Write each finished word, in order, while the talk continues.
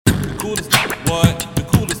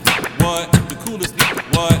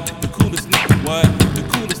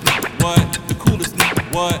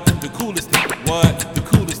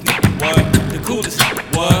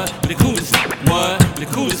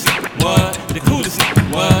coolest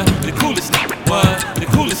nigga. What? The coolest nigga. What? The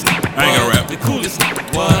coolest nigga. I ain't gonna rap. The coolest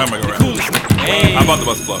nigga. What? I'm not gonna the rap. coolest nigga. Hey. I'm about to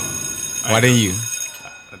bust a flow. Why didn't you?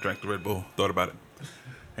 I drank the Red Bull. Thought about it.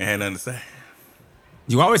 Ain't had nothing to say.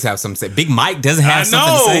 You always have something to say. Big Mike doesn't have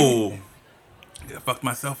something to say. Yeah, I fucked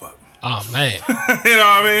myself up. Oh, man. You know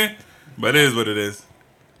what I mean? But it is what it is.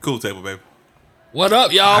 Cool table, baby. What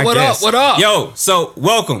up, y'all? I What guess. up? What up? Yo, so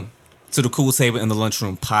welcome to the Cool Table in the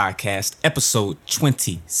Lunchroom podcast, episode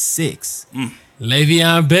 26.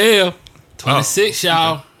 Le'Veon Bell, 26,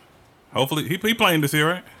 y'all. Hopefully, he playing this year,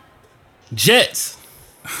 right? Jets.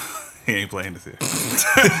 He ain't playing this year. He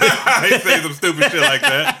saying some stupid shit like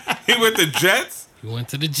that. He went to Jets? He went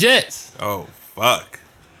to the Jets. Oh, fuck.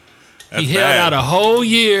 That's He held bad. out a whole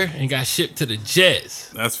year and got shipped to the Jets.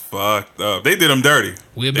 That's fucked up. They did him dirty.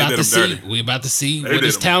 We about to see They what did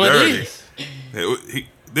his him talent dirty. is.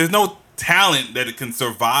 There's no talent that it can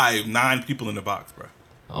survive 9 people in the box, bro.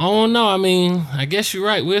 Oh no, I mean, I guess you're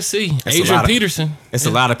right. We'll see. That's a Adrian lot of- Peterson. It's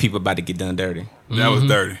a lot of people about to get done dirty. That was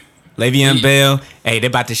dirty. Le'Veon Bell, hey, they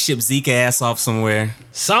about to ship Zeke ass off somewhere.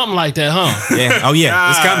 Something like that, huh? Yeah. Oh yeah,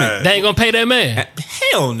 it's coming. They ain't gonna pay that man.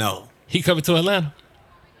 Hell no. He coming to Atlanta.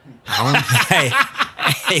 Hey,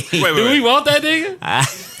 Wait, Do we wait. want that nigga?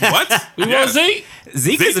 What? We want Zeke?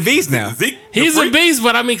 Zeke is a beast now. Zeke, He's the a freak? beast,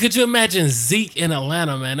 but I mean, could you imagine Zeke in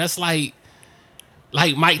Atlanta, man? That's like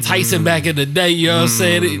Mike Tyson back in the day, you know what I'm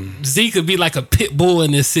saying? Zeke could be like a pit bull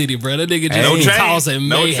in this city, bro. That nigga Hey. No just chain, causing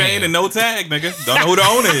no mayhem. chain, and no tag, nigga. Don't know who the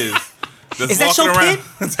owner is. Just Is that walking your around. pit?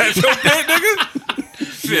 Is that your pit, nigga?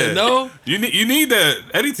 Shit. know? You need that.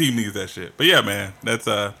 Any team needs that shit. But yeah, man, that's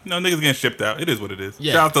niggas getting shipped out. It is what it is.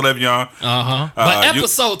 Yeah. Shout out to Le'Veon. But you-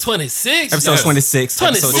 episode 26. Episode Yes. 26.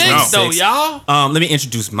 26 episode though, y'all. Let me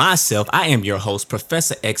introduce myself. I am your host,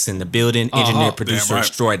 Professor X in the building, engineer, producer Damn right.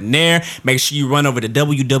 extraordinaire. Make sure you run over to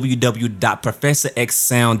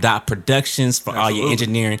www.professorxsound.productions for all your Absolutely.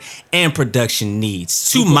 engineering and production needs.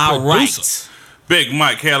 To Super my producer. right, Big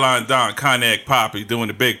Mike, Caroline Don, Cognac Poppy doing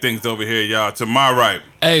the big things over here, y'all. To my right.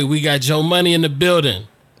 Hey, we got Joe Money in the building.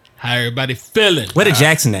 How everybody feeling? where the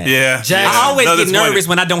Jackson at? Yeah. Jackson. I always Another get nervous 20.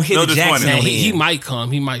 when I don't hear the Another Jackson 20. on He here. might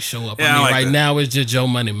come. He might show up. Yeah, I I mean, like right that. now it's just Joe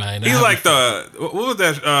Money, man. He's like what was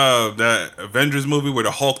that that Avengers movie where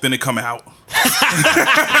the Hulk didn't come out?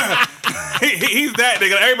 He's that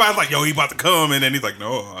nigga. Everybody's like, yo, he about to come, and then he's like,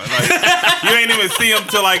 no. Like, you ain't even see him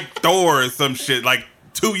till like Thor or some shit, like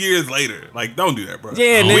 2 years later. Like, don't do that, bro.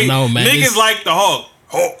 Yeah, nigga. No, man. Niggas It's- like the Hulk.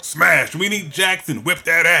 Hulk smash. We need Jackson. Whip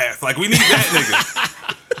that ass. Like, we need that nigga.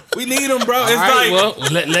 We need him, bro. It's All right, like,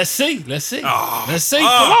 well, let's see. Let's see. Let's see. oh,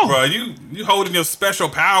 Come on. bro, you holding your special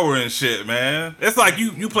power and shit, man. It's like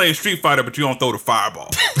you playing Street Fighter, but you don't throw the fireball.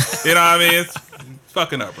 You know what I mean? It's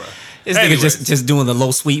fucking up, bro. This Anyways. nigga just doing the low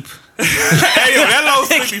sweep. Hey, yo, that low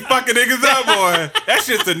stick be fucking niggas up, boy. That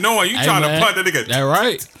shit's annoying. You Hey, trying man. to punt that nigga. That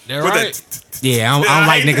right. That with right. that Yeah, I don't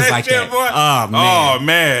like hate niggas like shit, that. boy. Oh man. Oh,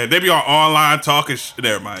 man. They be on online talking shit.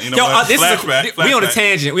 Never mind. You know Yo, what? this Flashback, is we on a flashback.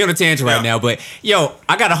 tangent. We on a tangent right Yeah. now. But yo,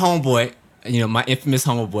 I got a homeboy. You know, my infamous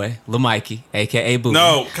homeboy, Lil Mikey, aka Boo.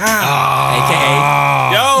 No, God.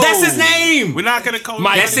 aka Yo. that's his name. We're not going to call him.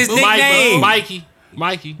 That's his Mike- nickname.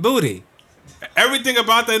 Mikey. Booty. Everything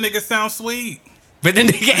about that nigga sounds sweet. But the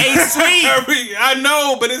nigga ain't sweet. I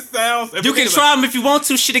know, but it sounds. You can try him if you want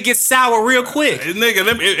to. Shit'll get sour real quick. Nigga,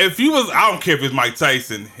 if you was, I don't care if it's Mike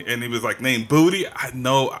Tyson and he was like named Booty, I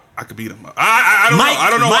know I could beat him up. I don't know. I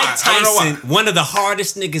don't know Mike why. I don't know Tyson, one of the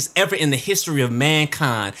hardest niggas ever in the history of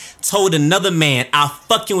mankind, told another man, "I'll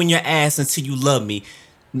fuck you in your ass until you love me."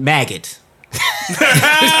 Maggot.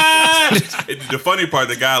 why. The funny part,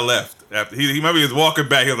 the guy left. After he maybe he was walking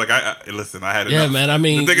back. He was like, listen, I had enough. Yeah, man. I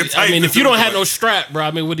mean, The nigga Tyson if you don't have was no strap, bro,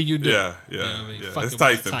 I mean, what do you do? Yeah. I mean, It's fucking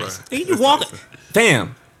Tyson, Tyson. bro. You It's walk, Tyson.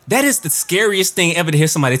 fam. That is the scariest thing ever to hear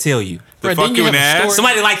somebody tell you. To Bro, fuck didn't you you in the have a ass. story?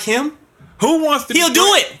 Somebody like him. Who wants to? He'll be do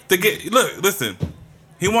great? it. To get listen.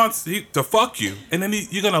 He wants to fuck you, and then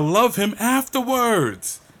you're gonna love him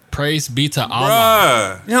afterwards, Praise be to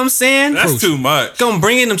Allah. bruh. You know what I'm saying? That's too much. Gonna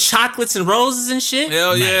bring in them chocolates and roses and shit.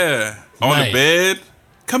 Hell yeah. On Man. the bed.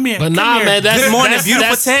 Come here. But come nah, here. man, that's Good morning, that's, beautiful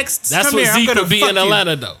that's, texts. That's Come what here, I'm Zeke gonna would be fuck in you.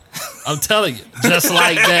 Atlanta, though. I'm telling you, just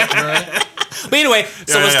like that, bro. But anyway,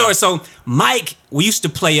 so Yeah, the yeah. story. So Mike, we used to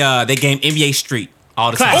play that game NBA Street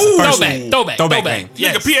all the time. Classic. First- Throwback game.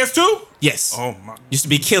 Yes. Nigga, PS2? Yes. Oh my. Used to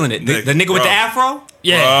be killing it. The Nigga, nigga with bro. the afro.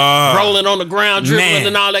 Yeah, Bruh. rolling on the ground, dribbling Man.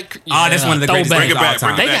 and all that. Oh, that's one of the greatest throwback. Bring it back. all Bring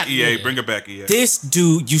time. it They back, got- EA. yeah. Bring it back, EA. This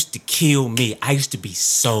dude used to kill me. I used to be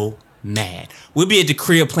so mad. We'd be at the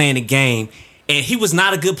crib playing a game, and he was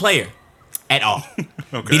not a good player at all.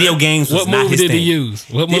 Okay. Video games was What not move his did thing. he use?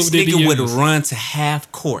 What This move did he nigga would use? run to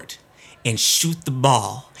half court and shoot the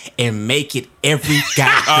ball and make it every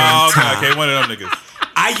goddamn Oh, time. okay, one of them niggas.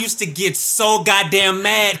 I used to get so goddamn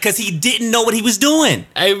mad because he didn't know what he was doing.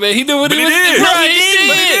 Hey man, he knew what But he he was did. doing. No, he didn't.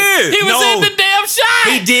 But he did. He was No. in the damn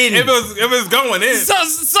shot. He didn't. If it was going in. So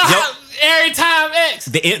every time X,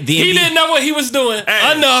 The he NBA didn't know what he was doing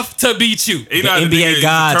Hey. enough to beat you. You know how the NBA nigga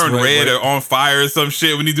gods turn were- red were- or on fire or some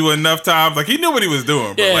shit when you do enough times. Like he knew what he was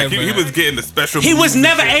doing, bro. Yeah, like he bro. was getting the special. He was moves and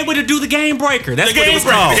never shit. able to do the game breaker. That's The what it game was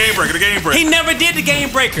breaker. called. The game breaker. The game breaker. He never did the game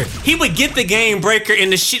breaker. He would get the game breaker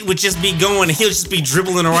and the shit would just be going and he'll just be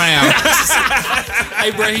dribbling around.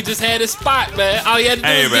 Hey bro, he just had his spot, man. All he had to do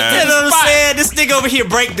Hey, was man. get You to know the what I'm spot. saying? This nigga over here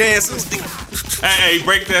break dancing. Hey,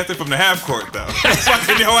 break dancing from the half court though.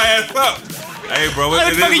 Fucking your ass up. Hey, bro, What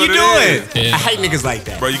it the fuck are is you what it is. doing? Yeah. I hate niggas like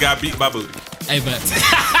that. Bro, you got beat by booty. Hey man.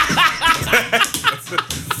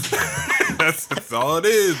 That's all it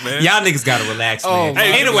is, man. Y'all niggas gotta relax, man. Oh, my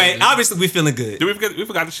Anyway, obviously we feeling good. Did we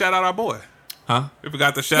forgot to shout out our boy. Huh? We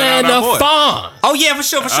forgot to shout Man, out our the boy. fawn. Oh yeah, for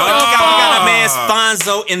sure, for sure. Oh. We got our man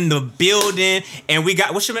Fonzo in the building, and we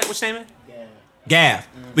got what's your name? Gav.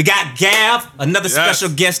 We got Gav, another Yes. special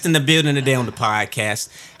guest in the building today on the podcast.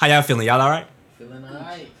 How y'all feeling? Y'all all right? Feeling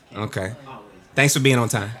alright. Okay. Thanks for being on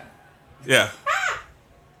time. Yeah.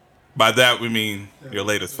 By that we mean you're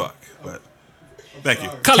late as fuck. But thank you.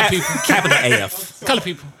 Color people. Capital AF. Color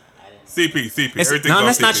people. CP. It's, no,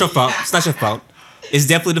 that's not your fault. It's not your fault. It's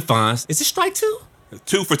definitely the funds. Is it strike two?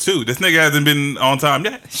 2 for 2. This nigga hasn't been on time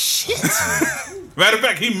yet. Shit. Matter of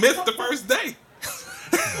fact, he missed the first day.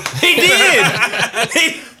 He did.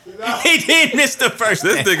 he did miss the first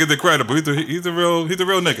This day. nigga's incredible. He's a real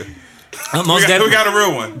nigga. Most We definitely. got a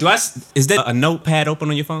real one. Is there a notepad open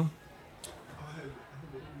on your phone?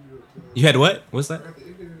 You had what? What's that?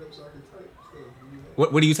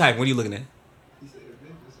 What do you type? What are you looking at?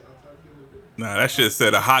 Nah, that shit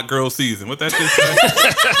said a hot girl season. What that shit say?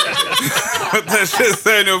 What that shit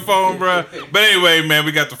say on your phone, bro? But anyway, man,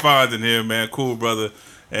 we got the Fonz in here, man. Cool brother.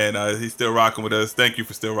 And he's still rocking with us. Thank you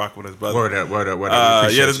for still rocking with us, brother. Word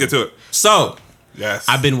up. Yeah, let's get to it. So, Yes.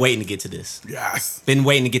 I've been waiting to get to this. Yes.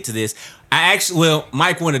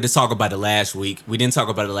 Mike wanted to talk about it last week. We didn't talk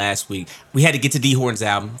about it last week. We had to get to D Horton's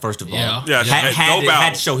album, first of all. Yeah. Yeah, Had dope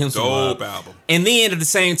album. to show him some Dope love. album. And then at the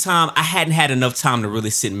same time, I hadn't had enough time to really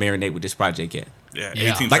sit and marinate with this project yet. Yeah,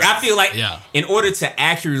 Yeah. 18 Like, tracks. I feel like Yeah. in order to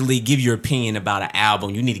accurately give your opinion about an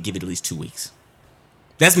album, you need to give it at least 2 weeks.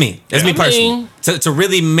 That's me. That's Yeah. me personally. I mean- To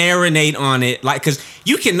really marinate on it, like, because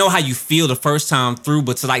you can know how you feel the first time through,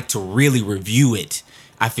 but to really review it,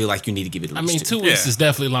 I feel like you need to give it at I least mean, 2 weeks Yeah. is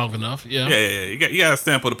definitely long enough. Yeah. Yeah. You got to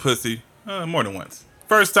sample the pussy more than once.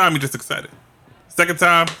 First time, you're just excited. Second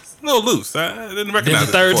time, it's a little loose. I didn't recognize Then the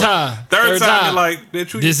it third before. time. Third time, you're like,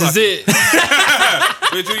 bitch, who you This is fucking? it.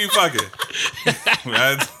 Bitch, who you fucking?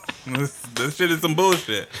 This shit is some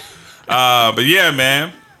bullshit. But yeah,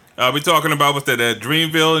 man. We talking about what's that?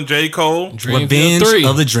 Dreamville and J. Cole. Dreamville Revenge 3.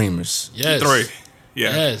 of the Dreamers. Yes. 3.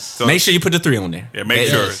 Yeah. Yes. So, Make sure you put the 3 on there. yeah, make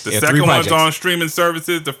sure. Yes. The Yeah, 3 second one's projects. on streaming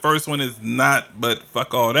services. The first one is not, but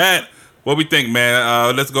fuck all that. What we think,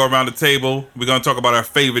 man? Let's go around the table. We're going to talk about our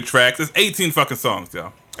favorite tracks. There's 18 fucking songs,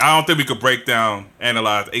 y'all. I don't think we could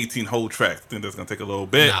analyze 18 whole tracks. I think that's going to take a little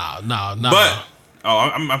bit. No. But,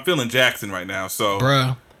 I'm feeling Jackson right now, so.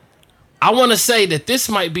 Bruh. I want to say that this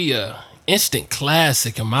might be a instant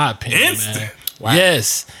classic in my opinion, Instant? man. Wow.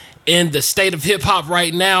 Yes. In the state of hip hop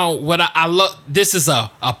right now, what I love, this is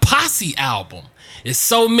a posse album. It's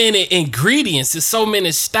so many ingredients, it's so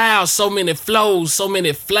many styles, so many flows, so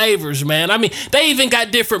many flavors, man. I mean, they even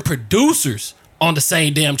got different producers on the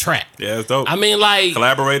same damn track. Yeah, it's dope. I mean, like,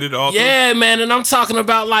 Collaborated also. yeah, man, and I'm talking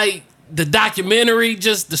about like the documentary,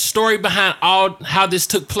 just the story behind all how this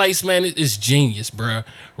took place, man. It is genius, bruh.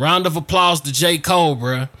 Round of applause to J. Cole,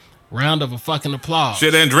 bruh. Round of a fucking applause.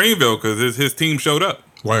 Shit, and Dreamville, because his team showed up.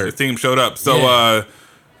 Word. His team showed up. So, Yeah. all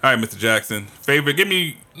right, Mr. Jackson. Favorite, give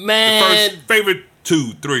me Man. the first favorite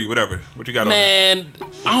 2, 3, whatever. What you got on there? Man,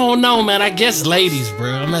 I don't know, man. I guess ladies,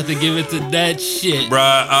 bro. I'm gonna have to give it to that shit.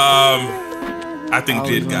 Bruh, I think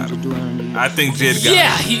Jid got him. I think Jid got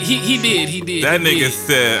Yeah, him. he did. That he nigga did.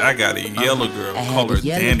 said, I got a yellow girl, call her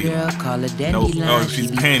Dandelion. No, oh,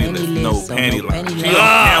 she's pantyless. No, panty line. She on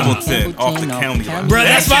Hamilton, off the county line. Bro,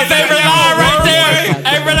 that's my favorite line right there. Word.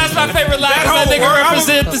 Hey, bro, that's my favorite line. That That whole nigga word,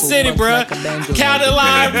 represent the city, bro. County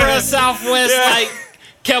line, bro. Southwest, Yeah. like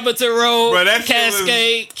Kelberton Road, Bro, that shit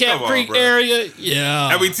Cascade, was- Camp come on, Creek bro. area. Yeah.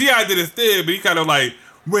 I mean, T.I. did his thing, but he kind of like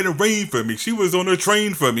ran a rain for me. She was on the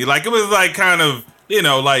train for me. Like, it was like kind of,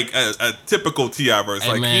 like a typical T.I. verse.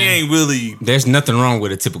 Hey, Like, man. he ain't really. There's nothing wrong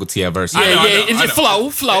with a typical T.I. verse. I know, I It's know. flow.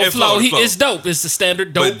 It flow, it flow. It's dope. It's the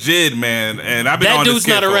standard dope. But Jid, man, and I've been That on dude's this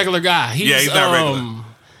kid not a for- regular guy. Yeah, he's not regular.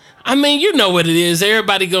 I mean, you know what it is.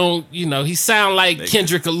 Everybody he sound like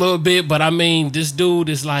Kendrick a little bit, but I mean, this dude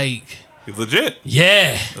is like... He's legit.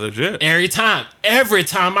 Yeah. Legit. Every time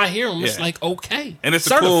I hear him, it's like, okay. And it's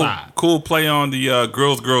certified. a cool play on the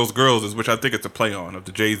Girls, Girls, Girls, which I think it's a play on of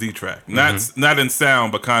the Jay-Z track. Not in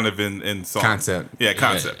sound, but kind of in song. Concept. Yeah,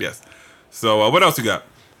 concept, yes. So what else you got?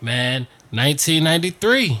 Man,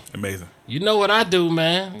 1993. Amazing. You know what I do,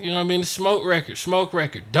 man. You know what I mean? Smoke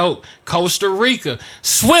record. Dope. Costa Rica.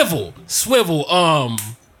 Swivel.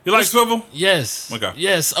 You like Swivel? Yes. Okay.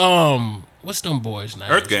 Yes. What's them boys' names?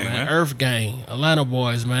 Earth Gang, man. Earth Gang. Atlanta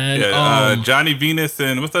boys, man. Yeah, Johnny Venus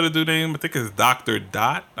and what's the other dude name? I think it's Dr.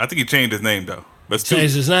 Dot. I think he changed his name, though. But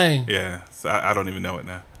Changed his name? Yeah. So I don't even know it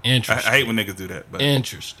now. Interesting. I hate when niggas do that. But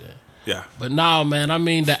Interesting. yeah. But nah, man. I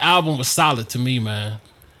mean, the album was solid to me, man.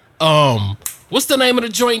 What's the name of the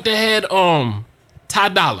joint that had Ty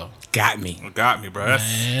Dolla? Got me. Got me, bro.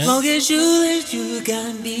 Man. Long as you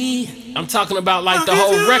got me. I'm talking about like the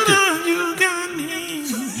whole record. You got me.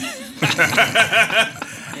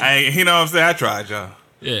 You know what I'm saying? I tried, y'all.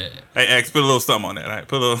 Yeah. Hey, X, put a little something on that. All right?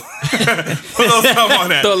 Put a little something on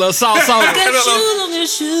that. Throw a little sauce on it. Long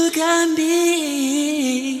as you got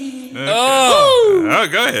me. Oh,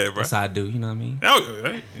 go ahead, bro. That's how I do, you know what I mean? Oh,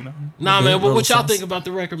 hey, you know. Nah, man. What y'all sauce. think about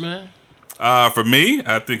the record, man? For me,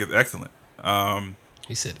 I think it's excellent.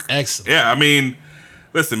 He said excellent. Yeah, I mean,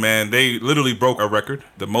 listen, man, they literally broke a record.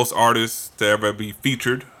 The most artists to ever be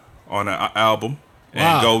featured on an album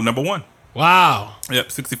and go number one. Wow. Yep,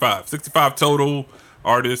 65. 65 total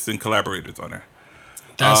artists and collaborators on there.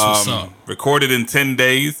 That's what's up. Recorded in 10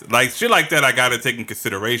 days. Like, shit like that I gotta take in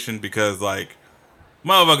consideration because, like,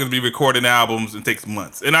 motherfuckers be recording albums and takes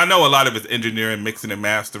months. And I know a lot of it's engineering, mixing, and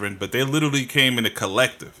mastering, but they literally came in a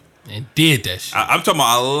collective. And did that shit. I'm talking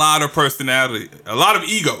about a lot of personality, a lot of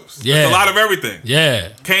egos. Yeah. A lot of everything. Yeah.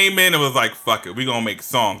 Came in and was like, fuck it, we gonna make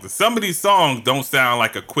songs. And some of these songs don't sound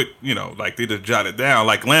like a quick, like they just jotted down,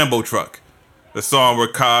 like Lambo Truck. The song where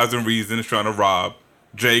Cause and Reason is trying to rob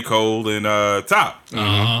J. Cole and Top.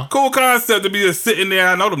 Uh-huh. Cool concept to be just sitting there.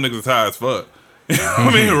 I know them niggas high as fuck. You know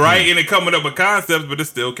what I mean? Writing and coming up with concepts, but it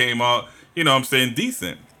still came out, you know what I'm saying,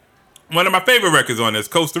 decent. One of my favorite records on this,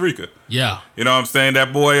 Costa Rica. Yeah. You know what I'm saying?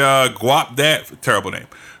 That boy, Guap Dad, terrible name.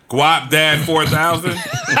 Guap Dad 4000.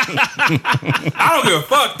 I don't give a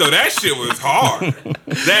fuck, though. That shit was hard.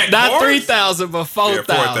 That Not chorus? 3,000, but 4,000.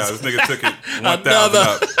 Yeah, 4,000. This nigga took it 1,000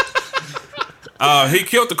 up. He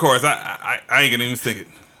killed the chorus. I ain't gonna even sing it.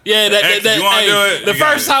 Yeah, X, you wanna do it? The You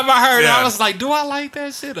got first it. time I heard it, Yeah. I was like, do I like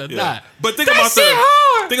that shit or not? But think That about shit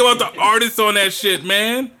hard. think about the artists on that shit,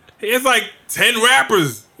 man. It's like 10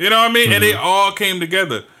 rappers. You know what I mean? And they all came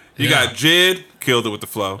together. You got Jid, killed it with the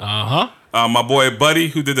flow. Uh-huh. My boy Buddy,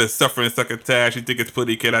 who did the Suffering Succotash. You think it's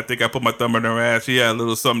pretty kid? I think I put my thumb in her ass. She had a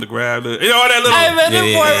little something to grab. You know all that little. Hey, man, them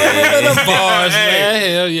boy, the bars, Hey. man.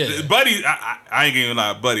 Hell yeah. Buddy, I ain't gonna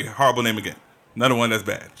lie. Buddy, horrible name again. Another one that's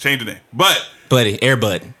bad. Change the name. But Buddy, Air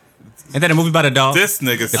Bud. Ain't that a movie about a dog? this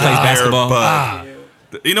nigga plays basketball? Bud.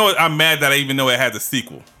 You know what? I'm mad that I even know it had the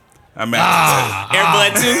sequel. I'm mad. Air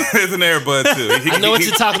Bud too? It's an Air Bud too. I know what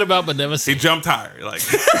you're talking about, but never He seen. jumped higher, like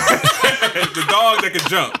the dog that could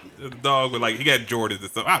jump. The dog with he got Jordans and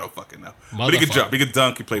stuff. I don't fucking know, but he could jump, he could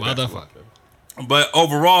dunk, he played basketball. Motherfucker. But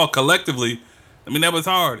overall, collectively, I mean that was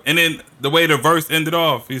hard. And then the way the verse ended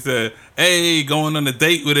off, he said, "Hey, going on a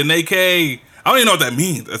date with an AK." I don't even know what that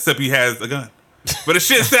means, except he has a gun. But the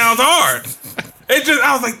shit sounds hard.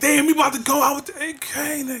 I was like, damn, we about to go out with the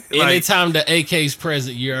AK, nigga. Anytime the AK's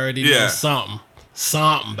present, you already know something.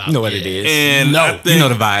 Something about You know what it. it is. And I think You know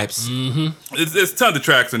the vibes. There's tons of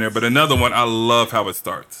tracks in there, but another one, I love how it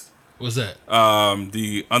starts. What's that?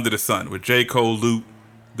 The Under the Sun with J. Cole, Luke,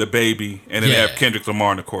 The Baby, and then they have Kendrick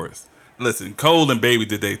Lamar in the chorus. Listen, Cole and Baby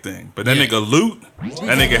did their thing, but that nigga Luke,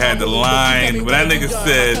 that nigga had the line when that nigga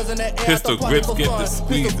said, "Pistol grips get the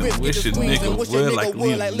squeeze and wish a nigga would like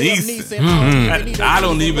Liam Neeson." I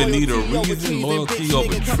don't even need a reason, loyalty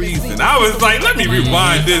over treason. I was like, let me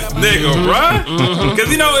rewind this nigga, bruh.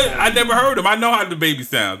 Because, I never heard him. I know how the Baby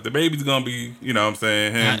sounds. The Baby's gonna be, you know what I'm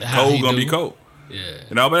saying, him. Cole gonna be Cole. Yeah.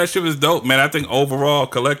 But that shit was dope, man. I think overall,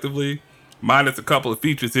 collectively, minus a couple of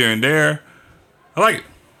features here and there, I like it.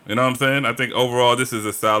 You know what I'm saying? I think overall this is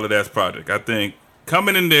a solid ass project. I think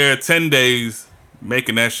coming in there 10 days,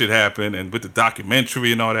 making that shit happen, and with the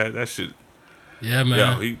documentary and all that shit. Yeah,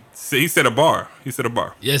 man. Yo, he set a bar. He set a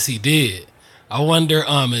bar. Yes, he did. I wonder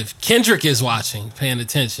if Kendrick is watching, paying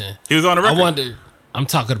attention. He was on the record. I wonder. I'm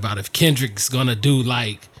talking about if Kendrick's gonna do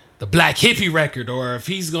like the Black Hippie record, or if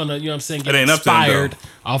he's gonna, get It ain't up to him, inspired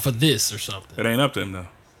off of this or something. It ain't up to him though.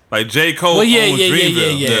 Like J. Cole Well, yeah, owns yeah, yeah,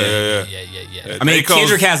 Dreamville. yeah. I mean, J. Cole's-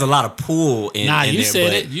 Kendrick has a lot of pull in. Nah, in you there, said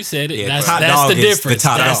but it. You said it. yeah, That's Top the Dog is the difference.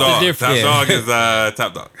 top That's dog. the difference. Top Dog is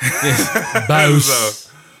Top Dog.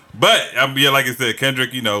 Boss. But yeah, like I said,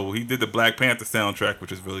 Kendrick, you know, he did the Black Panther soundtrack,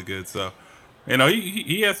 which is really good. So, you know,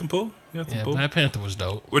 he had some pull. He had some Yeah, pull. Black Panther was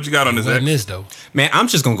dope. What you got on this? Wasn't X? this though? Man, I'm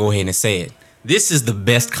just gonna go ahead and say it. This is the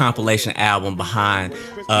best compilation album behind,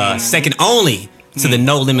 second only to the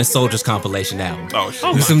No Limit Soldiers compilation album. Oh shit!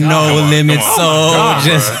 Oh, There's some God. No Limit Come on.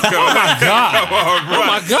 Soldiers. Oh my god! Oh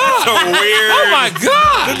my god! So weird. Oh my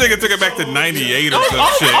god! This nigga took it back to '98 or some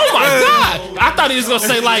shit. Oh my god! I thought he was gonna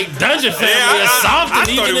say like Dungeon Family Yeah, or I something, thought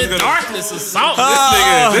he even was in gonna- darkness or something.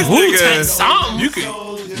 This Wu-Tang nigga, something. you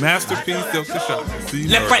can masterpiece Silk the Shocker. See,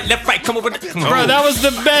 Left, right, come over. Come on. Bro, that was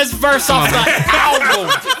the best verse off the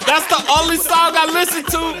album. That's the only song I listened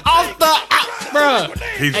to off the album. Bro.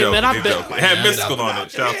 He's Hey, joking. man, I He's bet- joking. It had Yeah, Mystical on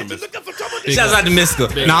it. Shout out to Mystical. Shouts out to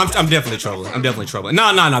Mystical. No, I'm definitely trouble. I'm definitely trouble.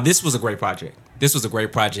 No. This was a great project.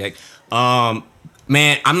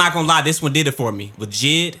 Man, I'm not gonna lie. This one did it for me with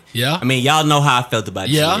Jid. Yeah. I mean, y'all know how I felt about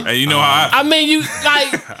Yeah. Jid. And you know how I mean, you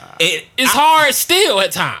like it's hard still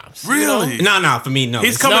at times. really? No, for me, no.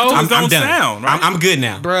 He's It's- coming No, to his I'm own done. sound, right? I'm good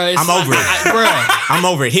now. Bruh, I'm over it. Bruh. I'm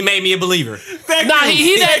over it. He made me a believer. Thank Nah, you.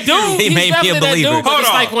 he that Thank you. dude. He He's made me a definitely that believer. dude. But Hold it's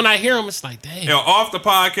on. like when I hear him, it's like, damn. You know, off the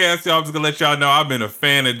podcast, y'all, I'm just gonna let y'all know I've been a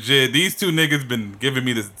fan of Jid. These two niggas been giving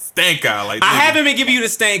me the stank eye. Like, I nigga, haven't been giving you the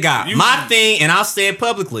stank guy. You- My thing, and I'll say it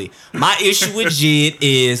publicly, my issue with Jid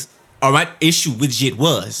is, or my issue with Jid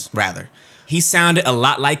was, rather, he sounded a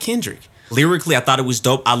lot like Kendrick. Lyrically, I thought it was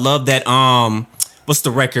dope. I love that, what's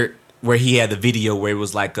the record where he had the video where it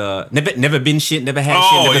was like, never been shit, never had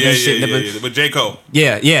shit, Oh never yeah, been shit, never. yeah. With J. Cole.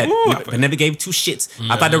 Yeah. Ooh, I never gave two shits.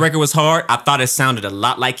 I thought the record was hard. I thought it sounded a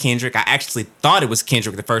lot like Kendrick. I actually thought it was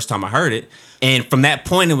Kendrick the first time I heard it. And from that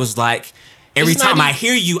point, it was like, every It's not time I even-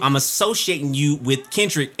 hear you, I'm associating you with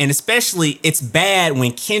Kendrick. And especially, it's bad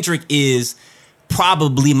when Kendrick is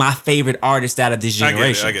probably my favorite artist out of this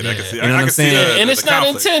generation. I get it. I can see. You know what I I'm can see saying? the- And the it's not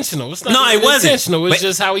conflict. intentional. It's not No, it wasn't. intentional. It's But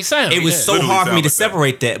just how he sounds. It was so Literally hard for me sound to like that.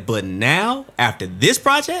 separate that. But now, after this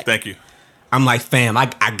project, Thank you. I'm like, fam, I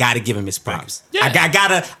gotta give him his props. you.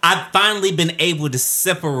 Yeah. I've finally been able to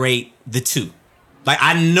separate the two. Like,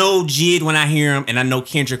 I know Jid when I hear him, and I know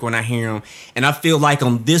Kendrick when I hear him. And I feel like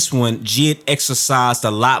on this one, Jid exercised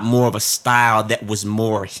a lot more of a style that was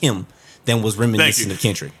more him than was Thank reminiscent you. of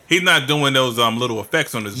Kendrick. He's not doing those little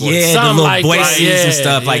effects on his voice. Yeah, the Something little like voices that. and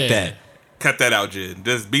stuff Yeah, like yeah. that. Cut that out, Jid.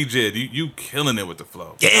 Just be Jid. You killing it with the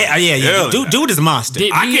flow. Yeah. Killing it. Dude is a monster.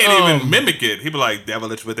 Did I he, can't even mimic it. He be like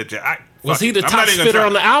devilish with it. Was he the I'm top not even gonna spitter try.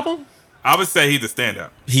 on the album? I would say he's a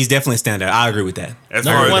standout. He's definitely a standout. I agree with that. As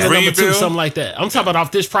Number far one as and number two, Dreamville, something like that. I'm talking about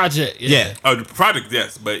off this project. Yeah. oh, the project,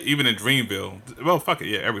 yes, but even in Dreamville, well, fuck it,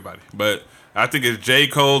 yeah, everybody. But I think it's J.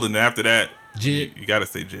 Cole, and then after that, Jid. you gotta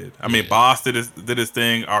say Jid. I mean, Boss did his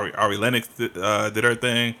thing. Ari Lennox did her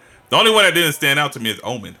thing. The only one that didn't stand out to me is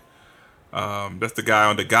Omen. That's the guy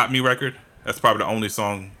on the Got Me record. That's probably the only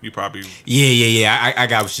song you probably Yeah. I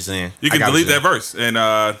got what you're saying. you I can got what delete you're that verse and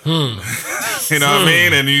you know what I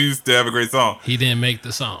mean, and you used to have a great song. He didn't make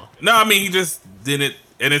the song. No, I mean he just didn't,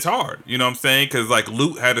 and it's hard. You know what I'm saying? Because like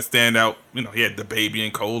Luke had to stand out. You know, he had the Baby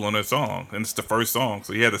and Cole on his song, and it's the first song,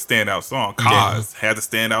 so he had to stand out song. Kaz had to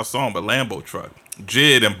stand out song, but Lambo Truck,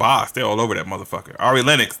 Jid and Boss, they're all over that motherfucker. Ari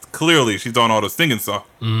Lennox, clearly she's on all the singing songs.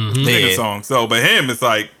 Singing songs. So, but him, it's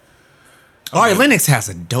like, Ari Lennox has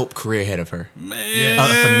a dope career ahead of her. man, A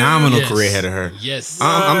phenomenal Yes. career ahead of her. Yes.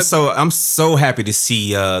 I'm so happy to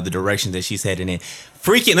see the direction that she's heading in.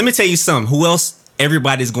 Freaking, let me tell you something. Who else?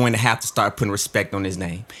 Everybody's going to have to start putting respect on his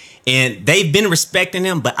name, and they've been respecting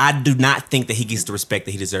him, but I do not think that he gets the respect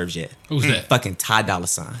that he deserves yet. Who's that? Fucking Ty Dolla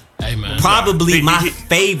 $ign. Hey, man. Probably He- my he-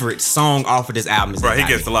 favorite song off of this album is bro, he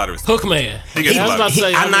Indicted. gets a lot of respect. Hookman. He gets I a was lot about of- to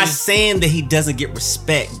say, I'm I not mean, saying that he doesn't get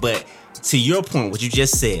respect, but to your point, what you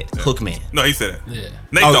just said, Hookman. No, he said it. Yeah.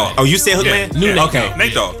 Nate Oh, Dogg. oh, you said Hookman? Yeah. New Nate Okay. Dogg.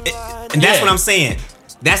 Nate Dogg. And that's Yeah. what I'm saying.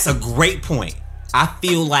 That's a great point. I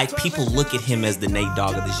feel like people look at him as the Nate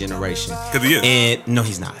Dogg of this generation. 'Cause he is. And no,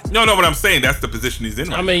 he's not. No, but I'm saying that's the position he's in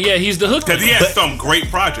right I mean, yeah, he's the Hookman. because he has some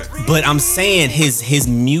great projects. But I'm saying his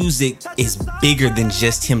music is bigger than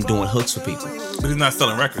just him doing hooks for people. But he's not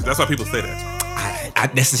selling records. That's why people say that.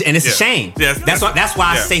 And it's Yeah. a shame. Yes, that's why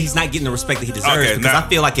I yeah. say he's not getting the respect that he deserves. Okay, because now- I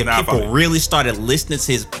feel like if now I people follow you. really started listening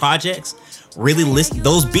to his projects, really listen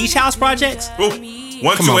those Beach House projects, Ooh,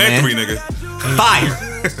 1, Come 2, on, and man. 3, nigga. fire.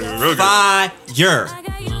 Real good. Fire.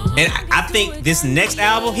 And I think this next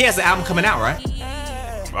album, he has an album coming out, right?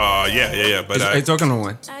 Yeah. But It's talking on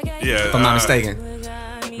one, yeah, if I'm not mistaken.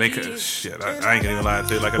 Shit, I ain't gonna even lie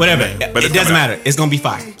to you like I Whatever. did, It doesn't matter. It's gonna be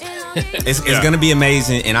fire. It's gonna be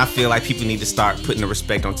amazing, and I feel like people need to start putting the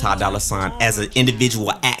respect on Ty Dolla $ign as an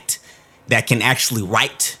individual act that can actually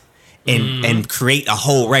write and create a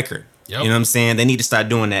whole record. Yep. You know what I'm saying? They need to start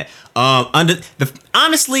doing that.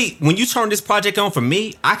 Honestly, when you turn this project on for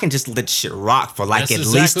me, I can just let shit rock for like That's at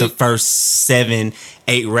least the exactly- first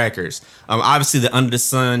 7-8 records. Obviously the Under the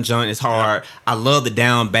Sun joint is hard. I love the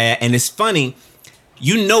Down Bad, and it's funny.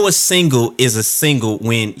 You know a single is a single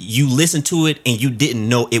when you listen to it and you didn't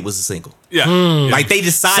know it was a single. Yeah. Like they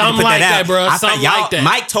decided Something to put like that out. that, bro. I thought Something y'all, like that.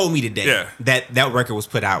 Mike told me today Yeah. that record was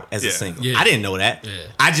put out as a Yeah. single. Yeah. I didn't know that.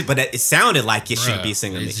 Yeah. But it sounded like it should Bruh, be a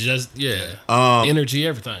single to me. It's just energy,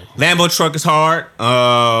 everything. Lambo Truck is hard.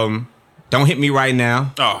 Don't Hit Me Right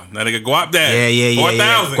Now. Oh, that nigga Guap Dad. Yeah.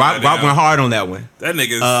 4,000. Guap went hard on that one. That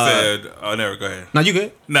nigga said, oh, never, go ahead. No, you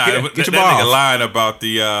good. Nah, get that your nigga ball. lying about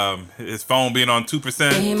the his phone being on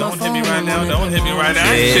 2%. Don't hit me right now. Don't hit me right now.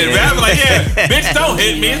 Shit, man. I was like, yeah, bitch, don't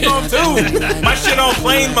hit me. It's on 2. My shit on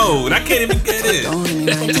plane mode. I can't even get it. It's on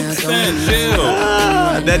 2%. Chill.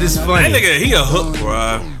 That is funny. That nigga, he a hook,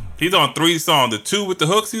 bro. He's on 3 songs. The 2 with the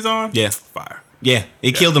hooks he's on? Yeah. Fire. Yeah,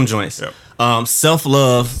 it killed them joints. Yep. Self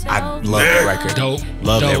Love, I love that record. Dope.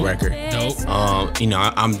 Love that Dope. record. Dope. You know,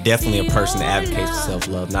 I'm definitely a person that advocates for self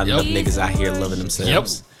love. Not Yep. enough niggas out here loving Yep.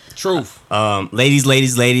 themselves. Truth. Ladies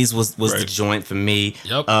was the Right. joint for me.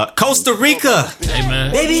 Yep. Costa Rica, Hey,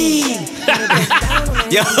 man. baby.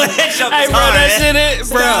 Yo, that jump Hey, is bro, hard, that man. shit is,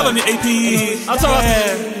 Style on bro. the AP. I'm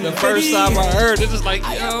talking the first time I heard it, it's like,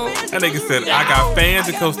 yo. That nigga said, I got fans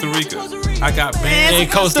in Costa Rica. I got fans. In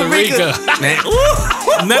Costa Rica. Man,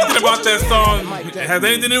 ooh. Nothing about that song has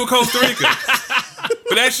anything to do with Costa Rica.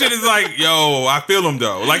 But that shit is like, yo, I feel him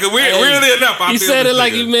though. Like weirdly enough, I He feel said this it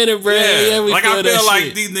like nigga. he meant it, bro. Yeah, we like feel I that feel like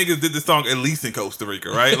shit. these niggas did the song at least in Costa Rica,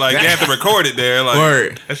 right? Like they have to record it there. Like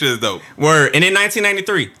Word. that shit is dope. Word. And in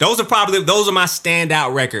 1993, those are my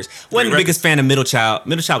standout records. Wasn't the biggest fan of Middle Child.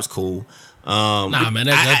 Middle Child was cool. Nah, man,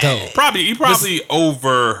 that's dope. You probably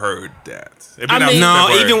overheard that. It been I out mean-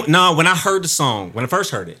 February. When I heard the song, when I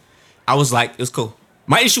first heard it, I was like, it was cool.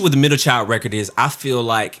 My issue with the Middle Child record is I feel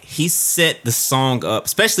like he set the song up,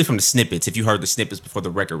 especially from the snippets. If you heard the snippets before the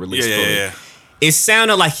record released, Yeah. it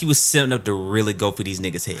sounded like he was setting up to really go for these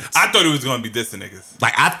niggas' heads. I thought it was gonna be dissing niggas.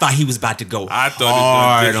 Like I thought he was about to go. I thought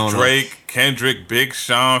hard it was on gonna diss Drake, Kendrick, Big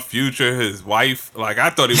Sean, Future, his wife. Like I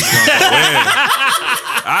thought he was gonna go in.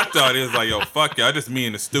 I thought it was like, yo, fuck y'all, just me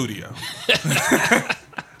in the studio.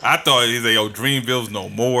 I thought he's like, yo, Dreamville's no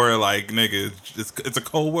more. Like, nigga, it's a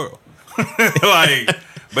cold world. Like,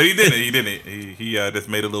 but he didn't. He just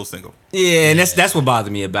made a little single. Yeah, and that's what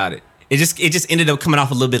bothered me about it. It just ended up coming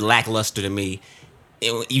off a little bit lackluster to me.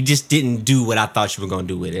 You just didn't do what I thought you were gonna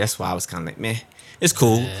do with it. That's why I was kind of like, man, it's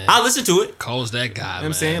cool. I'll listen to it. Cole's that guy, You know what man.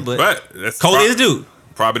 I'm saying, But that's Cole is dude.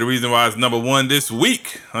 Probably the reason why it's number 1 this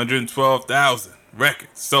week. 112,000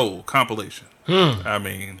 records sold compilation. I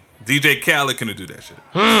mean, DJ Khaled couldn't do that shit.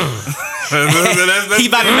 He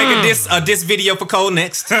about to make a diss video for Cole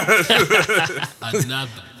next. Another.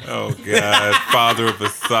 Oh God, father of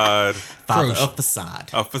Assad. Father of Facade.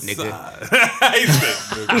 A nigga. facade.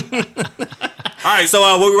 All right, So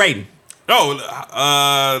what we rating?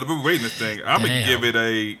 we're rating this thing. I'm gonna Damn. give it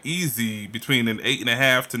a easy between an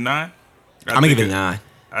 8.5 to 9. I'm gonna give it a 9.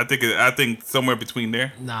 I think somewhere between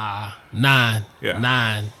there. Nah, 9. Yeah.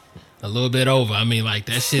 9. A little bit over. I mean, like,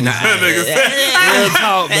 that shit Nah. Nigga said- is real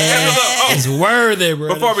talk, man. It's worthy, bro.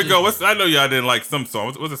 Before That we shit- go, I know y'all didn't like some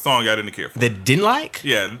songs. What's a song y'all didn't care for? That didn't like?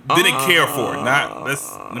 Yeah, didn't care for. Not.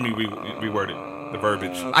 Let me reword it. The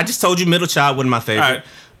verbiage. I just told you Middle Child wasn't my favorite.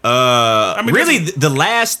 All I mean, Really, the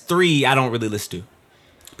last 3 I don't really listen to.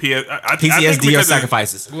 I think PTSD or because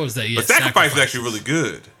Sacrifices. What was that? Yeah, But Sacrifice is actually really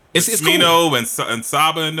good. It's cool. Smino and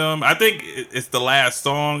Saba and them. I think it's the last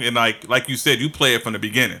song, and like you said, you play it from the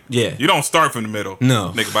beginning. Yeah. You don't start from the middle.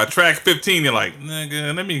 No. Nigga, by track 15, you're like,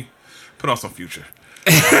 nigga, let me put on some Future.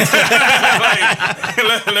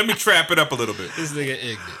 let me trap it up a little bit. This nigga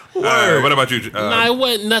ignorant. What about you? Nah, it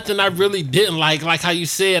wasn't nothing I really didn't like. Like how you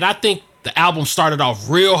said, I think the album started off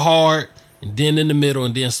real hard, and then in the middle,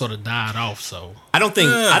 and then sort of died off. So I don't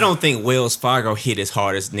think Wells Fargo hit as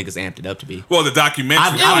hard as niggas amped it up to be. Well, the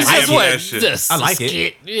documentary. I it was like just it. what that shit. just I like a it.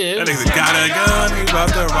 skit. Yeah, it That was- nigga got a gun, he about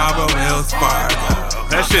to rob a Wells Fargo.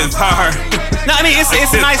 That shit's hard. No, I mean it's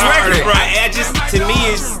a nice hard, record. bro. I just to me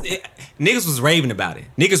niggas was raving about it.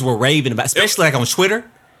 Niggas were raving about it, especially like on Twitter.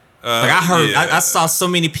 Like I heard, yeah. I saw so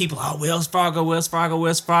many people. Oh, Wells Fargo, Wells Fargo,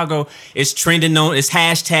 Wells Fargo. It's trending on. It's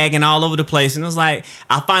hashtagging all over the place. And it was like,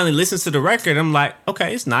 I finally listened to the record. I'm like,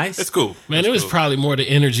 okay, it's nice. It's cool. Man, It's it was cool. probably more the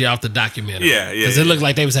energy off the documentary. Yeah. Because it looked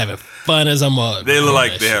like they was having fun as a mug. They look on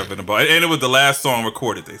like that they shit. having a ball, and it was the last song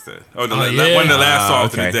recorded. They said, yeah? one of the last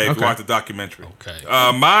songs okay, of the day. If okay. you watch the documentary. Okay.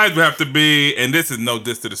 Mine would have to be, and this is no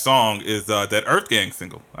diss to the song, is that Earth Gang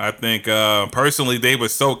single. I think personally they were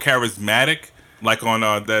so charismatic. Like on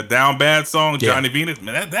that Down Bad song, Yeah. Johnny Venus,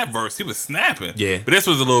 man, that verse, he was snapping. Yeah. But this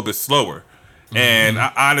was a little bit slower. And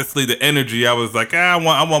honestly, the energy, I was like, I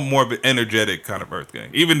want more of an energetic kind of Earth Gang,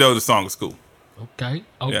 even though the song is cool. Okay.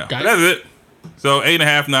 Yeah, but that's it. So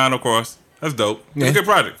 8.5, 9, of course. That's dope. It's Yeah. a good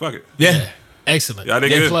project. Fuck it. Yeah. Excellent. Yeah, I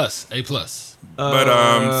think A it- plus. A plus.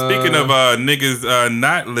 But speaking of niggas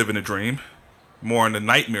not living a dream, more on the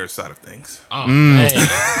nightmare side of things. Oh man.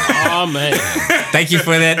 Oh man. Thank you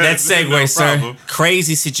for that segue, No sir. problem.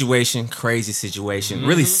 Crazy situation.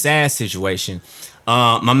 Really sad situation.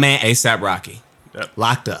 My man ASAP Rocky Yep.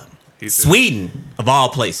 locked up. He's Sweden, of all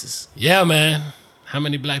places. Yeah, man. How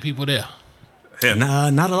many black people there? him. Nah,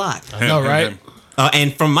 not a lot. I know, right? Him.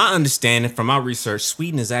 And from my understanding, from my research,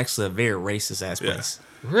 Sweden is actually a very racist ass Yeah. place.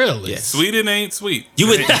 Really? Yes. Sweden ain't sweet. You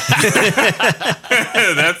would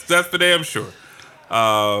That's for damn sure.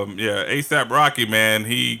 Yeah, ASAP Rocky, man,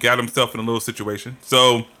 he got himself in a little situation.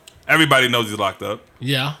 So everybody knows he's locked up.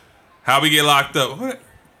 Yeah. How we get locked up? What?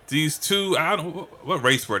 These two, I don't know, what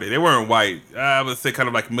race were they? They weren't white. I would say kind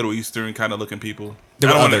of like Middle Eastern kind of looking people. There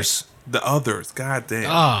I were don't wanna- others. The others, goddamn.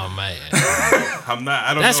 Oh man. I'm not.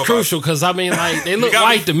 I don't. That's know about- crucial because I mean, like they look got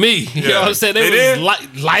white me. to me. You know what I'm saying? They They was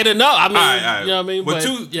lighting up. I mean, All right. you know what I mean?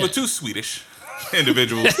 We're But, two Swedish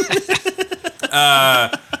individuals.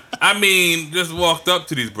 I mean, just walked up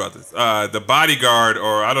to these brothers. The bodyguard,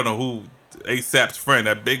 or I don't know who, ASAP's friend,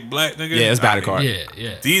 that big black nigga. Yeah, it's bodyguard. Yeah,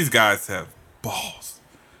 yeah. These guys have balls.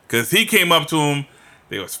 Because he came up to him.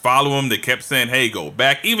 They was following him. They kept saying, hey, go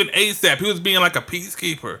back. Even ASAP, he was being like a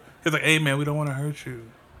peacekeeper. He was like, hey, man, we don't want to hurt you.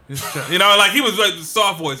 You know, like he was like the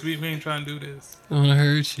soft voice. We ain't trying to do this. I want to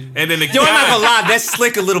hurt you. And then the Yo, I'm not guy, gonna lie, that's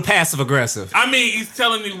slick a little passive aggressive. I mean, he's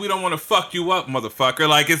telling you we don't want to fuck you up, motherfucker.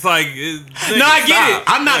 Like, it's like... No, I get it.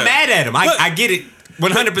 I'm not mad at him. But- I get it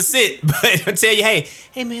 100%. But I tell you,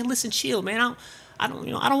 hey man, listen, chill, man. I don't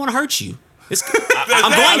want to hurt you.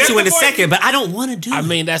 I'm going to in a second, but I don't want to do it. I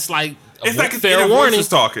mean, that's like It's like his fair inner voice warning. is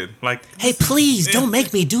talking. Like, Hey, please don't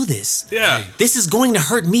make me do this. yeah. This is going to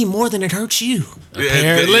hurt me more than it hurts you.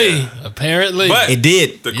 Apparently. But It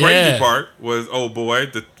did. the crazy Yeah. part was, oh boy,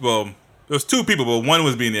 there was two people, but one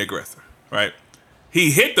was being the aggressor, right?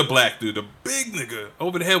 He hit the black dude, the big nigga,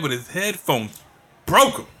 over the head with his headphones,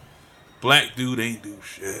 broke him. Black dude ain't do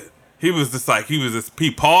shit. He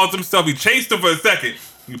paused himself. He chased him for a second.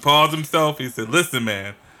 He paused himself. He said, listen,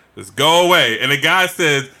 man, just go away. And the guy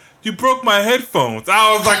says, you broke my headphones.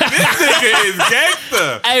 I was like, this nigga is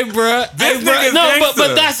gangster. Hey, bruh. This Hey, bruh. nigga's No, gangster.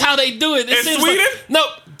 but that's how they do it. It In seems Sweden? Like, no.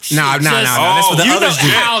 No, that's what the you others know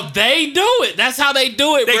do. how they do it. That's how they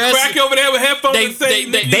do it, They bruh. crack you over there with headphones They- and say,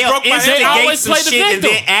 they- you They'll broke my instigate headphones. always some play the shit and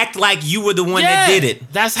victim. then act like you were the one Yeah, that did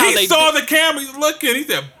it. That's how He they saw do the camera. He's looking. He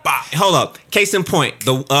said, "Bop." Hold up. Case in point,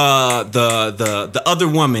 the other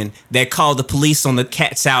woman that called the police on the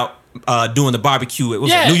cats out doing the barbecue. It was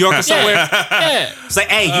Yeah, New York yeah, or somewhere. Yeah. It's like,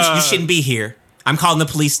 hey, you shouldn't be here. I'm calling the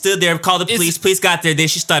police. Stood there, called the police. Police got there. Then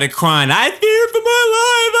she started crying. I fear for my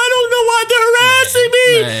life. I don't know why they're harassing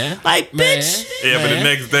me. Man. Like, Man. bitch. Yeah, but the Man.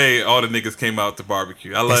 next day, all the niggas came out to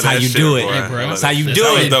barbecue. I love That's that how you shit, do it. boy. Hey, I bro. love That's that how you shit. do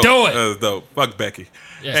That was it. dope. Do it. That was dope. Fuck Becky.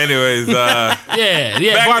 Yeah. Anyways, Yeah,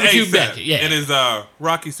 back barbecue to back. ASAP Yeah. in his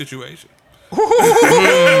Rocky situation.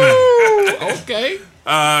 Okay.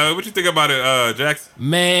 What you think about it, Jackson?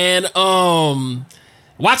 Man,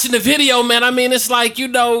 watching the video, man, I mean, it's like, you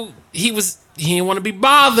know, he didn't want to be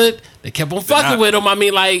bothered. They kept on fucking not. with him. I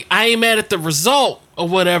mean, like, I ain't mad at the result or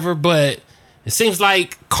whatever, but it seems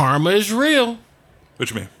like karma is real. What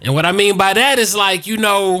you mean? And what I mean by that is like, you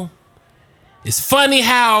know, it's funny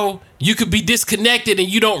how you could be disconnected and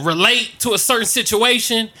you don't relate to a certain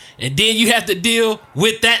situation, and then you have to deal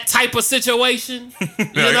with that type of situation.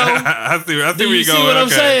 You know? I see where Do you you see going. what I'm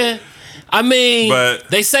Okay. saying? I mean, But-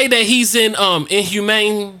 they say that he's in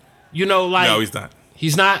inhumane, you know, like No, he's not.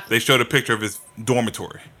 He's not? They showed a picture of his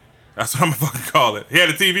dormitory. That's what I'm gonna fucking call it. He had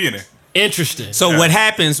a TV in there. Interesting. So what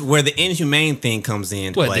happens where the inhumane thing comes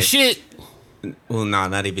in? what, play, the shit? Well, no,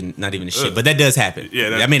 not even the shit. But that does happen.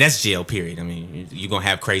 Yeah, I mean, that's jail. Period. I mean, you're gonna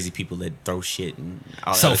have crazy people that throw shit and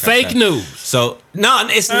all So that kind of fake stuff. news. So no,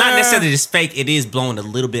 it's not necessarily just fake. It is blown a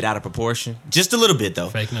little bit out of proportion, just a little bit though.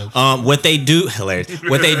 Fake news. What they do, hilarious.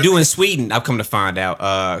 What they do in Sweden, I've come to find out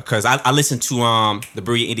because I listened to the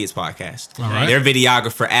Brilliant Idiots podcast. All right. Their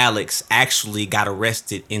videographer Alex actually got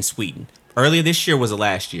arrested in Sweden earlier this year. Was it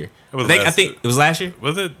last year? I think it was last year.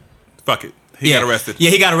 Was it? Fuck it. He got arrested.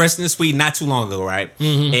 Yeah, he got arrested in Sweden not too long ago, right?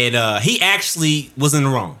 Mm-hmm. And he actually was in the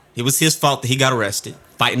wrong. It was his fault that he got arrested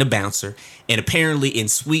fighting a bouncer. And apparently in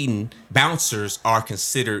Sweden, bouncers are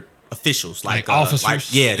considered officials, like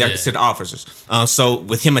officers. They're considered officers. So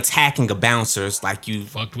with him attacking a bouncer, it's like you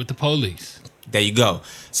Fucked with the police. there you go.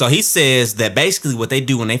 So he says that basically what they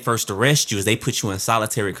do when they first arrest you is they put you in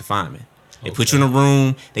solitary confinement. They put you in a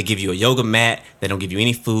room. They give you a yoga mat. They don't give you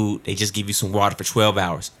any food. They just give you some water for 12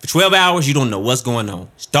 hours. For 12 hours, you don't know what's going on.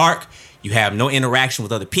 It's dark. You have no interaction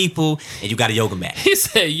with other people, and you got a yoga mat. He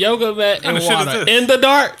said yoga mat and What kind of shit water is this? in the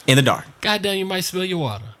dark. In the dark. Goddamn, you might spill your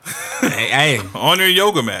water. Hey, On your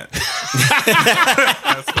yoga mat.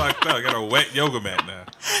 That's fucked up. I got a wet yoga mat now.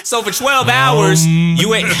 so for 12 hours,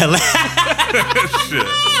 you ain't Shit.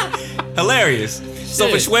 hilarious. So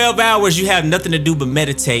for Shit. 12 hours, you have nothing to do but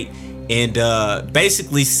meditate and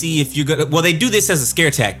basically see if you're gonna. Well, they do this as a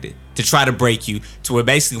scare tactic to try to break you to where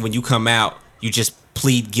basically when you come out, you just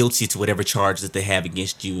plead guilty to whatever charge that they have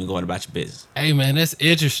against you and going about your business. Hey, man, that's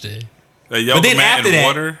interesting. A yoga then mat after and that-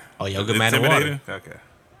 water. Oh, yoga mat and Intimidating? Okay.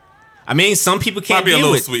 I mean, some people Might can't be a deal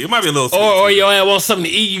little with. sweet. It might be a little sweet. Or your ass want something to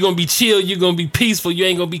eat. You're going to be chill. You're going to be peaceful. You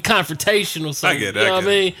ain't going to be confrontational. So, I get it, You know I what I get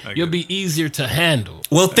it, mean? I get You'll it. be easier to handle.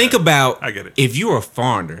 Well, think about I get it. if you're a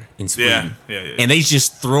foreigner in Sweden Yeah. and they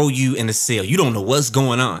just throw you in a cell. You don't know what's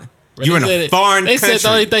going on. You're in They a said foreign They country. said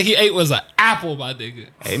the only thing he ate was an apple, my nigga.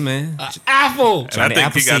 Hey, man. Apple. And I Johnny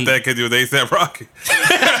think he got Appleseed. that because he was ASAP Rocky.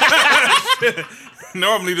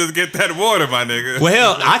 Normally just get that water, my nigga.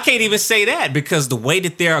 Well, I can't even say that because the way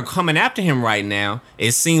that they're coming after him right now,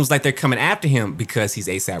 it seems like they're coming after him because he's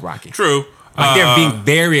ASAP Rocky. True. Like they're being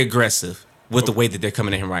very aggressive with the way that they're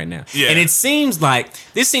coming at him right now. Yeah. And it seems like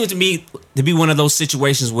this seems to me to be one of those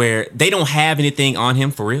situations where they don't have anything on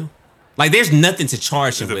him for real. Like there's nothing to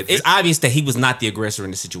charge him with. It's obvious that he was not the aggressor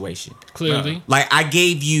in the situation. Clearly. Like I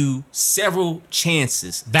gave you several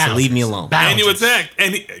chances to Boundaries. leave me alone. And you Boundaries.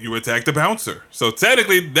 attacked, you attacked the bouncer. So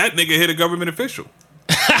technically, that nigga hit a government official.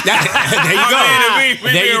 there you go. I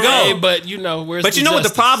mean, There you go. Hey, but you know, where's But you know what the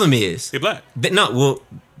justice? problem is? He black. That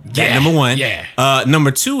Yeah, number one. yeah. Number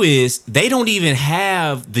two is they don't even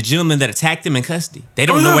have the gentleman that attacked them in custody. They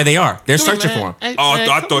don't Oh, know no. where they are. They're Come on, searching man. for him. Hey, Oh, man,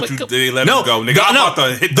 I come thought on, you come- they let No, him go, nigga. the- I'm no, about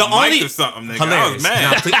to hit the the only- mic or something, nigga. I Hilarious. was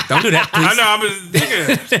mad. No, please, don't do that, please. I know. I'm just,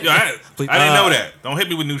 nigga. Yo, I didn't know that. Don't hit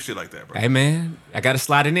me with new shit like that, bro. Hey man, I gotta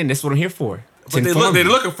slide it in. That's what I'm here for. To But inform they're you.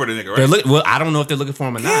 looking for the nigga, right? They're well, I don't know if they're looking for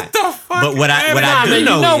him or not. the fuck But what I Nah, do man, you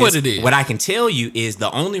know, know is, what it is. what I can tell you is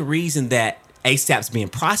the only reason that ASAP's being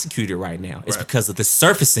prosecuted right now is Right. because of the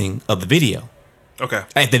surfacing of the video. Okay.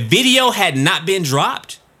 If the video had not been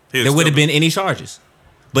dropped, He'd there would have still been any charges.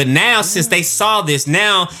 But now, since they saw this,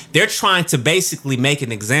 now they're trying to basically make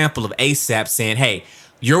an example of ASAP saying, hey,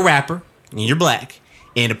 you're a rapper and you're black.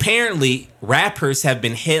 And apparently, rappers have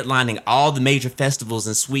been headlining all the major festivals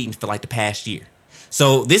in Sweden for like the past year.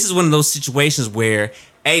 So this is one of those situations where,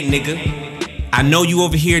 hey, nigga, I know you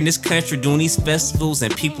over here in this country doing these festivals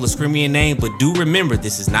and people are screaming your name, but do remember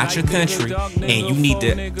this is not your country and you need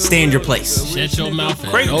to stay in your place. Shut your mouth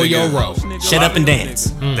and Crazy know thing your is- role. Shut up and dance.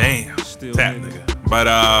 Damn. Tap, nigga.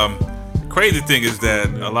 But crazy thing is that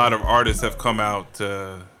a lot of artists have come out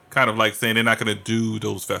kind of like saying they're not going to do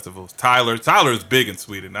those festivals. Tyler's big in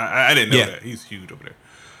Sweden. I didn't know Yeah. that. He's huge over there.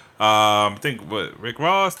 I think Rick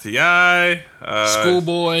Ross, T.I.,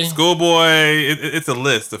 Schoolboy. It's a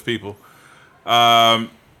list of people.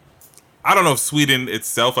 I don't know if Sweden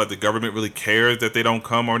itself, like the government, really cares that they don't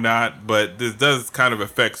come or not, but this does kind of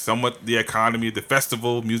affect somewhat the economy, the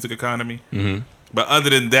festival music economy. Mm-hmm. But other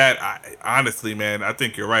than that, honestly, man, I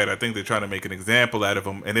think you're right. I think they're trying to make an example out of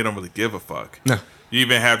them, and they don't really give a fuck. No. You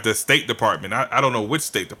even have the State Department. I don't know which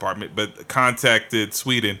State Department, but contacted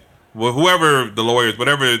Sweden. Well, whoever the lawyers,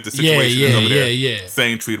 whatever the situation is over there,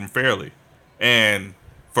 saying treat them fairly. And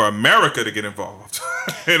for America to get involved,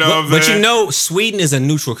 you know what I'm But saying? you know, Sweden is a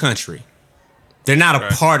neutral country. They're not a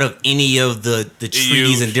Right. part of any of the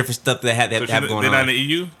treaties and different stuff that have So going they're not on. in the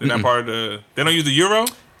EU. They're not part of the. They don't use the euro.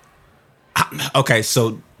 Okay,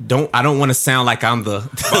 so I don't want to sound like I'm the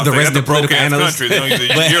resident political analyst. Country, they don't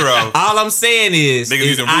use But euro. all I'm saying is I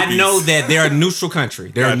rupees. know that they're a neutral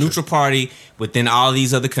country. They're a neutral party within all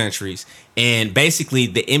these other countries. And basically,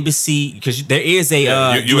 the embassy, because there is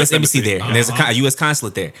a U.S. embassy there, and there's a U.S.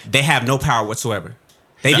 consulate there. They have no power whatsoever.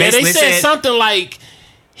 They said something like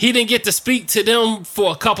he didn't get to speak to them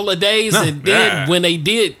for a couple of days, and then when they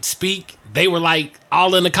did speak, they were like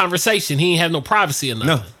all in the conversation. He didn't have no privacy or nothing.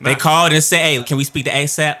 No, they called and said, "Hey, can we speak to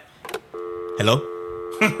ASAP?" Hello,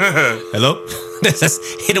 hello. Just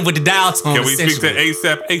hit him with the dial tone. Can we speak to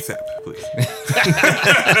ASAP, please?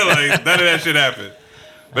 Like none of that shit happened.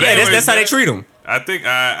 But yeah, anyways, that's how they treat him. I think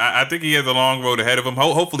he has a long road ahead of him.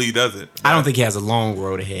 Hopefully he doesn't. I don't think he has a long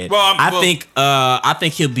road ahead. Well, I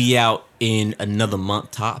think he'll be out in another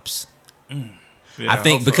month tops. Yeah, I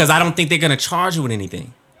think because I don't think they're gonna charge him with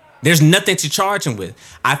anything. There's nothing to charge him with.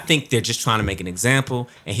 I think they're just trying to make an example,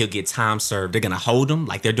 and he'll get time served. They're gonna hold him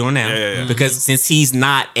like they're doing now, because since he's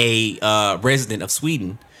not a resident of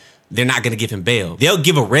Sweden, they're not gonna give him bail. They'll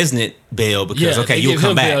give a resident bail because you'll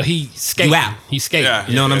come back. Bail. He skating. You out. He's skating. Yeah.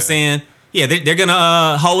 You know what I'm saying? Yeah, they're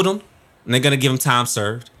gonna hold him, and they're gonna give him time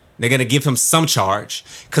served. They're gonna give him some charge,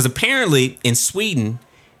 because apparently in Sweden,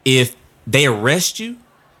 if they arrest you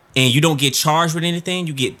and you don't get charged with anything,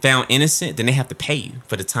 you get found innocent, then they have to pay you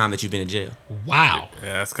for the time that you've been in jail. Wow.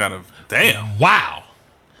 Yeah, that's kind of damn. Wow.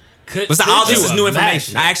 All this is new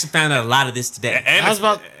information. I actually found out a lot of this today.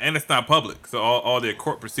 And it's not public, so all their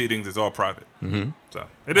court proceedings is all private. Mm-hmm. So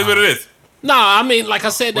it is what it is. No, I mean, like I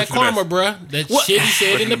said, that karma, bruh. That shit he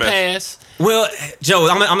said in the best? past. Well, Joe,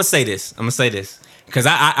 I'm gonna say this. Because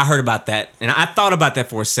I heard about that, and I thought about that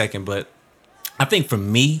for a second, but I think for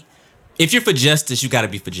me, if you're for justice, you got to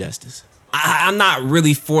be for justice. I'm not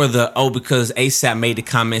really for because ASAP made the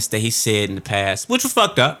comments that he said in the past, which was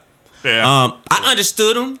fucked up. Yeah. I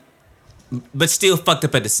understood him, but still fucked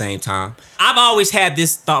up at the same time. I've always had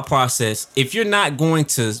this thought process: if you're not going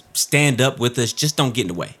to stand up with us, just don't get in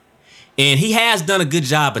the way. And he has done a good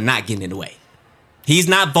job of not getting in the way. He's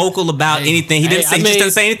not vocal about anything. He just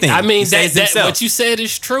doesn't say anything. I mean, that what you said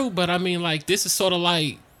is true, but I mean, like, this is sort of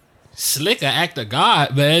like Slick, an act of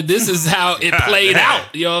God, man. This is how it played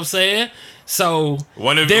out. You know what I'm saying? So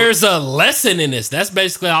there's a lesson in this. That's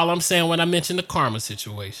basically all I'm saying when I mention the karma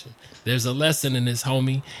situation. There's a lesson in this,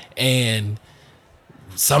 homie. And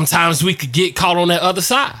sometimes we could get caught on that other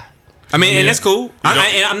side. I mean, and that's cool.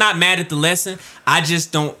 I'm not mad at the lesson. I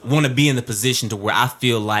just don't want to be in the position to where I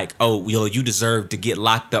feel like, you deserve to get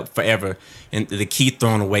locked up forever and the key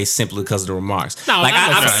thrown away simply because of the remarks. No, like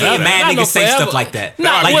I'm seeing mad niggas say stuff like that. No,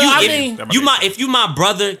 like well, if you my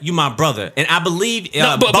brother, you my brother. And I believe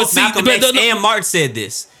both Malcolm X and Martin said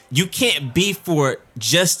this. You can't be for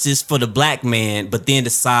justice for the black man, but then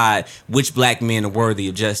decide which black men are worthy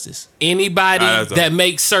of justice. Anybody that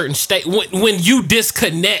makes certain when you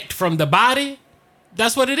disconnect from the body,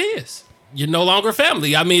 that's what it is. You're no longer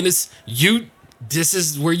family. I mean, it's you. This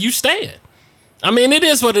is where you stand. I mean, it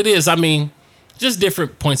is what it is. I mean, just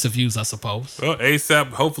different points of views, I suppose. Well, ASAP,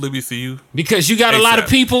 hopefully we see you. Because you got a lot of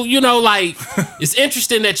people, like, it's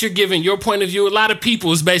interesting that you're giving your point of view. A lot of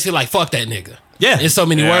people is basically like, fuck that nigga. Yeah. In so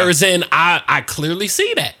many words. And I clearly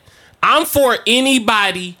see that. I'm for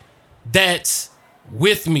anybody that's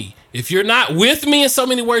with me. If you're not with me in so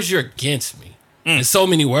many words, you're against me. In so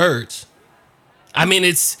many words. I mean,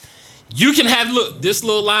 you can have, look, this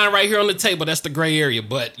little line right here on the table, that's the gray area,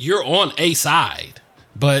 but you're on a side.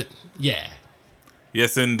 But, yeah.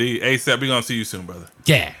 Yes, indeed. ASAP, we're going to see you soon, brother.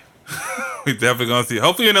 Yeah. We definitely going to see you.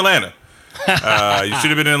 Hopefully in Atlanta. You should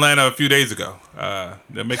have been in Atlanta a few days ago.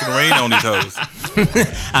 They're making it rain on these hoes.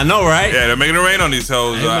 I know, right? Yeah, they're making it rain on these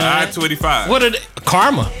hoes. Hey, I-285. What are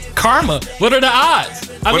karma? What are the odds?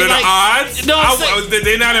 What are the odds? You know what I'm saying?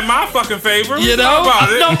 They're not in my fucking favor. You know?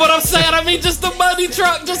 About it. No, but I'm saying, just the money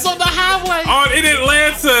truck just on the highway. In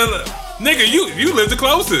Atlanta, nigga, you live the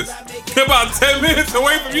closest. About 10 minutes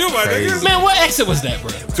away from you, my nigga. Man, what exit was that, bro?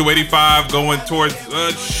 285 going towards,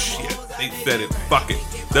 shit. They said it. Fuck it.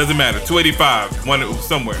 Doesn't matter. 285, one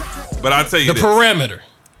somewhere. But I'll tell you the perimeter.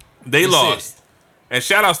 They lost. And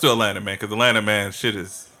shout outs to Atlanta, man, because Atlanta, man, shit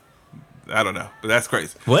is, I don't know, but that's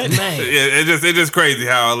crazy. What? Man. It's just crazy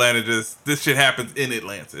how Atlanta this shit happens in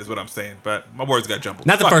Atlanta is what I'm saying. But my words got jumbled.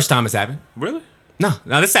 Not the first time it's happened. Really? No,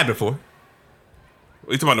 this happened before.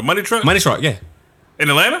 You talking about the money truck? Money truck, yeah. In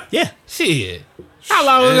Atlanta? Yeah. Shit. How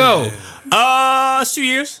long ago? A few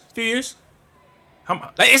years.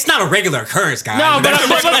 It's not a regular occurrence, guys. No, but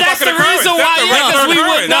that's the reason why. We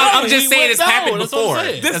would know. I'm just saying it's happened before.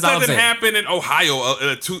 This doesn't happen in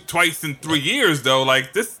Ohio twice in 3 years, though.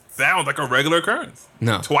 Like, this sounds like a regular occurrence.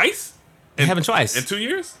 No. Twice? It happened twice. In 2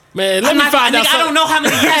 years? Man, let me find out. I don't know how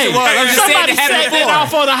many years it was. I'm just saying Somebody it happened set that before.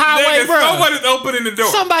 off on the highway, Nigga, bro. somebody's opening the door.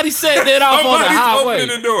 Somebody set that off on the Somebody's highway.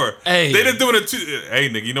 opening the door. Hey. They just doing it too. Hey,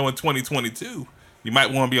 nigga, you know in 2022, you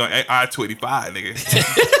might want to be on I-25, nigga.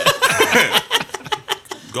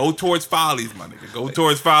 Go towards Follies, my nigga. Go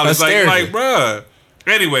towards Follies. Like, bruh.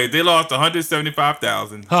 Anyway, they lost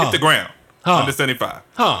 175,000. Hit the ground. 175.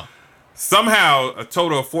 Somehow, a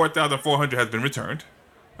total of 4,400 has been returned.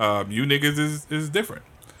 You niggas is different.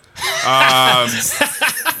 You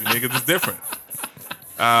niggas is different.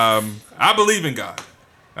 I believe in God.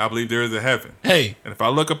 I believe there is a heaven. Hey. And if I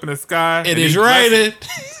look up in the sky, It is rated.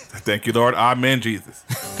 Thank you, Lord. Amen, Jesus.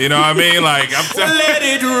 You know what I mean? Like, I'm telling Let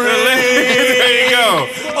it rain. There you go.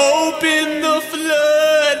 Open the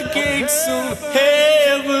floodgates of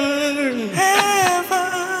heaven.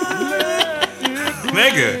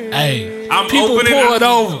 Nigga. Hey. I'm People opening pour up- it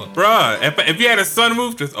over. Bruh, if you had a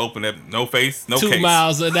sunroof, just open it. No face, no 2 case.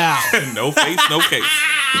 miles an hour. No face, no case.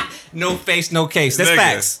 No face, no case. That's Nigga.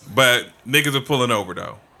 facts. But niggas are pulling over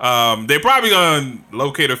though. They probably gonna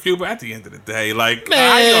locate a few, but at the end of the day, like, Man.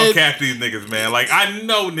 how you gonna catch these niggas, man? Like, I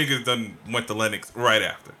know niggas done went to Lennox right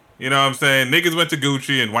after. You know what I'm saying? Niggas went to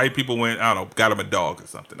Gucci and white people went, I don't know, got him a dog or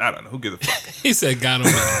something. I don't know. Who gives a fuck? He said got him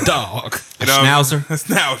a dog. You know, Schnauzer? A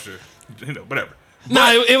schnauzer. You know, whatever.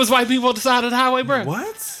 No, it was white people on the side of the highway, bro.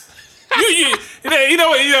 What? you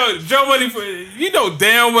know, Joe Money. You know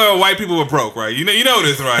damn well white people were broke, right? You know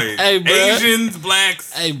this, right? Hey, bruh. Asians,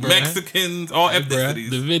 blacks, Hey, bruh. Mexicans, all ethnicities.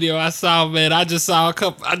 The video I saw, man, I just saw a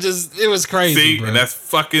couple. It was crazy, See, bro. and that's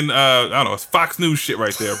fucking I don't know, it's Fox News shit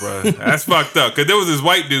right there, bro. That's fucked up. Cause there was this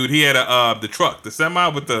white dude. He had the truck, the semi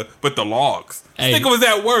with the logs. Hey. This nigga was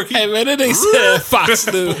at work. Hey, man, that nigga said Fox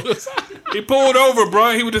News. He pulled over,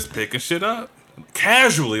 bro. He was just picking shit up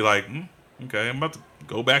casually, like, okay, I'm about to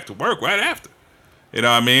go back to work right after. You know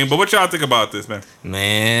what I mean? But what y'all think about this, man?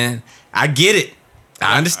 Man, I get it.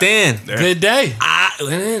 I understand. Good day.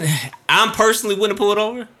 I'm personally wouldn't pull it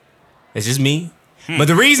over. It's just me. But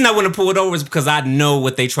the reason I wouldn't pull it over is because I know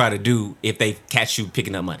what they try to do if they catch you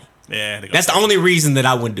picking up money. Yeah, That's the only reason that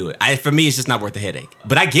I wouldn't do it. For me, it's just not worth the headache.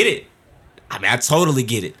 But I get it. I mean, I totally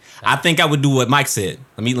get it. I think I would do what Mike said.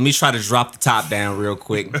 Let me try to drop the top down real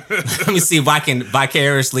quick. Let me see if I can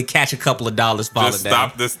vicariously catch a couple of dollars falling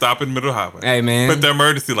down. Just stop in the middle of the highway. Hey, man. Put the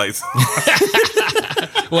emergency lights.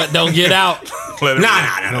 What? Don't get out. Let it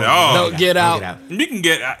run. Don't get out. You can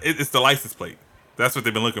get it's the license plate. That's what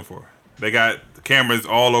they've been looking for. They got the cameras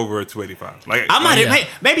all over 285. Like I might have,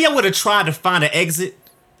 maybe I would have tried to find an exit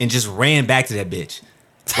and just ran back to that bitch.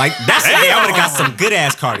 Like that's I would have got some good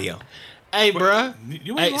ass cardio. Hey, bruh.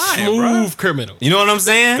 You Hey, ain't lying, smooth bro. criminal. You know what I'm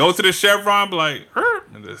saying? Go to the Chevron, be like,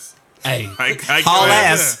 and this. Hey, Haul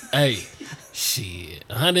ass. hey, shit.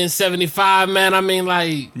 175, man. I mean,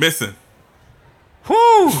 like, Missing.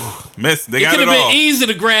 Whew. Miss. They it got could it have all. been easy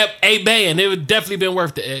to grab a band. It would definitely been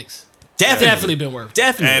worth the X. Definitely been worth it.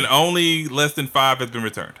 Definitely. And only less than 5 has been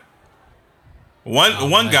returned.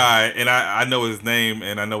 One guy, and I know his name,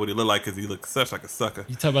 and I know what he looked like because he looked such like a sucker.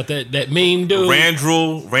 You talk about that meme dude?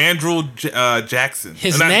 Randrell Jackson.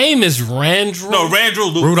 His name is Randrell? No,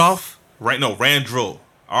 Randrell Lewis. Rudolph? Randrell. Randrell.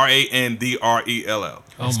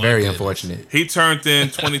 That's my very goodness. unfortunate. He turned in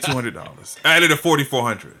 $2,200. Added a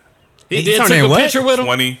 $4,400. He turned took in a what? picture with him?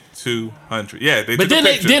 $2,200. Yeah, they But took a didn't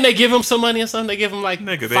picture. they give him some money or something? They give him like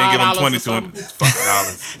Nigga, they ain't give him $5 or something?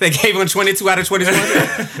 $2,200. They gave him 22 out of 22.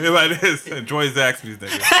 Like this. Enjoy Zaxby's,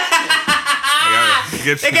 nigga.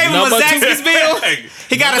 They gave him a Number two. Zaxby's bill.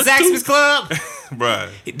 He got a Zaxby's club. Bruh.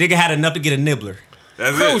 Nigga had enough to get a nibbler.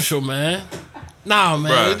 That's Crucial, man. Nah,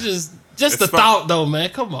 man. Bruh. It's just It's the fun. thought, though, man.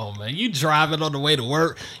 Come on, man. You driving on the way to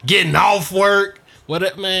work, getting off work. What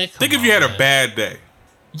up, man? Think if you had a bad day.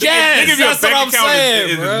 Yes, Think if your that's what bank I'm account saying,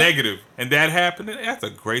 is bruh. negative and that happened, that's a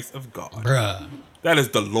grace of God. Bruh. That is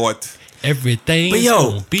the Lord. Everything's But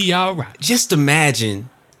yo, gonna be all right. Just imagine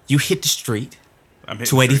you hit the street, I'm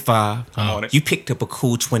hitting 285. I'm on it. You picked up a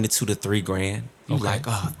cool 22 to 3 grand. You Okay. like,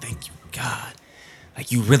 oh, thank you, God. Like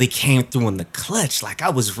you really came through in the clutch. Like I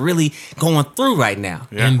was really going through right now.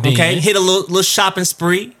 Yeah. Indeed. Okay, hit a little shopping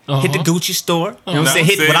spree. Hit the Gucci store. You know what I'm saying?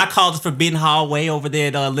 Hit what I call the Forbidden Hallway over there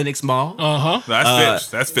at Lenox Mall. No, that's Phipps.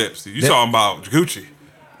 That's Phipps. You talking about Gucci.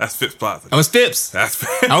 That's Phipps Plaza. Oh, it's Phipps. That's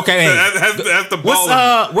Phipps. Okay, hey. that's the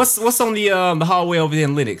baller. What's on the hallway over there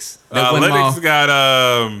in Lenox? That one Lennox mall? got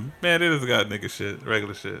man, they just got nigga shit,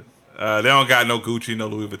 regular shit. They don't got no Gucci, no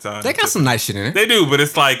Louis Vuitton. They got some nice shit in it. They do, but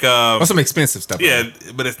it's like Or some expensive stuff. yeah,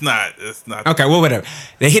 but it's not. It's not. Okay, well, whatever.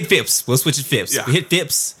 They hit Phipps. We'll switch to Phipps. Yeah. We hit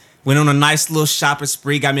Phipps. Went on a nice little shopping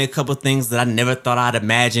spree. Got me a couple things that I never thought I'd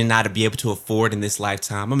imagine I'd be able to afford in this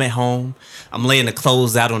lifetime. I'm at home. I'm laying the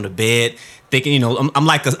clothes out on the bed, thinking, you know, I'm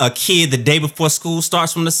like a kid the day before school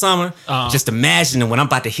starts from the summer. Just imagining when I'm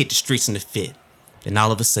about to hit the streets in the fit. And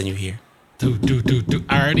all of a sudden you hear, Do.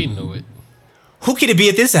 I already knew it. who could it be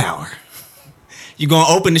at this hour? You gonna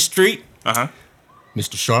open the street? Uh-huh.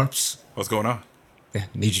 Mr. Sharps? What's going on? Yeah,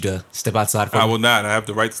 need you to step outside for I me. will not. I have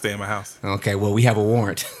the right to stay in my house. Okay, well, we have a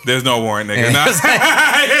warrant. There's no warrant, nigga. Yeah.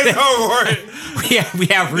 Nah. There's no warrant. we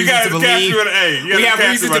have You reason gotta to catch believe. you in A. We have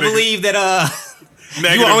reason to believe that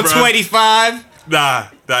Negative, you on bro. 285. Nah.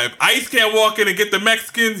 If ICE can't walk in and get the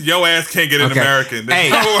Mexicans, your ass can't get an American. There's Hey,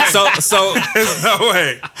 no way. so There's no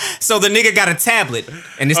way. so the nigga got a tablet,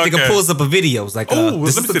 and this nigga Okay. pulls up a video. It's like, Ooh,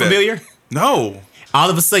 this let me is see that. familiar. No. All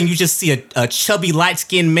of a sudden, you just see a chubby,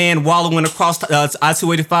 light-skinned man wallowing across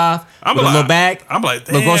I-285 I'm with a little bag. I'm like,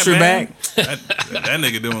 damn, little grocery man. bag That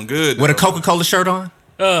nigga doing good. with a though. Coca-Cola shirt on.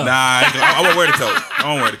 Nah, I won't wear the coat. I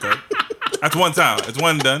won't wear the coat. That's one time. It's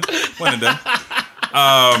one and done. One and done.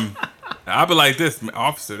 I'll be like this,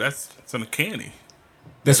 officer. That's uncanny.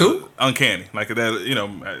 That's who? Uncanny. Like that. You know,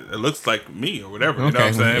 it looks like me or whatever. You know what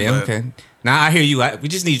I'm saying? Yeah, But- okay. Now I hear you. We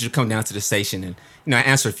just need you to come down to the station and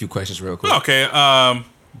answer a few questions real quick. Okay.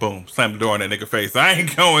 Boom. Slam the door in that nigga face. I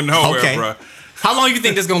ain't going nowhere, Okay. bro. How long you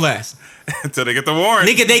think this gonna last? Until they get the warrant.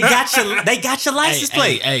 Nigga, they got your license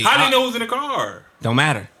plate. How do you know who's in the car? Don't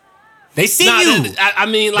matter. They see Nah, you. I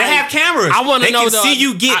mean, like, They have cameras. I want to They know. can see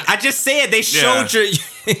you get. I just said they showed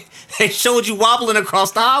Yeah. they showed you wobbling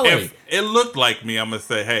across the highway. If it looked like me, I'm gonna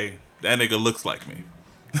say, hey, that nigga looks like me.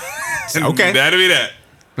 Okay. That'd be that.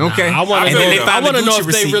 Okay. I want And to then know. they I found the want to know Gucci if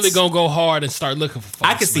receipts. they really gonna go hard and start looking for. Folks,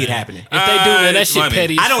 I can see it man. happening. If they do, man, that It's shit funny.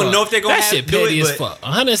 petty. As I don't fuck. know if they're gonna that have shit to do petty it, as but- fuck.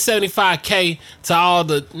 175K to all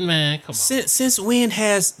the man. Come on. Since when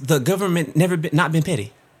has the government not been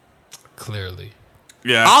petty? Clearly.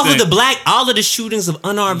 Yeah. All of the shootings of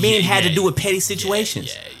unarmed men had to yeah, do with petty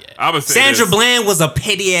situations. Yeah. I would say Sandra this. Bland was a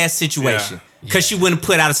petty ass situation because she wouldn't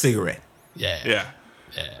put out a cigarette. Yeah.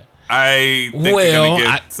 I think they're Well, gonna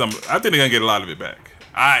get some. I think they're gonna get a lot of it back.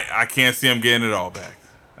 I can't see them getting it all back.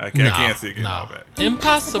 I can't see it getting it all back.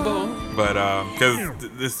 Impossible. But because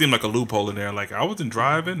this seemed like a loophole in there. Like I wasn't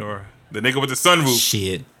driving, or the nigga with the sunroof.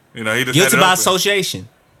 Shit. You know, he just Guilty had it by open. association.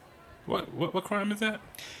 What crime is that?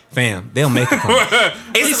 Fam, they'll make it.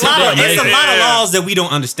 It's a lot of Yeah. laws that we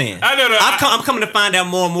don't understand. I know that. I'm coming to find out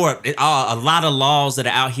more and more. A lot of laws that are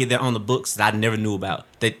out here that are on the books that I never knew about.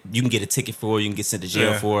 That you can get a ticket for, you can get sent to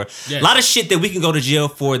jail Yeah. for. Yeah. A lot of shit that we can go to jail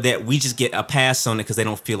for that we just get a pass on it because they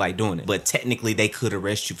don't feel like doing it. But technically, they could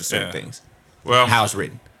arrest you for certain Yeah. things. Well, How it's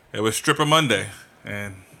written. it was Stripper Monday,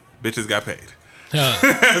 and bitches got paid.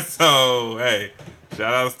 Huh. So hey,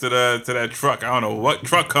 shout outs to that truck. I don't know what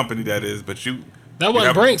truck company that is, but you. That wasn't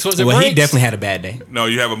have- Brinks, was it? Well, Brinks? he definitely had a bad day. No,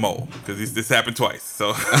 you have a mole because this happened twice.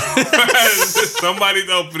 So somebody's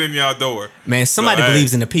opening y'all door. Man, somebody So, hey.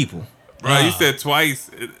 believes in the people. Bro, you said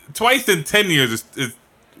twice. Twice in 10 years is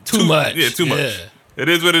Too much. Yeah, too much. Yeah. It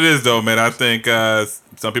is what it is, though, man. I think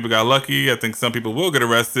some people got lucky. I think some people will get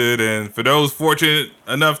arrested. And for those fortunate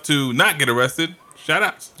enough to not get arrested, shout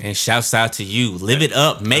outs. And shouts out to you. Live it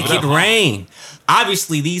up. Make it rain.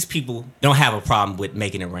 Obviously, these people don't have a problem with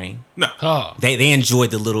making it rain. No. Huh. They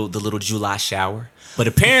enjoyed the little July shower. But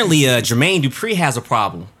apparently, Jermaine Dupree has a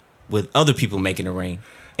problem with other people making it rain.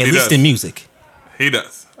 At He least does. in music. He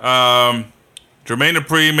does. Jermaine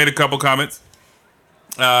Dupree made a couple comments.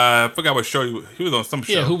 I forgot what show he was on. Some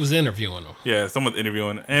show. Yeah, who was interviewing him? Yeah, someone's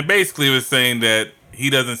interviewing, and basically was saying that he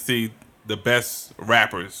doesn't see the best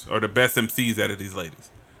rappers or the best MCs out of these ladies.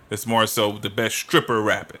 It's more so the best stripper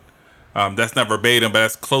rapping. That's not verbatim, but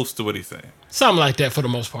that's close to what he's saying. Something like that for the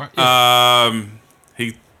most part. Yeah.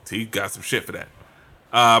 He got some shit for that.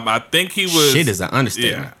 I think he was. Shit is an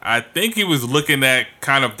understatement. Yeah, I think he was looking at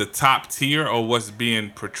kind of the top tier or what's being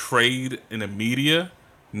portrayed in the media,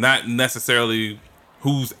 not necessarily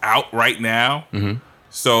who's out right now. Mm-hmm.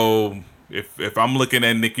 So if I'm looking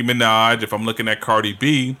at Nicki Minaj, if I'm looking at Cardi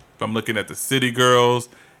B, if I'm looking at the City Girls,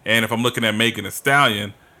 and if I'm looking at Megan Thee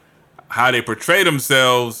Stallion, how they portray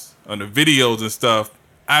themselves on the videos and stuff,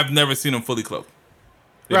 I've never seen them fully clothed.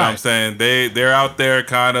 You know what I'm saying? They're out there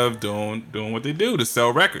kind of doing what they do to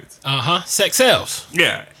sell records. Sex sells.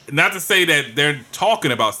 Yeah. Not to say that they're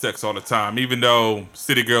talking about sex all the time, even though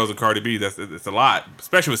City Girls and Cardi B, it's a lot.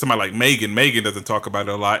 Especially with somebody like Megan. Megan doesn't talk about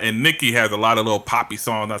it a lot. And Nicki has a lot of little poppy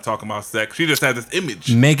songs not talking about sex. She just has this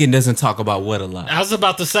image. Megan doesn't talk about what a lot. I was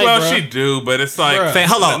about to say, Well, bro. she do, but it's like... Bruh. Fam,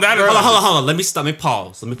 hold on. Not- Hold on. Let me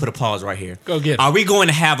pause. Let me put a pause right here. Go get it. Are we going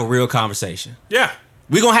to have a real conversation? Yeah.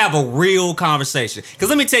 We're going to have a real conversation. Because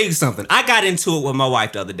let me tell you something. I got into it with my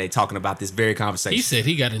wife the other day talking about this very conversation. He said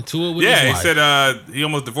he got into it with his Yeah, he wife. said he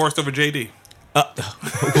almost divorced over JD.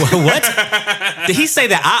 What? Did he say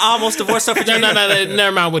that I almost divorced her for No, JD? no,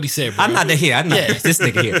 never mind what he said, bro. I'm not here. I'm not Yeah. this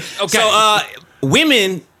nigga here. Okay. So,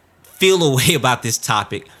 women feel a way about this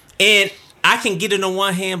topic. And I can get it on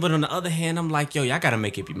one hand, but on the other hand, I'm like, yo, y'all got to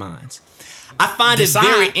make up your minds. I find Decide. it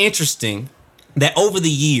very interesting that over the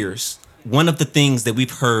years, one of the things that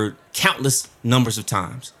we've heard countless numbers of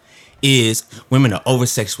times is women are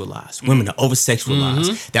over-sexualized. Women are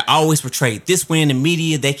over-sexualized. They're always portrayed this way in the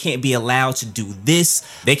media. They can't be allowed to do this.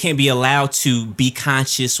 They can't be allowed to be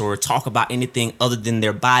conscious or talk about anything other than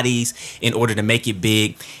their bodies in order to make it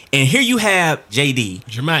big. And here you have JD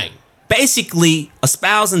Jermaine. basically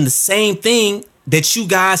espousing the same thing that you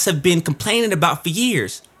guys have been complaining about for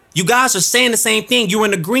years. You guys are saying the same thing. You're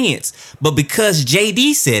in agreement. But because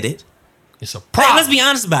JD said it, It's a problem. let's be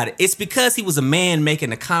honest about it. It's because he was a man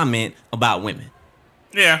making a comment about women.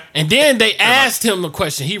 Yeah. And then they asked him a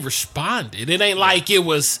question. He responded. It ain't like it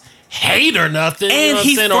was hate or nothing. You know And what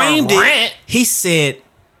he I'm saying, or a framed rant. it. He said,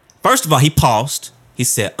 first of all, he paused. He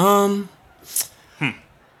said,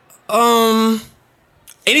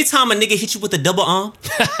 anytime a nigga hit you with a double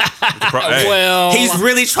Hey, Well, he's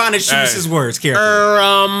really trying to choose Hey. his words carefully.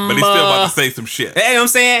 but he's still about to say some shit. You know what I'm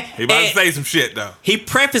saying? He about And to say some shit though. he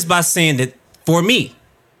prefaced by saying that for me,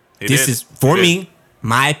 He this did. is for He did. me,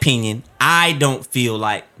 my opinion. I don't feel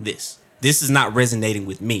like this. This is not resonating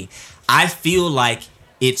with me. I feel like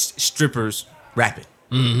it's strippers rapping.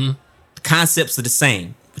 The concepts are the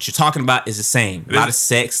same. What you're talking about is the same. A lot of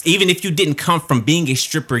sex. Even if you didn't come from being a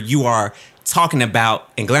stripper, you are talking about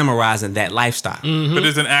and glamorizing that lifestyle. But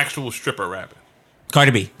there's an actual stripper rapping.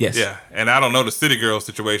 Cardi B, yes. Yeah, and I don't know the City Girl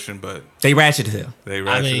situation, but They ratchet as hell. they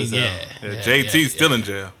ratchet mean, as hell. yeah, JT's still in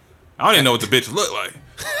jail. I don't even know what the bitch look like.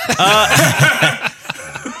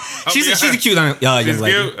 She's a cute young lady.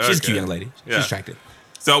 cute? She's a cute Okay. young lady. Yeah. She's attractive.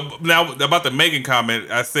 So now about the Megan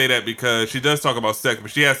comment, I say that because she does talk about sex,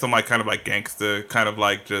 but she has some like kind of like gangster, kind of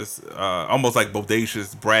like just almost like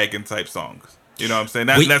bodacious bragging type songs. You know what I'm saying?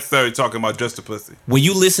 Not necessarily talking about just a pussy. When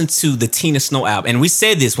you listen to the Tina Snow album, and we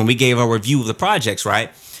said this when we gave our review of the projects,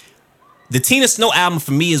 right? The Tina Snow album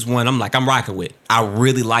for me is one I'm rocking with. I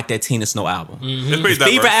really like that Tina Snow album. It's pretty The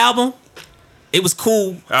Fever diverse. album, it was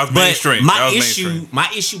cool. That was but mainstream. My That was issue, mainstream. my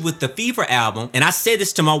issue with the Fever album, and I said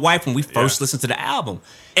this to my wife when we first listened to the album.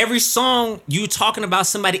 Every song you talking about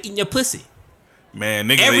somebody eating your pussy. Man,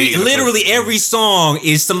 niggas Literally every song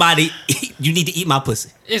is somebody you need to eat my pussy.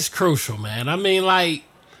 it's crucial, man. I mean, like,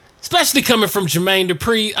 especially coming from Jermaine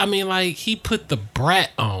Dupree. I mean, like, he put the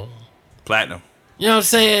brat on. platinum. You know what I'm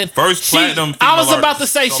saying? First platinum I was female about to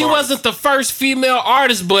artist, say solo she artist. wasn't the first female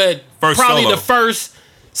artist, but First probably solo. the first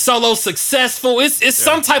solo successful. It's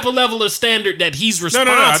some type of level of standard that he's No.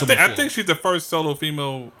 responsible I for. think she's the first solo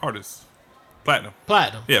female artist. Platinum.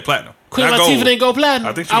 Platinum. Yeah, platinum. Queen Not Latifah gold. didn't go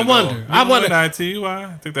platinum. I think she I went wonder. gold. I wonder. I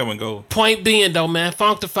think that went gold. Point being though, man,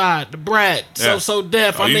 Functified, the Brat, Yeah. So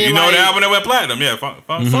Deaf. Oh, I mean, you know like, the album that went platinum? Yeah,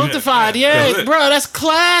 Functified, yeah, That's it. bro, that's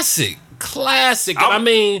classic. And I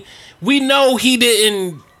mean, we know he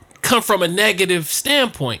didn't come from a negative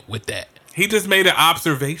standpoint with that. He just made an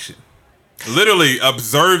observation, literally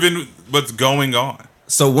observing what's going on.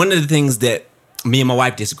 So one of the things that me and my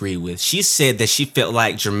wife disagreed with, she said that she felt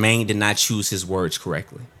like Jermaine did not choose his words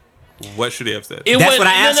correctly. What should he have said? It That's wasn't- what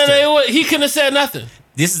I asked her. He couldn't have said nothing.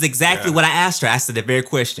 This is exactly what I asked her. I asked her the very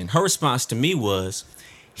question. Her response to me was,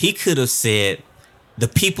 he could have said, the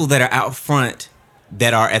people that are out front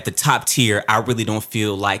that are at the top tier, I really don't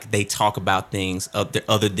feel like they talk about things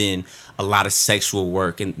other than a lot of sexual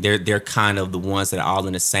work, and they're kind of the ones that are all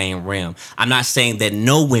in the same realm. I'm not saying that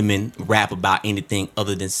no women rap about anything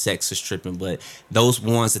other than sex or stripping, but those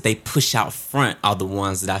ones that they push out front are the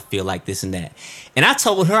ones that I feel like this and that. And I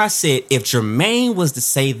told her, I said, if Jermaine was to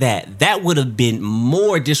say that, that would have been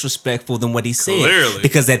more disrespectful than what he said. Clearly.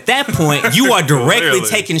 Because at that point, you are directly Clearly.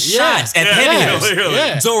 taking shots at Yeah, heavy hitters. clearly.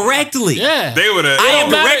 Yeah. Directly. Yeah. They would have. I am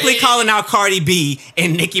don't matter. directly calling out Cardi B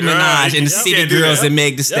and Nicki Minaj Right. and the You City can't do Girls that. and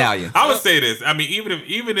Meg Thee Stallion. I would say this. I mean,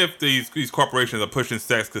 even if these corporations are pushing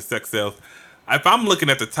sex because sex sells, if I'm looking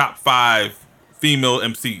at the top 5 female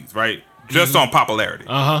MCs, right, just on popularity,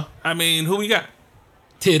 Uh-huh. I mean, who we got?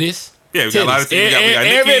 Titties. Yeah, we got a lot of Titties. we got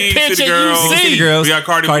Every Nicki, picture City you Girls, see. City Girls, we got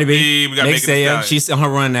Cardi B, we got Megan Thee Stallion. She's on her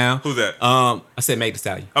run now. Who's that? I said Megan Thee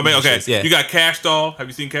Stallion. I mean, okay. Yeah. You got Cash Doll. Have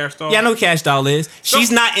you seen Cash Doll? Yeah, I know who Cash Doll is.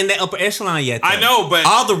 She's not in the upper echelon yet, though. I know, but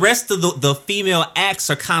all the rest of the female acts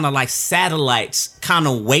are kind of like satellites, kind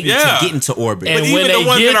of waiting to get into orbit. And even when the they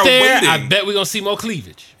ones get that are there, waiting- I bet we're gonna see more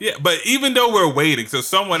cleavage. Yeah, but even though we're waiting, so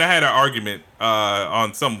I had an argument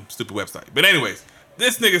on some stupid website. But anyways,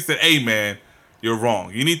 this nigga said, "Hey man, you're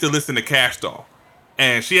wrong. You need to listen to Cash Doll."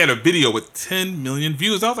 And she had a video with 10 million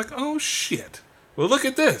views. I was like, oh shit. Well, look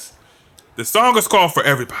at this. The song is called For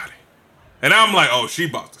Everybody. And I'm like, oh, she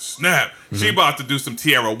about to snap. Mm-hmm. She about to do some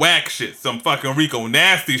Tierra Whack shit, some fucking Rico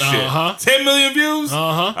Nasty shit. Uh-huh. 10 million views? Uh-huh.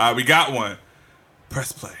 All right, we got one.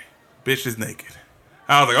 Press play. Bitch is naked.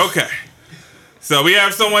 I was like, okay. So we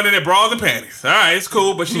have someone in their bras and panties. All right, it's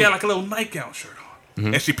cool, but she had like a little nightgown shirt on.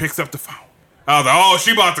 Mm-hmm. And she picks up the phone. I was like, oh,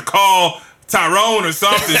 she about to call Tyrone or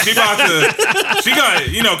something. She gonna,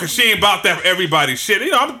 because she ain't about that for everybody shit.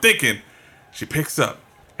 I'm thinking, she picks up,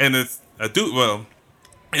 and it's a dude, well,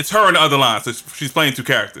 it's her in the other line, so she's playing two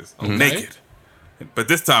characters, naked. But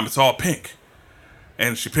this time, it's all pink.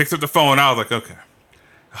 And she picks up the phone, and I was like, okay.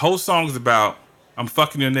 The whole song is about, I'm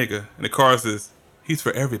fucking your nigga, and the chorus is, he's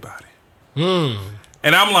for everybody. And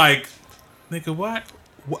I'm like, nigga, what?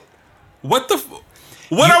 What the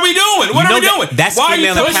What are we doing? What are we doing? That's Why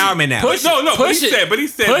female are you empowerment now. But he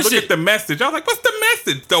said, look at the message. I was like, what's the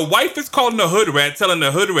message? The wife is calling the hood rat, telling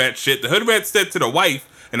the hood rat shit. The hood rat said to the wife,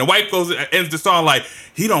 and the wife ends the song like,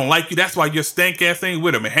 he don't like you. That's why your stank ass ain't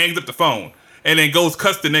with him, and hangs up the phone. And then goes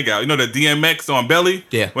cuss the nigga out. You know the DMX on Belly?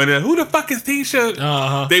 Yeah. When who the fuck is Tisha?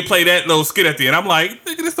 Uh-huh. They play that little skit at the end. I'm like,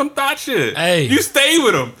 nigga, this some thought shit. Hey. You stay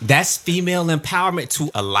with him. That's female empowerment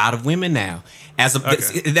to a lot of women now.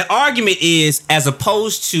 The argument is, as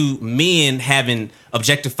opposed to men having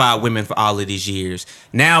objectified women for all of these years,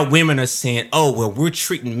 now women are saying, oh, well, we're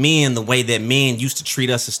treating men the way that men used to treat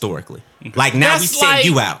us historically. Okay. Like now we send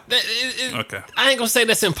you out. Okay. I ain't gonna say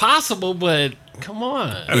that's impossible, but come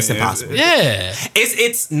on. It's impossible. Yeah.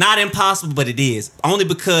 It's not impossible, but it is. Only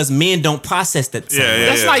because men don't process that.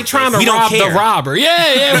 That's like trying to rob the robber.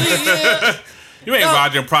 Yeah. You ain't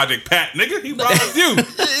robbing Project Pat, nigga. He robbed you.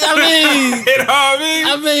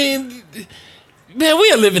 I mean, man,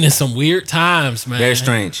 we are living in some weird times, man. Very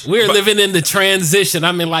strange. We're living in the transition.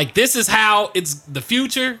 I mean, like, this is how it's the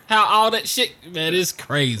future, how all that shit, man, it's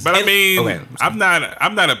crazy. But I mean, I'm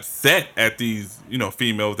not upset at these,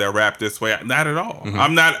 females that rap this way. Not at all. Mm-hmm.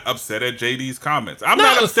 I'm not upset at JD's comments. I'm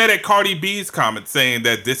not upset at Cardi B's comments saying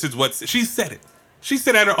that this is what she said it. She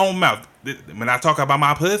said out her own mouth, when I talk about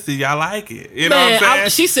my pussy, y'all like it. You know what I'm saying?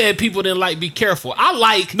 She said people didn't like Be Careful.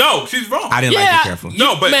 No, she's wrong. I didn't like Be Careful.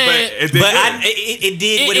 No, but it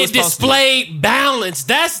did what it was supposed to. It displayed balance.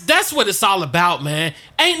 That's what it's all about, man.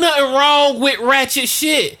 Ain't nothing wrong with ratchet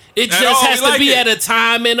shit. It just has to be at a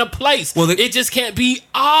time and a place. Well, it just can't be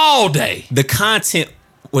all day. The content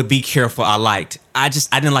would Be Careful I liked. I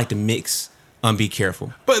didn't like the mix. Be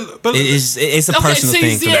Careful. But it's a personal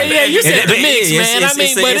thing. Yeah, you said the mix, man.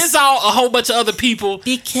 But it's all a whole bunch of other people.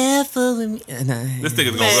 Be careful with me. This thing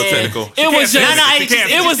is going real technical.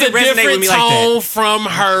 It was a different tone from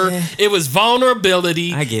her. Yeah. It was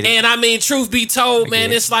vulnerability. I get it. And I mean, truth be told,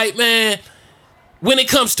 man, it's like, man, when it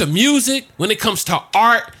comes to music, when it comes to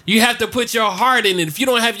art, you have to put your heart in it. If you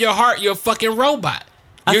don't have your heart, you're a fucking robot.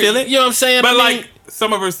 I feel it. You know what I'm saying? But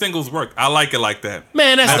some of her singles worked. I like it like that.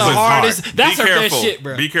 Man, that's the hardest. That's her best shit,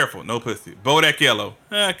 bro. Be Careful. No pussy. Bodak Yellow.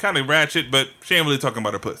 Kind of ratchet, but she ain't really talking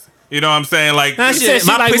about her pussy. You know what I'm saying? Like, my pussy is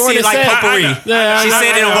like potpourri. She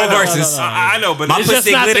said it in both verses. I know, but my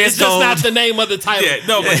pussy glitter is gold. It's just not the name of the title. Yeah,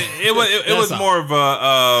 no, but it was more of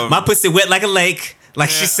a. My pussy wet like a lake. Like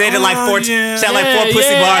she said it like four. She had like four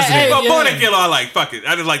pussy bars in it. But Bodak Yellow, I like. Fuck it.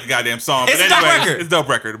 I just like the goddamn song. It's a dope record. It's a dope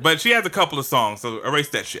record. But she has a couple of songs, so erase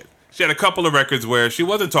that shit. She had a couple of records where she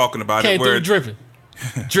wasn't talking about it. Where dripping.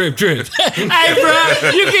 Drip. Hey,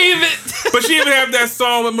 bro, you can even. But she even have that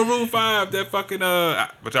song with Maroon 5, that fucking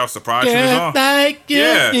which I was surprised she was on.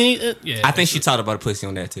 Yeah. I think she talked about a pussy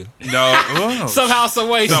on that too. No, somehow, some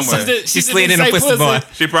way, she slid in a pussy boy.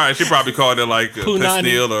 She probably called it like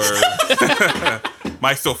Pisnil or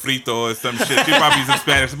Mike Sofrito or some shit. She probably used some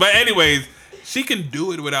Spanish. But anyways. She can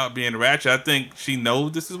do it without being ratchet. I think she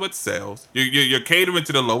knows this is what sells. You're catering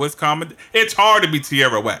to the lowest common. It's hard to be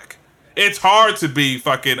Tierra Whack. It's hard to be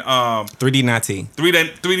fucking 3D not T.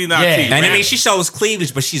 3D not T. And I mean, she shows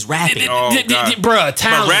cleavage, but she's rapping. Bruh,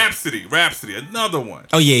 talent. But Rhapsody, another one.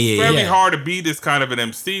 Oh yeah. It's very hard to be this kind of an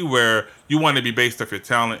MC where you want to be based off your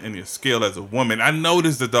talent and your skill as a woman. I know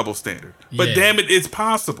this is a double standard, but damn it, it's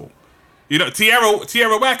possible. You know,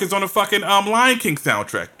 Tierra Whack is on the fucking Lion King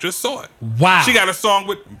soundtrack. Just saw it. Wow. She got a song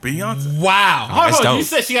with Beyonce. Wow. that's Hold on. dope. You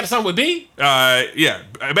said she got a song with B? Yeah.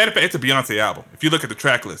 Matter of fact, it's a Beyonce album. If you look at the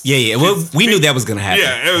track list. Yeah. Well, we knew that was gonna happen.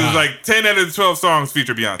 Yeah, it was like 10 out of the 12 songs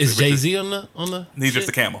feature Beyonce. Is Jay-Z on the He's just a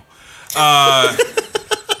shit? camel. But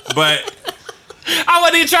I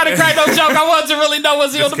wasn't even trying to crack no joke. I wanted to really know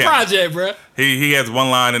was he on the Just count. project, bro. he has one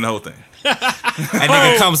line in the whole thing. That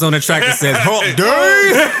nigga comes on the track and says, "Oh,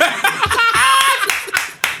 damn."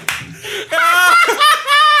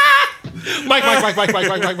 Mike.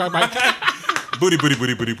 Booty.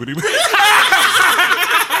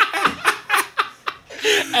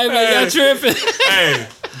 Hey, man, y'all tripping. Hey,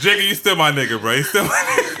 Jigga, you still my nigga, bro. You still my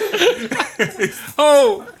nigga.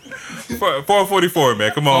 Oh. 444,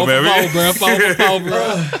 man. Come on, man. Four,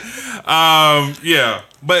 bro. Yeah,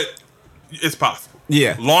 but it's possible.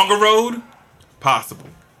 Yeah. Longer road, possible.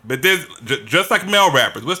 But there's just like male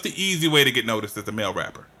rappers. What's the easy way to get noticed as a male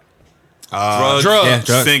rapper? Drugs, Yeah,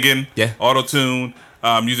 drugs. singing, Yeah. auto-tune,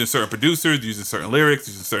 using certain producers, using certain lyrics,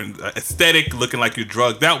 using certain aesthetic, looking like you're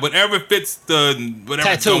drugged out. Whatever fits the whatever.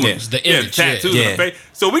 Tattoos, the image, tattoos yeah. on the face.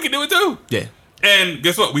 So we can do it too. Yeah. And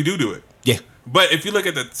guess what? We do it. Yeah. But if you look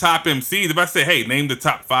at the top MCs, if I say, hey, name the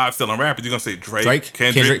top 5 selling rappers, you're going to say Drake,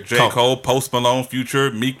 Kendrick, J. Cole, Post Malone, Future,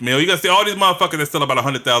 Meek Mill. You're going to say all these motherfuckers that sell about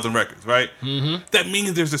 100,000 records, right? Mm-hmm. That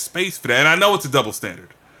means there's a space for that. And I know it's a double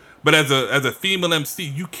standard. But as a female MC,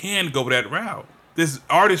 you can go that route. This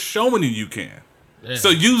artist showing you can. Yeah. So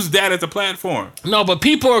use that as a platform. No, but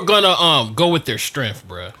people are gonna go with their strength,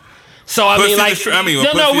 bro. So I Pussy mean, like, the pussy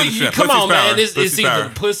the strength. come Pussy's on, man. power. It's Pussy's either power. the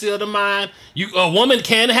pussy or the mind. A woman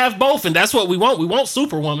can have both, and that's what we want. We want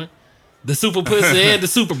Superwoman, the super pussy and the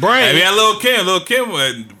super brain. Hey, man, Lil Kim,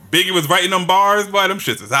 Biggie was writing them bars, boy, them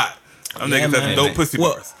shits is hot. Them Yeah, niggas have man. some dope pussy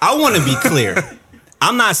Well, bars. I want to be clear.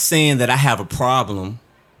 I'm not saying that I have a problem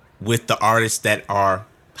with the artists that are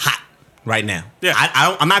hot right now. Yeah.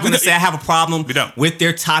 I'm not going to say I have a problem We don't. with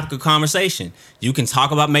their topic of conversation. You can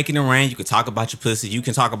talk about making it rain. You can talk about your pussy. You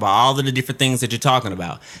can talk about all of the different things that you're talking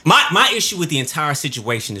about. My issue with the entire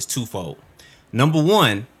situation is twofold. Number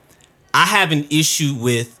one, I have an issue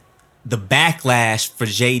with the backlash for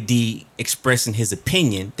JD expressing his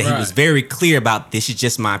opinion that he was Right. very clear about. This is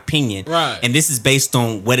just my opinion. Right. And this is based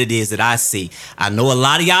on what it is that I see. I know a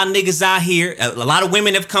lot of y'all niggas out here, a lot of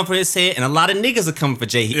women have come for his head, and a lot of niggas are coming for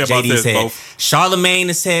Yeah, but JD's there's head. both. Charlamagne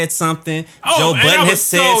has said something. Oh, Joe and Budden I has was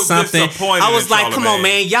said so something. disappointed I was in like, come on, Charlamagne.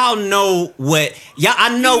 man. Y'all know what. Y'all,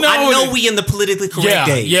 I know that- we in the politically correct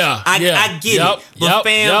days. I get it. But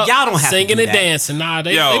fam, y'all don't have singing to do and that. dancing. Nah,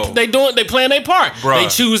 they Yo. they playing their part. Bruh. They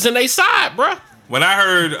choosing their side, bruh. When I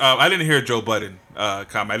heard, I didn't hear Joe Budden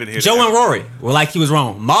comment. I didn't hear Joe that. and Rory were like he was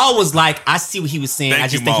wrong. Maul was like, I see what he was saying. Thank I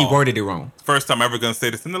just you, think he Maul. worded it wrong. First time ever gonna say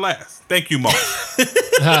this, and the last. Thank you, Maul. You know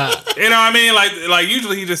what I mean? Like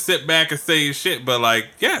usually he just sit back and say his shit, but like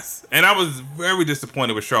yes. And I was very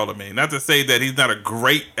disappointed with Charlamagne. Not to say that he's not a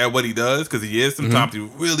great at what he does, because he is. Sometimes he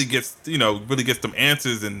really gets them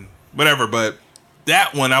answers and whatever. But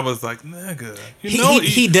that one, I was like, nigga,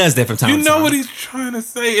 He does that from time You to know time. what he's trying to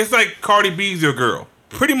say? It's like Cardi B's your girl.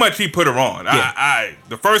 Pretty much, he put her on. Yeah.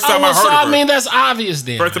 The first time I heard so of her. I mean, that's obvious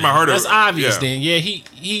then. First time man. I heard of that's her, obvious yeah. then. Yeah,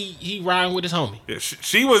 he riding with his homie. Yeah,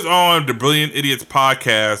 she was on the Brilliant Idiots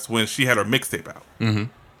podcast when she had her mixtape out. Mm-hmm.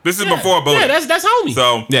 This is before Bo. Yeah, that's homie.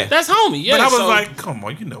 So Yeah. That's homie. Yeah, but I was so- like, come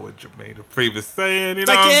on, you know what Jermaine Dupree was saying. You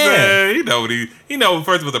know Like, what I'm yeah. saying? You know what he know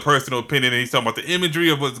first was a personal opinion, and he's talking about the imagery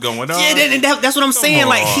of what's going on. Yeah, that's what I'm saying.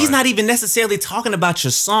 Like, he's on. not even necessarily talking about your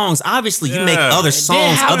songs. Obviously, you make Yeah. other And songs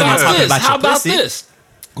Then how other than about talking this? about How your about pussy. this?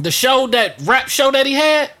 The rap show that he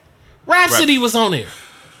had, Rhapsody was on there.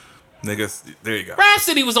 Niggas, there you go.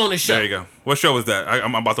 Rhapsody was on the show. There you go. What show was that?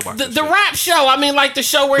 I'm about to watch The this the shit. rap show. I mean, like the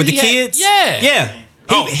show where With the he had- kids? Yeah. Yeah.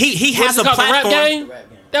 Oh. He What's has it a called? The platform. rap game.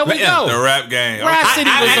 There we Yeah, go. The rap game. Rap Okay. City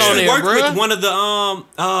I was on actually there, worked bruh.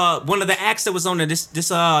 with one of the acts that was on there. This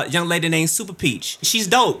young lady named Super Peach. She's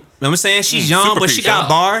dope. You know what I'm saying? She's young, Super but she Peach. got Yeah.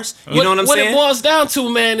 bars. You know what I'm What saying? it boils down to,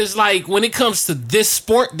 man, is like when it comes to this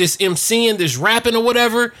sport, this MCing, this rapping or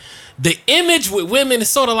whatever, the image with women is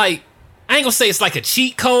sort of like, I ain't gonna say it's like a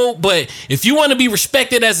cheat code, but if you want to be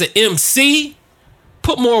respected as an MC,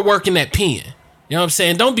 put more work in that pen. You know what I'm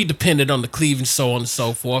saying? Don't be dependent on the cleavage, so on and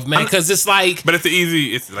so forth, man. Because it's like, But it's like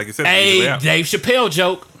you said, it's an easy way hey, out. Dave Chappelle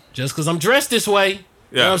joke. Just because I'm dressed this way,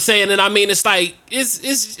 you know what I'm saying? And I mean, it's like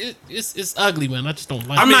it's ugly, man. I just don't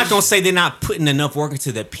like. I'm it. not gonna say they're not putting enough work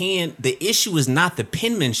into the pen. The issue is not the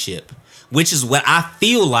penmanship, which is what I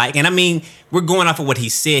feel like. And I mean, we're going off of what he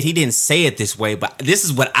said. He didn't say it this way, but this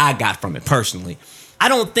is what I got from it personally. I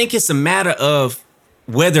don't think it's a matter of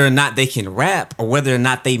whether or not they can rap or whether or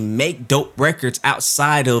not they make dope records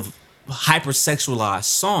outside of hypersexualized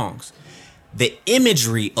songs, the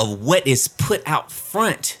imagery of what is put out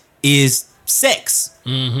front is sex,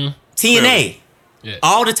 TNA, Really? Yeah.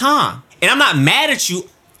 all the time. And I'm not mad at you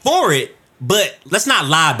for it, but let's not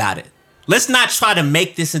lie about it. Let's not try to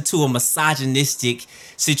make this into a misogynistic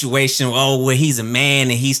situation. Oh, well, he's a man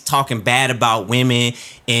and he's talking bad about women,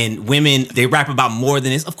 and women, they rap about more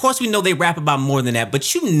than this. Of course, we know they rap about more than that,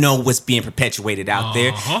 but you know what's being perpetuated out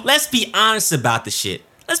there. Let's be honest about the shit.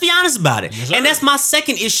 Let's be honest about it. Yes, And sir. that's my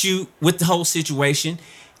second issue with the whole situation.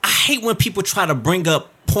 I hate when people try to bring up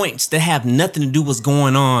points that have nothing to do with what's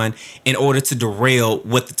going on in order to derail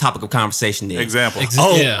what the topic of conversation is. Example.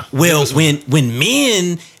 Oh, Yeah. well, when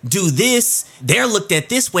men do this, they're looked at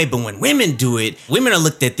this way, but when women do it, women are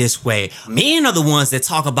looked at this way. Men are the ones that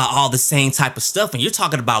talk about all the same type of stuff, and you're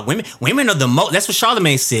talking about women. Women are the most, that's what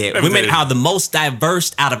Charlamagne said. Let me Women tell you. are the most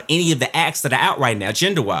diverse out of any of the acts that are out right now,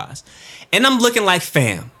 gender-wise. And I'm looking like,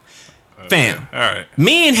 fam. All right.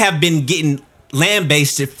 Men have been getting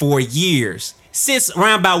lambasted for years. Since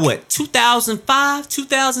around about what, 2005,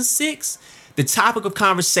 2006? The topic of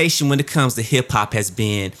conversation when it comes to hip hop has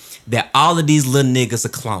been that all of these little niggas are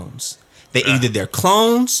clones. Either they're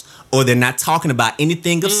clones or they're not talking about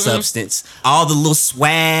anything of substance. All the little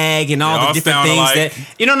swag and all They the all different sound things alike.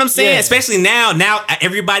 that, you know what I'm saying? Yeah. Especially now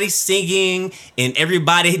everybody's singing and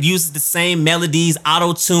everybody uses the same melodies,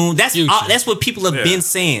 auto-tune. That's what people have been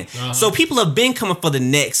saying. So people have been coming for the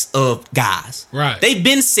necks of guys. Right. They've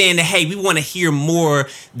been saying that, hey, we want to hear more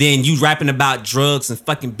than you rapping about drugs and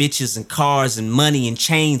fucking bitches and cars and money and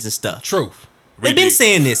chains and stuff. Truth. They've been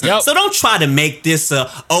saying this. Yep. So don't try to make this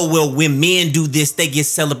when men do this, they get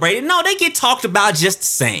celebrated. No, they get talked about just the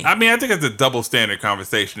same. I mean, I think it's a double standard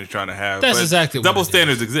conversation you're trying to have. That's but exactly what double it is.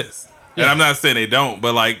 standards exist. And Yeah. I'm not saying they don't,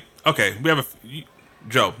 but like, okay, we have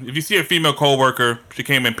Joe, if you see a female coworker, she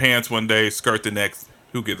came in pants one day, skirt the next,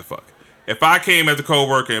 who gives a fuck? If I came as a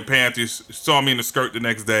coworker in pants, you saw me in a skirt the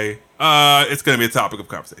next day, it's going to be a topic of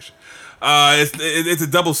conversation. It's a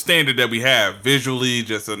double standard that we have visually,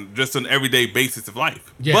 just on everyday basis of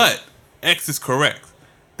life. Yeah. But X is correct.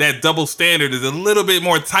 That double standard is a little bit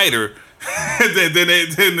more tighter than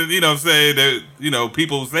you know what I'm saying, that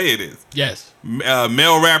people say it is. Yes.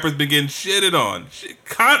 Male rappers been getting shitted on.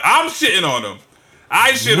 I'm shitting on them.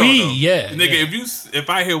 I shit on them. Yeah, Nigga, yeah. if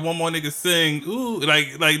I hear one more nigga sing, ooh, like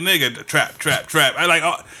nigga, trap. I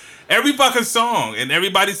like every fucking song, and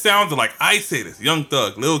everybody sounds like I say this. Young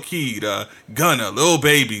Thug, Lil Keed, Gunna, Lil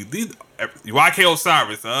Baby, these YK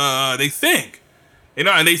Osiris, they sing. You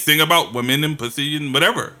know, and they sing about women and pussy and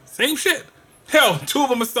whatever. Same shit. Hell, two of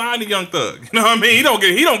them are signed to Young Thug. You know what I mean? He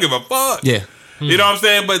don't give a fuck. Yeah. You know what I'm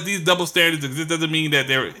saying? But these double standards exist. Doesn't mean that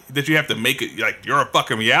you have to make it like you're a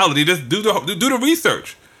fucking reality. Just do the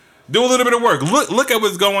research. Do a little bit of work. Look at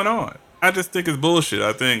what's going on. I just think it's bullshit.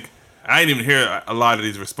 I didn't even hear a lot of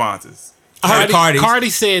these responses. I heard Cardi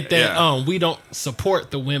said that Yeah. we don't support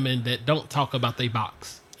the women that don't talk about their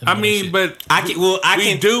box. and I all that mean, shit. but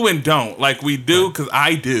we do and don't. Like we do because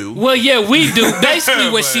I do. Well, yeah, we do. Basically,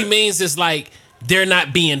 what But- she means is like they're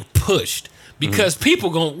not being pushed because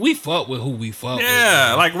we fuck with who we fuck with.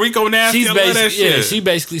 Yeah, like Rico Nasty. She's I love that basically, shit. she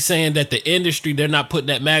basically saying that the industry, they're not putting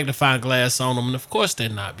that magnifying glass on them, and of course they're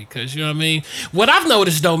not, because you know what I mean. What I've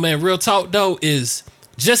noticed though, man, real talk though, is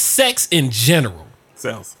just sex in general.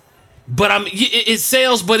 Sells. But it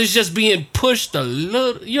sells, but it's just being pushed a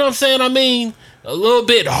little. You know what I'm saying? I mean, a little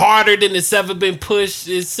bit harder than it's ever been pushed.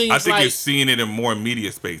 It seems I think like you're seeing it in more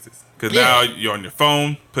media spaces because Yeah. now you're on your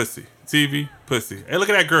phone, pussy, TV, pussy. Hey, look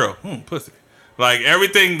at that girl, pussy. Like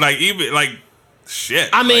everything, like even like shit.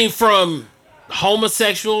 I mean, like, from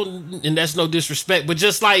homosexual, and that's no disrespect, but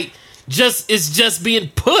it's just being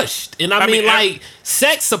pushed. And I mean, like,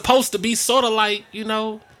 sex supposed to be sort of like,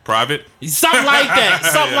 private. something like that.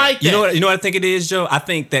 Something like that. You know what I think it is, Joe? I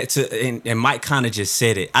think that and Mike kind of just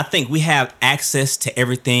said it. I think we have access to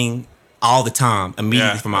everything all the time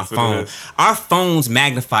immediately from our that's what it phone. is. Our phones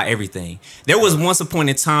magnify everything. There was once a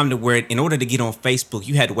point in time to where in order to get on Facebook,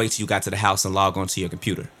 you had to wait till you got to the house and log onto your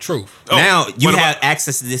computer. Truth. Oh, Now you what have about-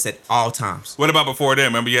 access to this at all times. What about before then?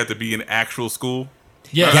 Remember, you had to be in actual school.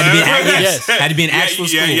 Yeah. You had to be Yes. had to be in actual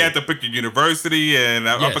Yeah, school. you had to pick your university, and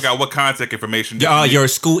I Yes. forgot what contact information. did you need. Your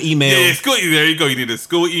school email. Yeah, school. There you go. You need a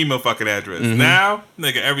school email fucking address. Now,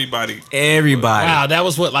 nigga, everybody. Everybody. Wow, that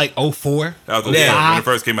was what, like 04? That was Yeah. when it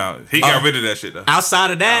first came out. He got rid of that shit though.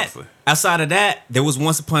 Outside of Honestly. that, there was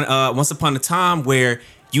once upon a time where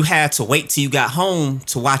you had to wait till you got home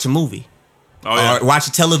to watch a movie. Oh yeah. Or watch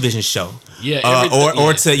a television show. Yeah, Or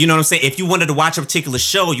yeah. to, you know what I'm saying? If you wanted to watch a particular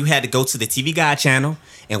show, you had to go to the TV Guide channel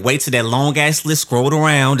and wait till that long ass list scrolled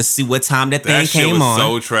around to see what time that thing That shit came was on.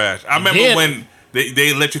 so trash. I remember Yeah. when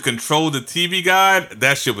they let you control the TV guide.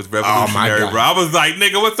 That shit was revolutionary, God. bro. I was like,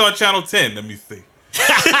 nigga, what's on channel 10? Let me see.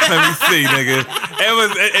 Let me see, nigga. It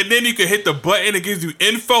was, and then you can hit the button. It gives you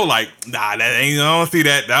info. Like, nah, that ain't. I don't see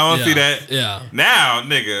that. I don't see that. Yeah. Now,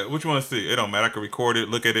 nigga, what you want to see? It don't matter. I can record it,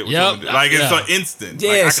 look at it. Yep. Like it's Yeah. so instant.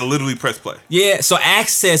 Yes. Like, I can literally press play. Yeah, so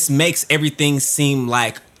access makes everything seem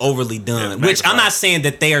like overly done, Yeah, which I'm magnified. not saying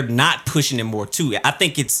that they are not pushing it more too. I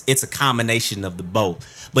think it's a combination of the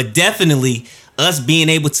both. But definitely us being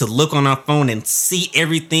able to look on our phone and see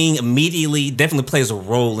everything immediately definitely plays a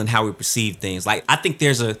role in how we perceive things. Like I think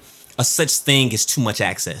there's a such thing as too much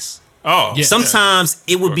access. Oh, Yeah. Sometimes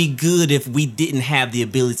it would be good if we didn't have the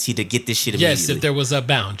ability to get this shit immediately. Yes, if there was a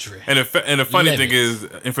boundary. And the funny thing Limits.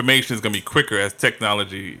 is, information is gonna be quicker as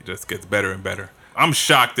technology just gets better and better. I'm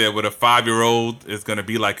shocked at what a 5-year-old is gonna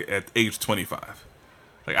be like at age 25.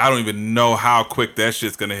 Like I don't even know how quick that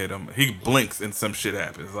shit's gonna hit him. He blinks and some shit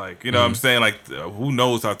happens. Like you know what I'm saying? Like who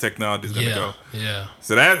knows how technology is gonna Yeah, go? yeah.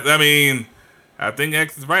 So that I mean, I think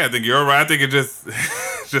X is right. I think you're right. I think it just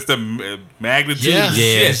just a magnitude. Yeah. of Yeah.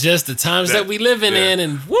 shit. It's just the times that we living Yeah. in,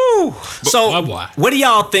 and woo. So, my boy. what do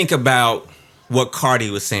y'all think about what Cardi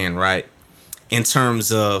was saying, right? In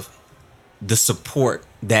terms of the support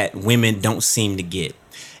that women don't seem to get.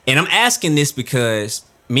 And I'm asking this because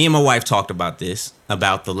me and my wife talked about this,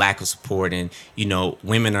 about the lack of support, and, you know,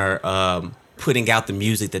 women are putting out the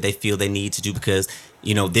music that they feel they need to do because,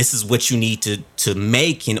 you know, this is what you need to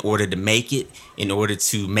make in order to make it, in order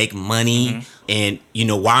to make money. And, you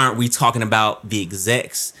know, why aren't we talking about the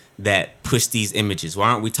execs that push these images? Why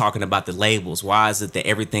aren't we talking about the labels? Why is it that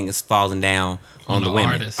everything is falling down on the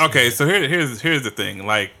women? artists. Okay, so here's the thing.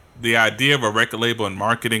 Like the idea of a record label and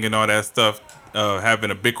marketing and all that stuff,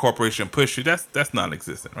 having a big corporation push you, that's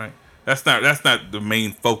non-existent, right? That's not the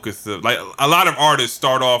main focus of, like, a lot of artists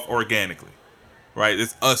start off organically, right?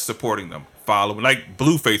 It's us supporting them, following. Like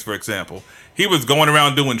Blueface, for example, he was going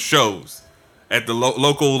around doing shows at the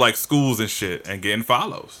local like schools and shit and getting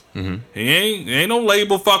follows. He ain't no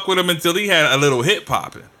label fuck with him until he had a little hit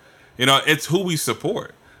popping. You know, it's who we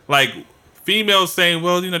support. Like females saying,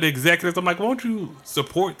 well, you know, the executives. I'm like, won't you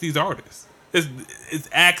support these artists? It's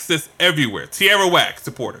access everywhere. Tierra Whack,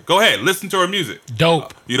 support her. Go ahead, listen to her music.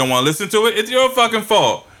 Dope. You don't want to listen to it? It's your fucking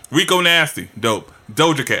fault. Rico Nasty, dope.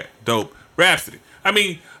 Doja Cat, dope. Rhapsody. I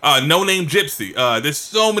mean, No Name Gypsy. There's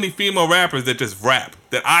so many female rappers that just rap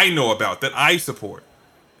that I know about, that I support.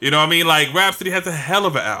 You know what I mean? Like, Rhapsody has a hell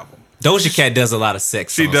of an album. Doja Cat does a lot of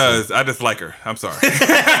sex. She songs, does. I just like her. I'm sorry.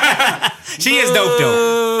 She is dope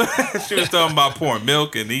though. She was talking about pouring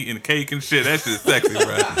milk and eating cake and shit. That shit's sexy,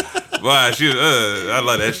 bro. Wow, I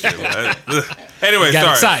love that shit. Anyway,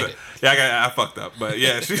 Got sorry. excited. Yeah, I fucked up. But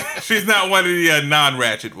yeah, she's not one of the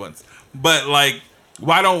non-ratchet ones. But like,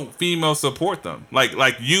 why don't females support them? Like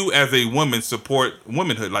you as a woman support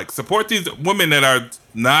womanhood. Like support these women that are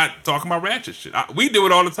not talking about ratchet shit. We do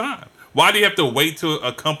it all the time. Why do you have to wait till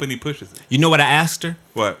a company pushes it? You know what I asked her?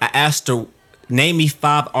 What? I asked her, name me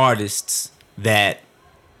 5 artists that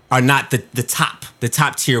are not the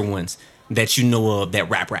top tier ones that you know of that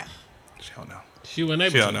rap. She don't know. She wasn't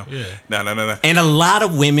able She don't to. know. Yeah. No. And a lot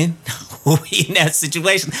of women who are in that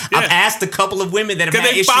situation. Yeah. I've asked a couple of women that have Because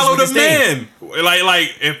had they issues follow with the this thing. men.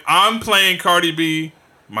 Like if I'm playing Cardi B,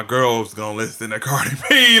 my girl's gonna listen to Cardi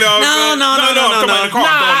B. You know what I'm saying? No. I'm talking about in the car.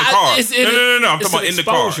 Nah, I'm it's talking about an in the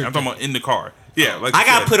car. exposure I'm talking about in the car. Yeah, like I you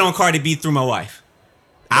got said. put on Cardi B through my wife.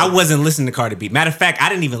 I wasn't listening to Cardi B. Matter of fact, I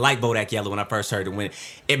didn't even like Bodak Yellow when I first heard it.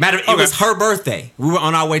 It was her birthday. We were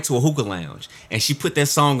on our way to a hookah lounge, and she put that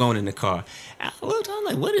song on in the car. I looked, I'm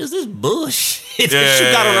like, what is this bullshit that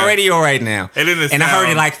you got on the radio right now? And I heard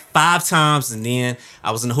it like 5 times, and then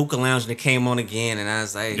I was in the hookah lounge, and it came on again, and I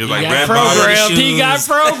was like, You're like, He red got programmed. He shoes. got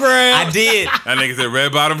programmed. I did. That nigga said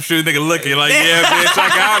red bottom shoes. Nigga looking like, yeah, bitch, I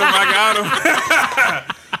got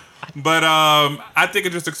him. But I think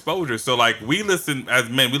it's just exposure. So like we listen as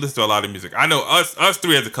men, we listen to a lot of music. I know us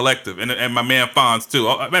three as a collective, and my man Fonz too.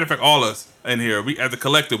 Matter of fact, all us in here, we as a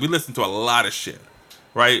collective, we listen to a lot of shit,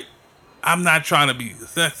 right? I'm not trying to be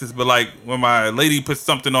sexist, but like when my lady puts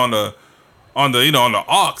something on the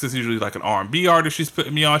aux, it's usually like an R&B artist she's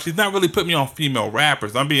putting me on. She's not really putting me on female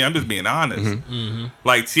rappers. I'm just being honest.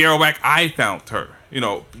 Like Tierra Whack, I found her,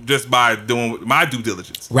 just by doing my due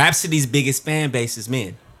diligence. Rhapsody's biggest fan base is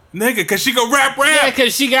men. Nigga, cause she can rap. Yeah,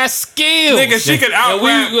 because she got skills. Nigga, she can out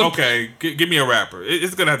rap. we- Okay, give me a rapper.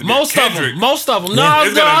 It's gonna have to be Most a of Kendrick. them. Most of them. No,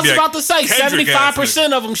 It's gonna I was be a about to say Kendrick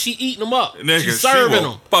 75% of them. She eating them up. Nigga, She's serving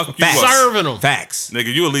them. Fuck you Facts. up. Serving them. Facts.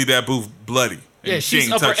 Nigga, you will leave that booth bloody. And Yeah, she she's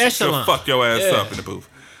ain't upper touched. She'll echelon. fuck your ass Yeah. up in the booth.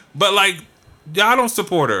 But like, y'all don't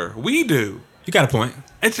support her. We do. You got a point.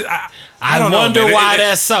 It's I I don't know, wonder man. why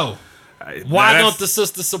that's so. Why don't the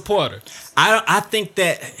sisters support her? I think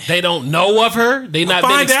that They don't know of her. They not been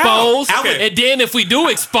find out. exposed. Okay. And then if we do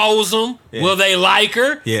expose them, will they like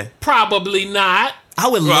her? Yeah. Probably not. I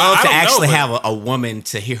would Well, love I to don't know, actually but- have a woman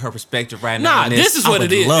to hear her perspective right now. Nah, on this is I what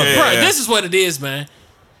would it is. love Yeah, it. Bro, yeah. this is what it is, man.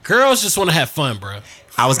 Girls just want to have fun, bro.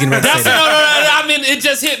 I was getting ready to say That's no, that. I mean, it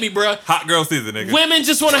just hit me, bro. Hot girl season, nigga. Women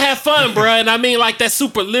just want to have fun, bro. And I mean, like that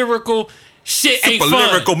super lyrical shit ain't Super fun.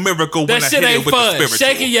 lyrical miracle when That I shit hit it ain't with the fun. spiritual.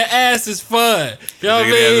 Shaking your ass is fun. You know what I Shaking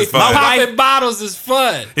your ass mean? is fun. Popping bottles is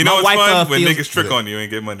fun. You know My what's wife, fun? When feels niggas trick good. on you and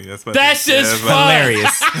get money. That's fun. That shit's that's fun.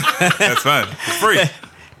 Hilarious. That's fun. It's free.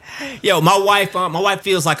 Yo, my wife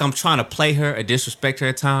feels like I'm trying to play her or disrespect her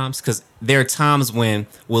at times because there are times when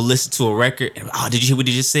we'll listen to a record and did you hear what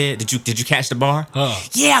you just said? Did you catch the bar?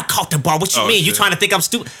 Yeah, I caught the bar. What you Oh, mean? You shit. trying to think I'm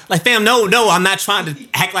stupid? Like, fam, no, I'm not trying to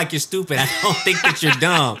act like you're stupid. I don't think that you're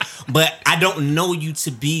dumb, but I don't know you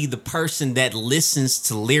to be the person that listens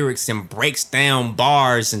to lyrics and breaks down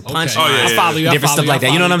bars and punchlines. Oh, yeah, I follow you. I different follow stuff you, I like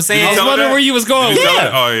that. You know what follow I'm saying? I was tell her wondering that? where you was going. You tell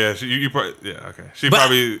Yeah. her? Oh yeah. You probably okay. She But-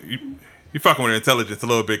 probably you fucking with her intelligence a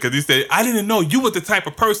little bit because you said I didn't know you were the type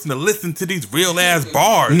of person to listen to these real ass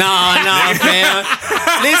bars. Nah, fam.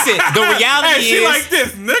 Listen, the reality Hey, she is like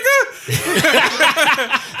this, nigga.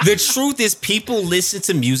 the truth is people listen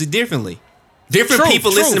to music differently. Different True,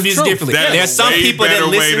 people listen to true, music true. differently. That's There are some a way people that better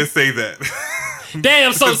way to listen. say that.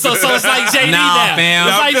 Damn, so it's like JD Nah, now. fam.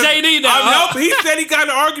 It's like I'm just- JD now. I'm helping. He said he got an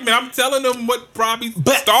argument. I'm telling him what probably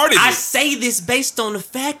But started I it. say this based on the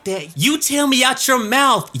fact that you tell me out your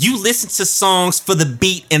mouth you listen to songs for the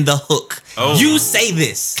beat and the hook. Oh. You say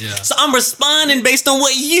this. Yeah. So I'm responding based on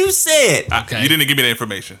what you said. Okay. You didn't give me the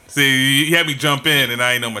information. See, you had me jump in, and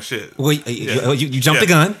I ain't know my shit. Well, you jumped the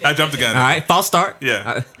gun. I jumped the gun. All right, false start.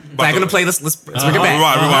 Yeah. Back on the play. Let's bring it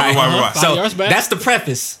back. Rewind. So Yours back. that's the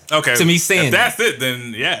preface. Okay. To me saying if that. that's it,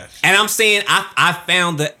 then yeah. And I'm saying I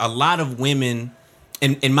found that a lot of women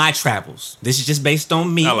in my travels. This is just based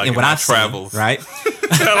on me I like and it, what my I've seen, travels. right?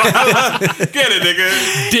 Get it,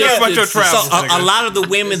 nigga. Get about your So, travels. So a nigga. lot of the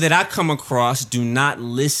women that I come across do not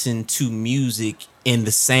listen to music in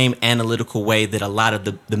the same analytical way that a lot of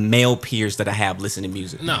the male peers that I have listen to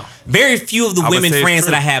music. No. Very few of the I would women say it's friends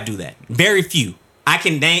true. that I have do that. Very few. I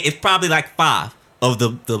can name, it's probably like 5 of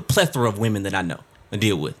the plethora of women that I know and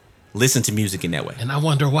deal with. Listen to music in that way. And I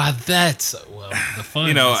wonder why that's the fun.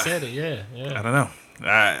 You know, I said it. Yeah. I don't know.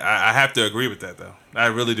 I have to agree with that though. I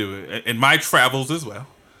really do. In my travels as well,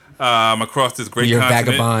 across this great You're a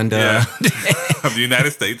continent, vagabond, of the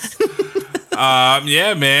United States.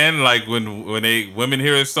 Yeah, man. Like when women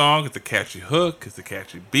hear a song, it's a catchy hook, it's a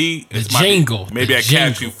catchy beat, The it's might be- jingle, maybe the a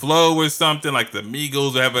catchy jingle. flow or something. Like the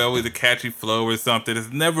Migos have always a catchy flow or something.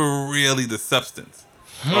 It's never really the substance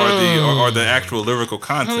or the actual lyrical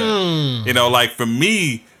content. You know, like for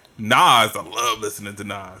me, Nas, I love listening to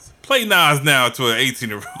Nas. Play Nas now to an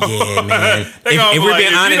 18-year-old. Yeah, man. if They gonna be we're like, being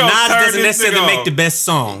if you honest, don't Nas turn doesn't this necessarily nigga make off- the best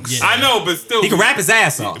songs. Yeah. I know, but still, He can rap his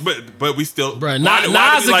ass off. but we still, Bro, why do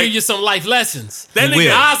Nas we will give you some life lessons. that He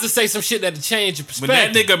nigga? will. Nas to say some shit that'll change your When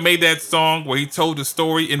that perspective. nigga made that song where he told the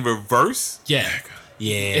story in reverse, Yeah.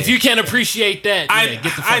 Yeah. If you can't appreciate that, get the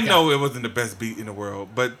fuck I know out. it wasn't the best beat in the world,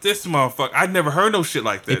 but this motherfucker, I never heard no shit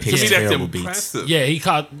like that. He To me, picks that's terrible beats. impressive. Yeah, he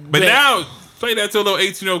caught. But now, play that to a little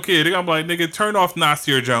 18-year-old kid. They're gonna be like, nigga, turn off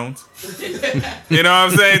Nasir Jones. You know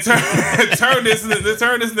what I'm saying? Turn this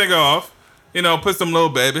nigga off. You know, put some Lil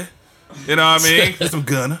Baby. You know what I mean? Put some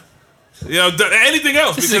Gunna. You know, anything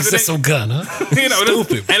else. This Because is it some gun, huh? ain't- you know,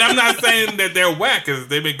 Stupid. and I'm not saying that they're whack because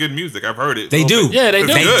they make good music. I've heard it. They do. Yeah, they do.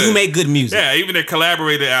 They Good. do make good music. Yeah, even their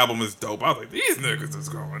collaborated album is dope. I was like, these niggas is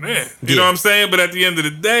going in. You Yeah. know what I'm saying? But at the end of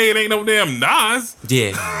the day, it ain't no damn Nas. Yeah.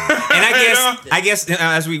 And I guess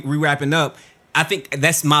as we wrapping up, I think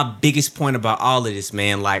that's my biggest point about all of this,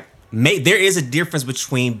 man. Like, there is a difference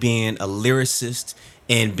between being a lyricist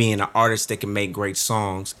and being an artist that can make great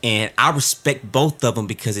songs. And I respect both of them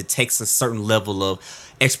because it takes a certain level of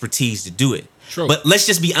expertise to do it. True. But let's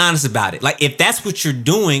just be honest about it. Like, if that's what you're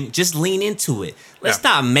doing, just lean into it. Let's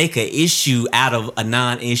not make an issue out of a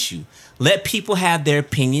non-issue. Let people have their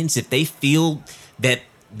opinions. If they feel that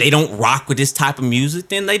they don't rock with this type of music,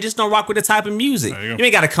 then they just don't rock with the type of music. There you You, go.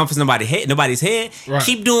 ain't got to come for nobody's head. Right.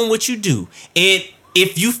 Keep doing what you do. And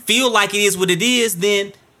if you feel like it is what it is,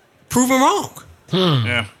 then prove them wrong.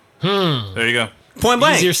 Yeah. There you go. Point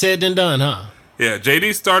blank. Easier said than done, huh? Yeah,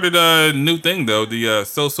 JD started a new thing though, the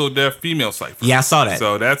So Deaf Female Cipher. Yeah, I saw that.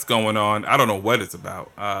 So that's going on. I don't know what it's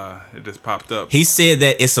about. It just popped up. He said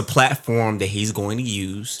that it's a platform that he's going to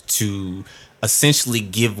use to essentially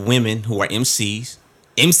give women who are MCs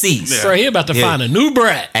MCs. Yeah. Bro, he about to find a new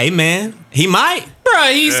brat. Hey, man. He might. Bro,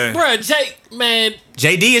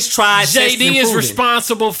 JD has tried. JD is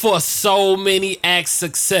responsible for so many acts'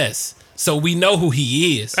 success. So we know who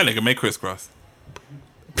he is. That nigga made crisscross.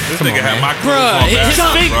 This nigga had my Bruh,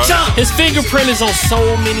 his fingerprint is on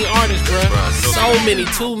so many artists, bruh. So many,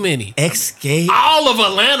 too many. Escape. All of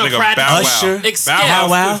Atlanta practically. Usher. Escape. Bow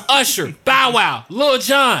Wow. Usher. Bow Wow. Lil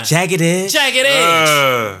Jon. Jagged Edge.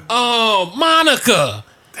 Monica.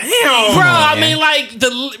 Damn. Bruh, I mean, like,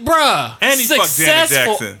 and he fucked Janet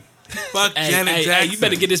Jackson. Fuck Janet Jackson. Hey, you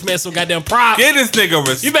better get this man some goddamn props. Get this nigga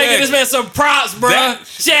respect. You better get this man some props,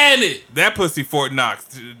 bruh. Janet. That pussy Fort Knox.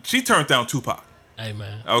 She turned down Tupac. Hey,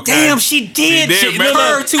 man. Okay. Damn, she did. She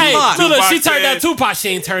remember? Tupac. Look, she turned down Tupac. She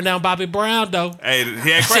ain't turned down Bobby Brown, though. Hey,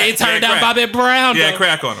 he had crack. She ain't turned down Bobby Brown, though. He had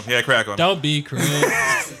crack on him. Don't be cruel.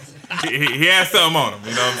 he had something on him.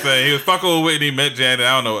 You know what I'm saying? He was fucking with Whitney, met Janet.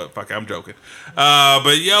 I don't know what. Fuck, I'm joking.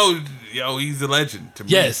 But yo, he's a legend to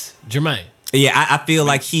me. Yes, Jermaine. Yeah, I feel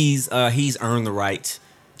like he's earned the right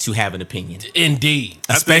to have an opinion. Indeed.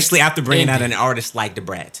 Especially after bringing out an artist like the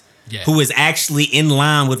Brat. Yeah. Who is actually in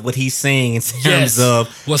line with what he's saying in terms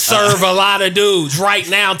of will serve a lot of dudes right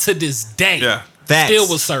now to this day. Yeah. Facts. Still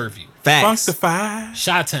will serve you. Facts. Funkified.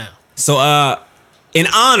 Chi-Town. So in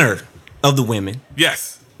honor of the women.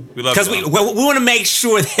 Yes. We love because we want to make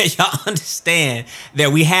sure that y'all understand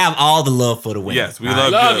that we have all the love for the women. Yes, we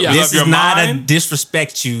love you. This is not a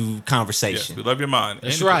disrespect you conversation. Yes, we love your mind.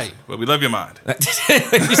 That's right. But we love your mind. You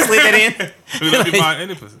slid that in? We love your mind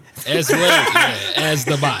and pussy. As well as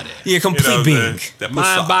the body. You're a complete being.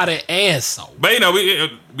 Mind, body, and soul. But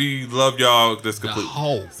we love y'all just completely.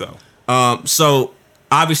 Whole. So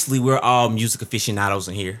obviously we're all music aficionados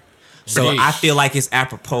in here. So I feel like it's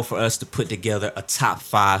apropos for us to put together a top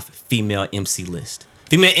 5 female MC list.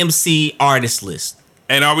 Female MC artist list.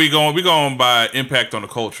 And are we going by impact on the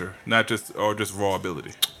culture, not just raw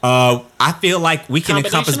ability? I feel like we can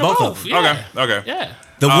encompass both of them. Yeah. Okay. Yeah.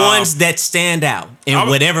 The ones that stand out in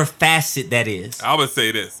whatever facet that is. I would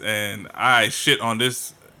say this, and I shit on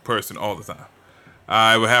this person all the time.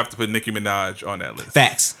 I would have to put Nicki Minaj on that list.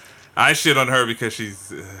 Facts. I shit on her because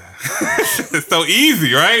she's it's so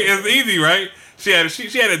easy, right? It's easy, right? She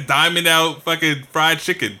had a diamond out fucking fried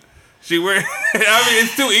chicken.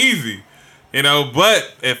 It's too easy, you know.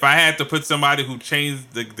 But if I had to put somebody who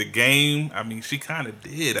changed the game, I mean, she kind of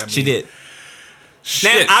did. She did.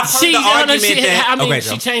 Shit. Now, I've heard the argument that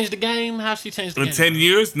she changed the game. How she changed the game? In 10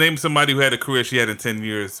 years, name somebody who had a career she had in 10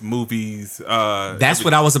 years. Movies. That's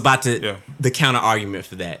what I was about to. Yeah. The counter argument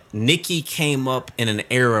for that. Nicki came up in an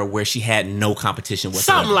era where she had no competition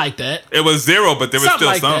whatsoever. Something like that. It was zero, but there was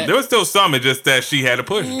still some. That. There was still some. It's just that she had a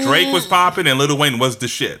push. Drake was popping, and Lil Wayne was the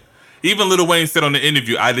shit. Even Lil Wayne said on the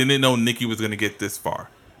interview, "I didn't know Nicki was going to get this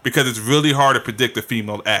far because it's really hard to predict a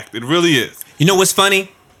female act. It really is." You know what's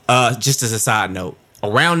funny? Just as a side note.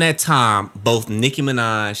 Around that time, both Nicki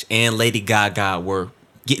Minaj and Lady Gaga were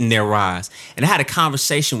getting their rise. And I had a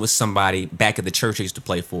conversation with somebody back at the church I used to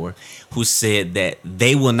play for who said that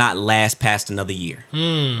they will not last past another year.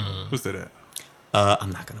 Who said that?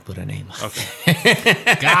 I'm not going to put her name up.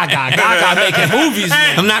 Okay. Gaga making movies,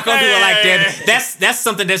 man. I'm not going to do it like that. That's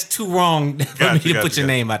something that's too wrong for me to put your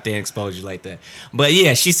name out there and expose you like that. But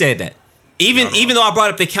yeah, she said that. Even though I brought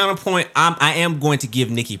up the counterpoint, I am going to give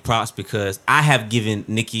Nicki props because I have given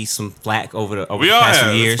Nicki some flack over the past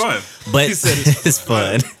few years. It's fun. But it's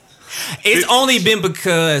fun. It's only been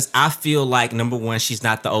because I feel like, number one, she's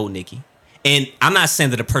not the old Nicki. And I'm not saying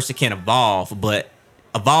that a person can't evolve, but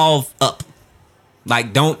evolve up.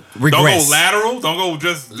 Like, don't regress. Don't go lateral. Don't go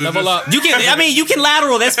just level up. You can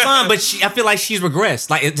lateral. That's fine. But I feel like she's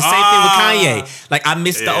regressed. Like, it's the same thing with Kanye. Like, I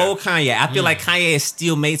miss the old Kanye. I feel like Kanye has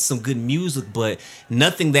still made some good music, but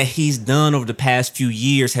nothing that he's done over the past few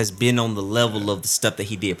years has been on the level of the stuff that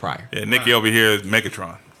he did prior. Yeah, Nicki over here is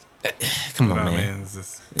Megatron. Come on, man.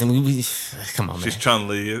 Come on, man. She's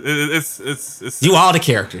Chun-Li. It's you all the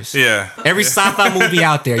characters. Yeah. Every sci-fi movie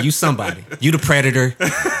out there, you somebody. You the Predator.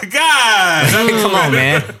 God. Come on,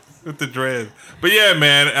 man. With the dread. But yeah,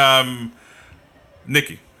 man.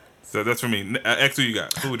 Nicki. So that's for me. X, who you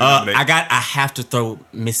got? Who would you nominate? I have to throw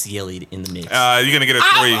Missy Elliott in the mix. You're gonna get a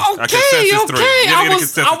 3.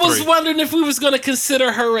 I was wondering if we was gonna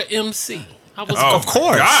consider her an MC. Of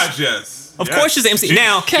course. God, yes. Of course she's an MC.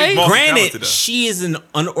 Now, okay. Granted, she is an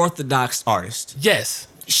unorthodox artist. Yes.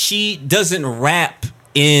 She doesn't rap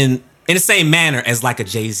in the same manner as like a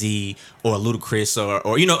Jay-Z or a Ludacris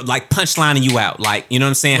or you know, like punchlining you out. Like, you know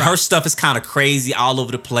what I'm saying? Right. Her stuff is kind of crazy all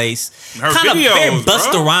over the place. Her kind videos, of very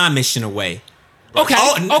Busta Rhyme-ish in a way. Okay.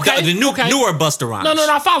 The newer Busta Rhymes. No,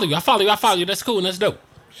 I follow you. That's cool and that's dope.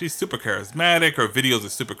 she's super charismatic. Her videos are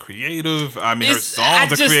super creative. I mean, her It's- songs I are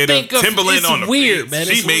just creative. think of- Timbaland it's on the weird, beats. man.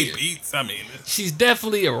 She It's made weird. beats. I mean, She's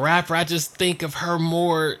definitely a rapper. I just think of her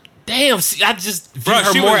more. Damn, I just view Bruh,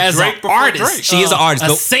 her she more was as Drake an before artist. Drake. She is an artist. a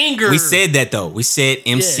Though. singer. We said that though. We said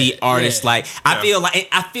MC Yeah, artist. yeah. Like Yeah.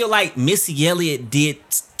 I feel like Missy Elliott did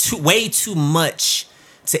way too much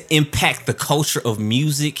to impact the culture of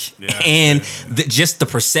music and just the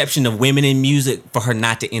perception of women in music for her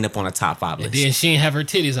not to end up on a top 5 list. And then she ain't have her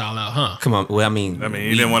titties all out, huh? Come on. Well, I mean,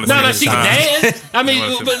 you didn't want to. No, she can dance. I mean,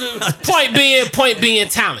 You wanna but point being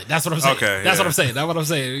talent. That's what I'm saying. Okay, That's yeah. what I'm saying. That's what I'm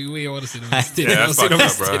saying. We don't want to see them titties. Yeah, that's We don't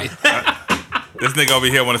fucked wanna up, see bro. them titties. This nigga over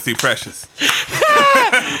here want to see Precious.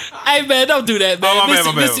 Hey man, don't do that, man. Oh, my bad,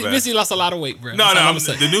 Missy, my bad. Missy lost a lot of weight, bro. No, That's all no, I'm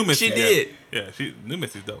saying. the new Missy. She did. Yeah, new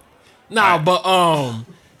Missy's dope. No, but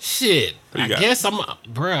shit. you I got? guess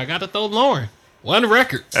bro. I gotta throw Lauren. One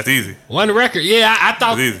record. That's easy. One record. Yeah, I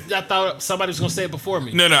That's easy. thought somebody was gonna say it before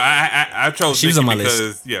me. No, I chose. She was Nicki on my list.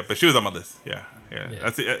 because, yeah, but she was on my list. Yeah. I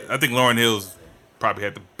think Lauryn Hill's probably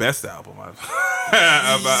had the best album I've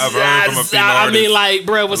heard from a female I artist. mean, like,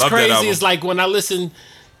 bro, what's I love that crazy album. is like when I listen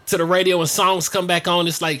to the radio and songs come back on,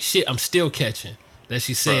 it's like shit. I'm still catching that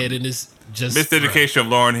she said, and it's just Miseducation of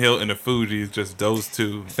Lauryn Hill and the Fugees, just those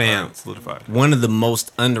two Fam. solidified. one of the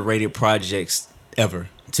most underrated projects ever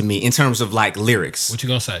to me in terms of like lyrics. What you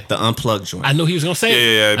gonna say? The Unplugged joint. I knew he was gonna say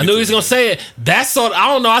it. Yeah, I me knew too, he was gonna say it. That's sort. I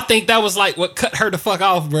don't know. I think that was like what cut her the fuck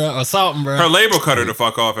off, bro, or something, bro. Her label cut her the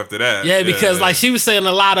fuck off after that. Yeah, because like she was saying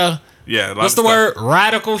a lot of a lot what's of the stuff. word?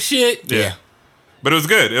 Radical shit. Yeah. But it was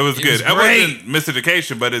good. It was good. It great. wasn't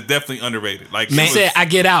Miseducation, but it's definitely underrated. Like, Man. she Said was, I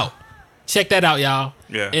get out. Check that out, y'all.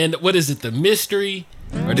 Yeah. And what is it? The mystery.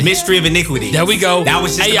 Or The Mystery of Iniquity. There we go. That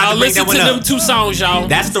was just hey, about y'all to bring listen that to one them up. 2 songs, y'all.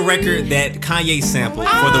 That's the record that Kanye sampled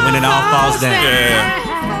for the When It All Falls Down.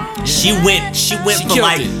 yeah. She went She for killed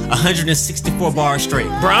like it. 164 bars straight.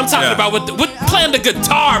 Bro, I'm talking Yeah. about with playing the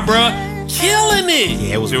guitar, bro. Killing it.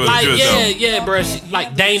 Yeah, it was. She was- Like, dope. yeah, bro.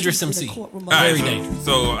 Like dangerous MC. All right, Very dangerous.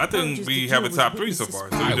 so I think we have a top 3 so far.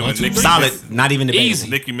 So we're right, doing 1, 2, Nicki, 3. Solid. Not even debatable. Easy.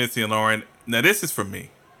 Nicki, Missy, and Lauren. Now this is for me.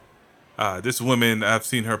 This woman, I've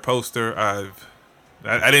seen her poster.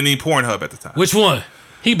 I didn't need Pornhub at the time. Which one?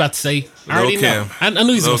 He about to say. I already Lil' know. Kim. I knew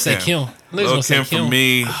he was Lil' gonna say Kim. I knew he was Lil' gonna say Kim Kim. for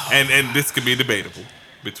me, and this could be debatable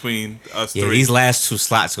between us Yeah, three. these last 2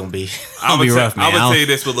 slots gonna be I would, rough, man. I would say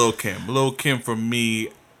this with Lil' Kim. Lil' Kim for me,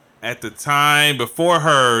 at the time before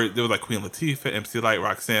her, there was like Queen Latifah, MC Light,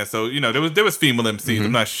 Roxanne. So there was female MCs. Mm-hmm.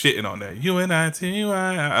 I'm not shitting on that. UNITY,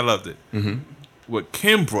 I loved it. Mm-hmm. What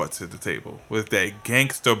Kim brought to the table was that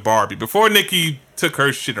gangster Barbie. Before Nicki took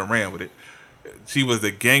her shit and ran with it, she was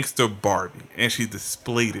the gangster Barbie, and she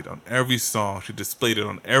displayed it on every song. She displayed it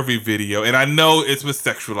on every video. And I know it's was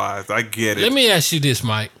sexualized. I get it. Let me ask you this,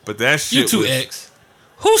 Mike. But that shit You two was... X.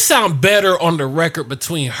 Who sound better on the record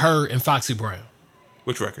between her and Foxy Brown?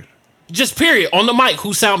 Which record? Just period. On the mic,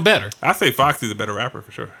 who sound better? I say Foxy's a better rapper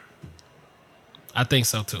for sure. I think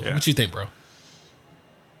so too. Yeah. What you think, bro?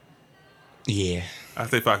 Yeah. I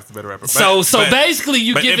say Foxy's a better rapper. So basically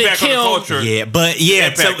you but give it impact on the Kim. culture, Yeah, but yeah,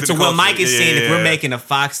 Impact to to the what Mike culture. is saying, if Yeah. we're making a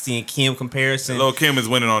Foxy and Kim comparison, Lil' Kim is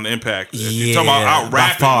winning on impact. If Yeah, you're talking about out by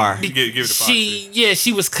rapping, far. you give it to Foxy.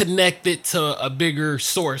 She was connected to a bigger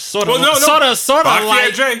source. Sort of Well, no. sort of Foxy like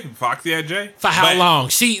had Jay. Foxy had Jay. for how But- long?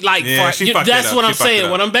 She like Yeah, for, she you- fucked that's it up. what She I'm fucked it saying.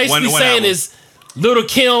 up. What I'm basically One saying album. is Little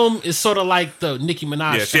Kim is sort of like the Nicki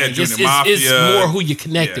Minaj. Yeah, she had thing. Junior Mafia. It's more who you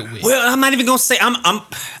connected Yeah. with. well, I'm not even gonna say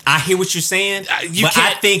I hear what you're saying, You but I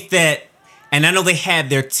can't- think that, and I know they had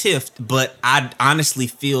their tiff, but I honestly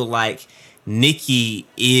feel like Nicki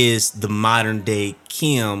is the modern day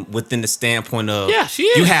Kim within the standpoint of Yeah, she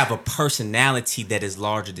is. You have a personality that is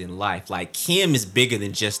larger than life. Like Kim is bigger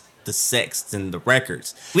than just the sex and the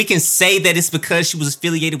records. We can say that it's because she was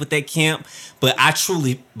affiliated with that camp, but I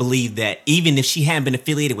truly believe that even if she hadn't been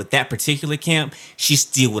affiliated with that particular camp, she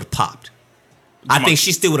still would have popped. I think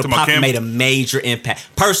she still would have to my popped and camp? made a major impact.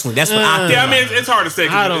 Personally, that's what I think. Yeah, I mean, it's hard to say.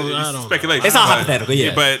 'Cause I don't it's know. speculation. It's all But- hypothetical,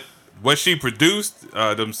 yeah. But what she produced,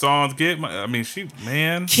 them songs I mean,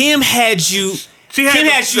 man. Kim had you. She had Kim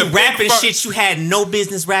the- had you the big rapping fu- shit you had no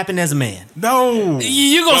business rapping as a man. No.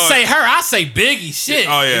 You gonna say her? I say Biggie. Shit.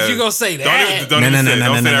 Oh, yeah. If you gonna say Don't that? even say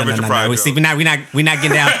that Richard Pryor We joke. see, we're not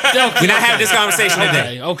getting down. We're not having this conversation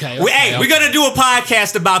today. Okay. Hey, we're gonna do a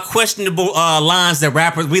podcast about questionable lines that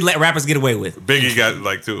we let rappers get away with. Biggie got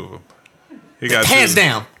like 2 of them. He got Hands 2.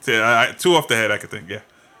 down. 2 off the head, I could think. Yeah.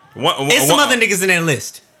 There's some other niggas in that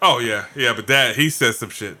list. Oh yeah, but that he said some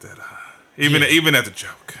shit that even as a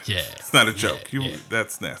joke. Yeah. It's not a joke. Yeah.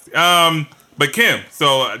 That's nasty. But Kim,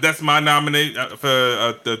 so that's my nominate for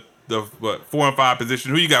the 4 and 5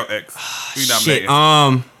 position. Who you got, X? Who you Shit.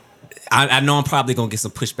 nominating? I know I'm probably gonna get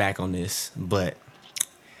some pushback on this, but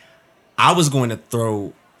I was going to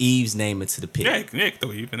throw Eve's name into the pit. Yeah,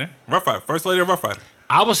 throw Eve in there. Rough Rider, first lady of Rough Rider.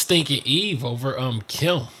 I was thinking Eve over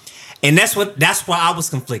Kim. And that's why I was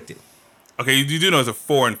conflicted. Okay, you do know it's a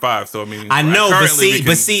 4 and 5, so I mean, I know, but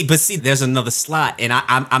currently see, there's another slot, and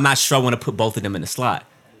I'm not sure I want to put both of them in the slot.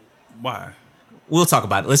 why? We'll talk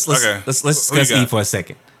about it. Let's Okay. discuss Who you got? Eve for a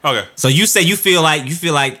second. Okay. So you say you feel like Eve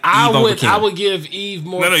over Kim. I would give Eve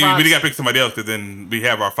more. No, we props. got to pick somebody else because then we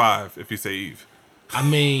have our 5 if you say Eve. I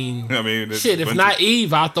mean, shit. If bunch not of-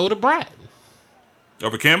 Eve, I'll throw the brat.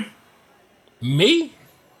 over Kim. Me?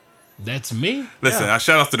 That's me. Listen, I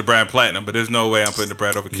shout out to the Brad Platinum, but there's no way I'm putting the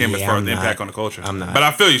Brad over Kim as Yeah, far I'm as the not. impact on the culture. I'm not. But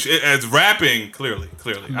I feel you. As rapping, clearly.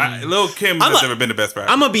 Lil Kim has never been the best rapper.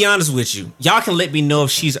 I'm gonna be honest with you. Y'all can let me know if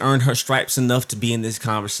she's earned her stripes enough to be in this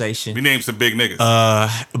conversation. We named some big niggas.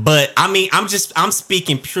 But I mean, I'm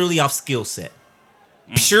speaking purely off skill set.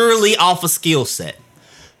 Purely off a skill set.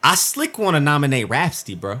 I slick want to nominate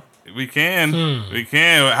Rhapsody, bro. We can.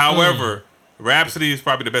 However, Rhapsody is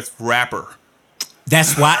probably the best rapper.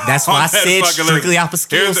 That's why I on that said fucking strictly list. off a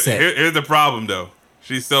skill set. Here's the problem, though.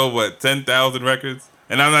 She sold 10,000 records,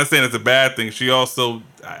 and I'm not saying it's a bad thing. She also,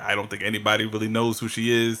 I don't think anybody really knows who she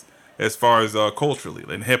is as far as culturally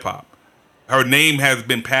in hip hop. Her name has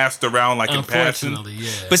been passed around like in passing. Unfortunately,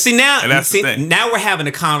 yeah. But see And that's the thing. now we're having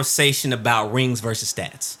a conversation about rings versus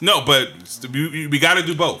stats. No, but we got to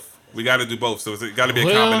do both. We got to do both. So it's got to be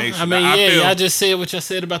a combination. I mean, feel, I just said what I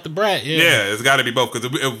said about the brat. yeah, it's got to be both because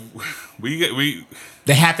we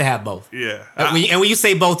They have to have both. yeah. And when you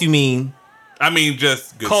say both, you mean I mean,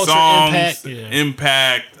 just good Culture, songs,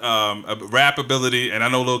 impact, rap ability, and I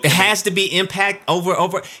know Lil it Kim. has to be impact over.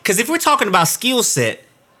 Because if we're talking about skill set,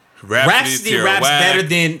 Rhapsody raps better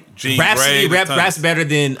than Jean Rhapsody Grey, raps better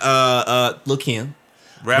than Lil Kim.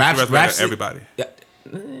 Raps better Rhapsody- than everybody. Yeah.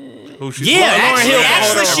 Who she? Yeah, Lauryn Hill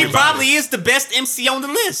actually, she everybody. probably is the best MC on the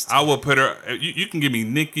list. I will put her. You can give me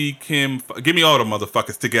Nicki, Kim, give me all the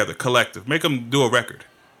motherfuckers together, collective. Make them do a record.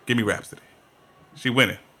 Give me Rhapsody. She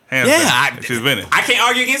winning. Hands down. She's winning. I can't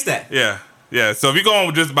argue against that. Yeah. So if you're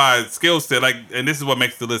going just by skill set, like, and this is what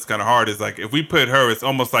makes the list kind of hard, is like if we put her, it's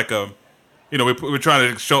almost like a, we're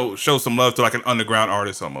trying to show some love to like an underground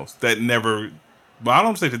artist almost that never. Well, I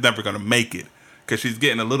don't say she's never gonna make it because she's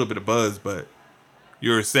getting a little bit of buzz, but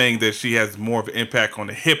you're saying that she has more of an impact on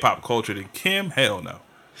the hip hop culture than Kim? Hell no.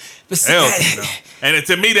 But see, Hell no. And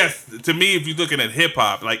to me, if you're looking at hip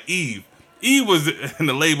hop, like Eve was in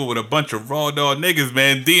the label with a bunch of raw dog niggas,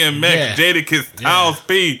 man. DMX, Jadakiss, Styles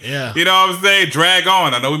P. Yeah. You know what I'm saying? Drag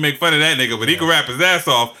On. I know we make fun of that nigga, but he can rap his ass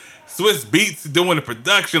off. Swiss Beats doing the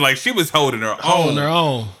production, like she was holding her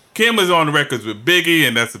own. Kim was on the records with Biggie,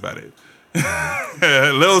 and that's about it.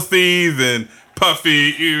 Lil C's and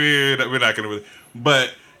Puffy. We're not gonna really.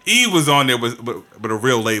 But Eve was on there with a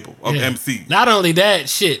real label of MC. Not only that,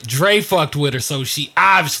 shit, Dre fucked with her, so she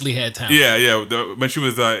obviously had talent. Yeah. When she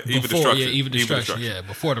was Eva Destruction. Eva Destruction. Yeah,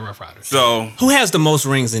 before the Rough Riders. So who has the most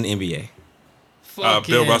rings in NBA?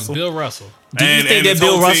 Bill Russell. Bill Russell. Do you think that his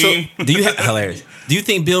Bill whole Russell? team. Hilarious. Do you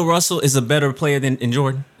think Bill Russell is a better player than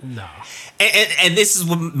Jordan? No. And this is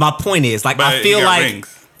what my point is. Like, But I feel he got like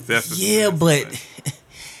rings. but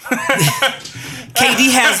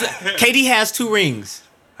KD has 2 rings.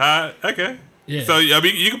 Okay. Yeah. So I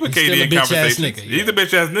mean, you can put He's KD still a in bitch-ass conversations. nigga, He's a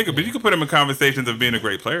bitch ass nigga, but you can put him in conversations of being a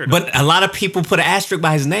great player. But a lot of people put an asterisk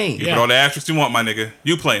by his name. You put all the asterisks you want, my nigga.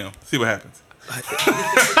 You play him. See what happens.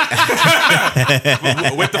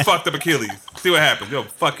 With the fucked up Achilles. See what happens. Yo,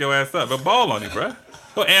 fuck your ass up. But ball on you, bruh.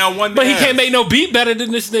 Go and one. But he can't make no beat better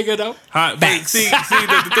than this nigga, though. But see,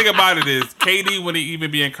 the thing about it is, KD wouldn't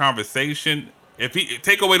even be in conversation. If he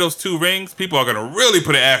take away those 2 rings, people are gonna really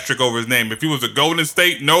put an asterisk over his name. If he was a Golden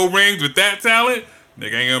State, no rings with that talent,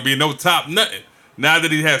 nigga ain't gonna be no top nothing. Now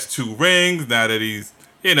that he has 2 rings, now that he's,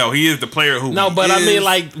 he is the player who. No, but he I mean, is.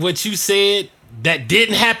 like what you said, that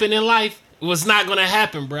didn't happen in life was not gonna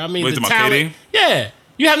happen, bro. I mean, Wait, the to my talent. KD? Yeah,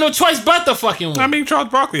 you have no choice but to fucking win. I mean, Charles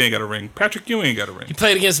Barkley ain't got a ring. Patrick Ewing ain't got a ring. He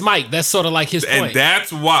played against Mike. That's sort of like his point. And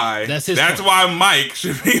that's why. That's his That's point. why Mike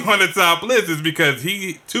should be on the top list, is because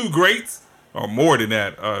he 2 greats. Or more than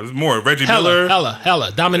that. There's more. Reggie Miller.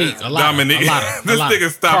 Hella. Dominique. A lot. Dominique. A lot. This nigga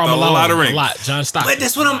stopped Karl a Malone, lot of rings. A lot. John Stockton. But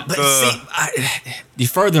that's what I'm. But see, you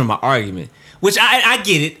further my argument, which I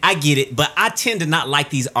get it, but I tend to not like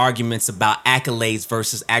these arguments about accolades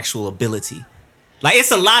versus actual ability. Like,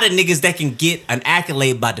 it's a lot of niggas that can get an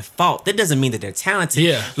accolade by default. That doesn't mean that they're talented.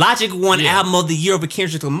 Yeah. Logic won Album of the Year over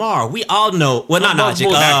Kendrick Lamar. We all know. Well, not Logic.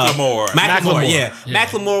 Macklemore. Yeah.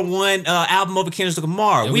 Macklemore won Album over Kendrick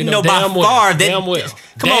Lamar. Yeah, we know by damn well. far that. Damn well.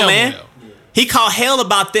 Come Damn on, man. well. He called hell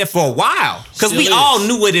about that for a while because we Still all is.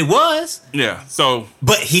 knew what it was. Yeah. So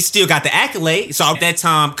But he still got the accolade. So at that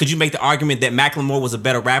time, could you make the argument that Macklemore was a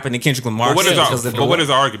better rapper than Kendrick Lamar? what is because of the what is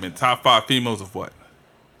our argument? Top 5 females of what?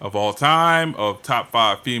 Of all time? Of top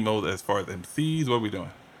 5 females as far as MCs? What are we doing?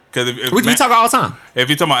 Because if we talk all the time. if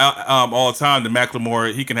you're talking about all time, then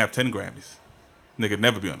Macklemore, he can have 10 Grammys. Nigga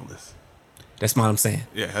never be on the list. That's what I'm saying.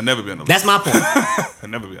 Yeah, he'll never be on the list. That's my point. He'll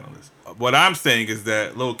never be on the list. What I'm saying is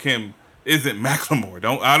that Lil' Kim isn't Macklemore.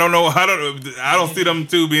 I don't see them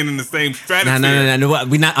two being in the same stratosphere. No.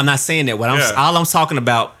 I'm not saying that. Yeah. All I'm talking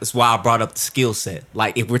about is why I brought up the skill set.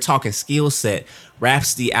 Like if we're talking skill set,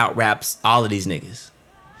 Rhapsody out raps all of these niggas.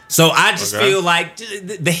 So I just feel like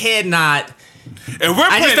the head nod.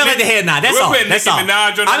 I just feel like the head nod. That's all. That's all. I'm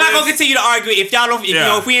not gonna continue to argue. If y'all don't,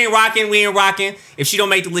 if we ain't rocking, we ain't rocking. If she don't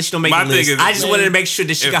make the list, she don't make the list. I just wanted to make sure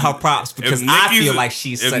that she got her props because I feel like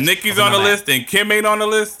she's. If Nicki's on the list and Kim ain't on the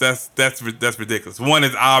list, that's ridiculous. One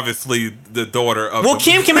is obviously the daughter of. Well,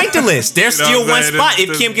 Kim can make the list. There's still one spot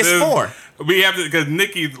if Kim gets 4. We have to because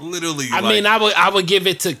Nicki's literally. I mean, I would give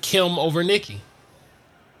it to Kim over Nicki.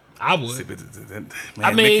 I would. Man,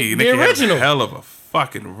 I mean, Nicki the original. had a hell of a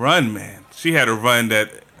fucking run, man. She had a run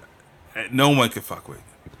that no one could fuck with.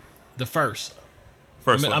 The first.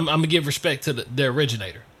 First I'm one. gonna give respect to the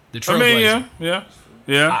originator, the I trailblazer. mean,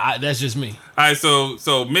 yeah. That's just me. All right,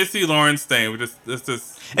 so Missy Lauren Stain.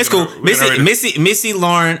 It's cool. Missy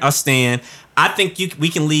Lauren or Stan. I think we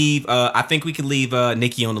can leave. I think we can leave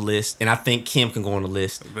Nicki on the list, and I think Kim can go on the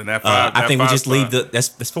list. But that five, I think we just leave spot.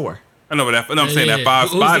 that's 4. I know, but I'm saying that Yeah. 5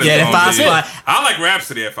 Who's spot the- is Yeah, that gonna 5 be- spot. I like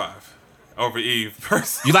Rhapsody at 5 over Eve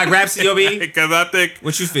personally. You like Rhapsody over Eve? Because I think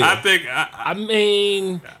What you feel? I think I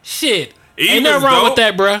mean, shit. Eve Ain't nothing is wrong dope. with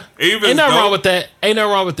that, bruh. Eve is Ain't nothing dope. wrong with that. Ain't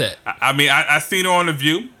nothing wrong with that. I mean I seen her on The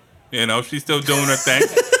View. You know, she's still doing her thing.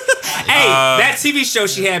 Hey, that TV show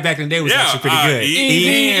she had back in the day was actually pretty good.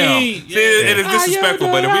 Eve. Yeah. See, it is Ah, disrespectful,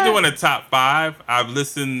 yeah, but if we're right. doing a top 5, I've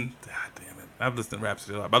listened. God damn it, I've listened to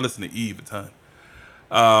Rhapsody a lot. I listened to Eve a ton.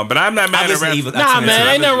 But I'm not mad at listened to Eve Rhapsody. a- Nah, I've man,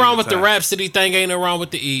 ain't nothing wrong with the rap. Rhapsody thing. Ain't nothing wrong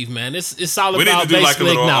with the Eve, man. It's all We need about to do like a basically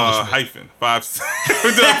little acknowledgement. hyphen. 5.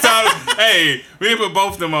 Hey, we need to put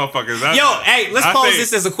both them motherfuckers. Yo, hey, let's I pose think-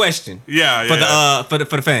 this as a question. Yeah, For yeah.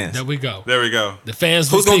 the fans. There we go. There we go. The fans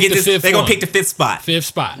Who's will gonna pick get this? the fifth They're gonna one. pick the 5th spot. Fifth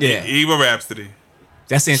spot. Yeah. Eve or Rhapsody?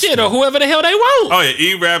 That's interesting. Shit, or whoever the hell they want. Oh yeah,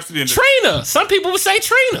 Eve, Rhapsody, and Trina. Some people would say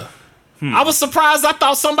Trina. I was surprised. I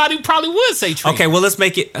thought somebody probably would say Trina. Okay, well let's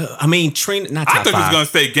make it. I mean, Trina, not top I thought you was 5. gonna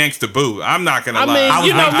say Gangsta Boo. I'm not gonna I lie. mean,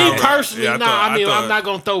 you know me I- personally. yeah, I nah, thought- I mean, thought- I'm not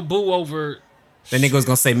gonna throw Boo over. That nigga was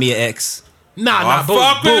gonna say Mia X. Nah, Boo.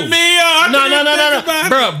 fuck Boo. with me. I No, didn't think about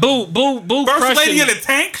it. Bruh, Boo First crushing. lady in a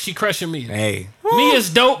tank. She crushing me. Hey, Mia's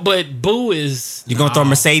dope, but Boo is. you gonna throw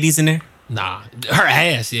Mercedes in there? Nah, her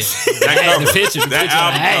ass, yeah. That cover, the picture that of her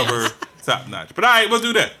album ass. cover, top notch. But all right, we'll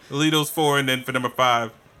do that. We'll leave those 4, and then for number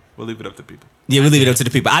 5, we'll leave it up to people. Yeah, we leave it up to the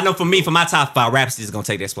people. I know for me, for my top 5, Rhapsody is gonna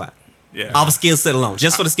take that spot. Yeah. All the skill set alone,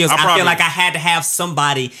 just for the skills. I I feel probably- like I had to have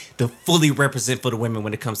somebody to fully represent for the women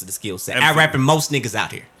when it comes to the skill set. I Absolutely. rapping most niggas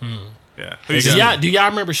out here. Yeah. Who you got? Do y'all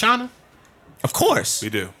remember Shauna? Of course. We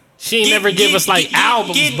do. She ain't never give us like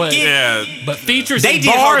albums, but Yeah. but features They and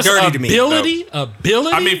did her bars, dirty to me. ability.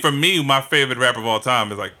 I mean, for me, my favorite rapper of all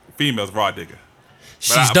time is like females, Raw Digger.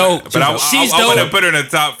 she's dope. She's I dope. wouldn't put her in the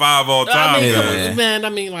top 5 all time. I mean, Yeah. man, I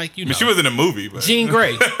mean, like you know, She was in a movie, but Jean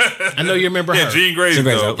Grey. I know you remember yeah, her. Jean Grey's Jean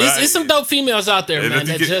Grey's dope. dope. It's some dope females out there, Yeah, man, just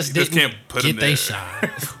that get- just just didn't can't put 'em get they there.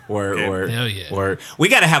 shine. Word. Hell yeah. Word. We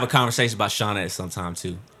got to have a conversation about Shauna at some time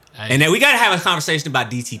too, Hey. and then we got to have a conversation about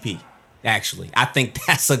DTP. Actually, I think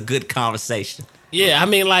that's a good conversation. Yeah, I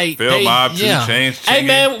mean, like Phil Mob, 2 Chainz, Hey, Chiggy.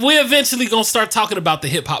 man, we eventually gonna start talking about the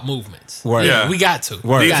hip hop movements. Word. Yeah. We got to.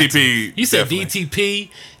 Word. We got DTP, to. You said definitely. DTP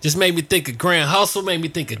just made me think of Grand Hustle, made me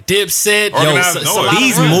think of Dipset. Organized it's a Noise. lot of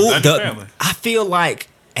These runs. moves, That's family. I feel like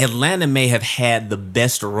Atlanta may have had the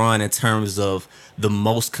best run in terms of the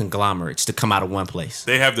most conglomerates to come out of one place.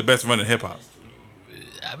 They have the best run in hip hop.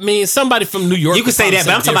 I mean, somebody from New York. You could say probably that,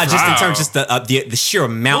 but I'm talking about just in Wow. terms just the sheer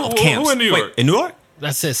amount of Who camps. in New York? Wait, in New York?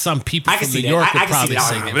 I said some people I can from see New that. York I would can see probably that.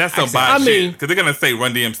 say But that. that's some I biased mean- shit. Because they're going to say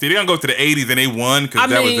Run DMC. They're going to go to the 80s and they won because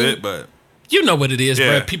that was mean- it. But You know what it is,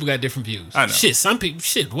 Yeah. bro. People got different views. I know. Shit, some people,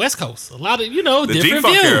 West Coast, a lot of, the different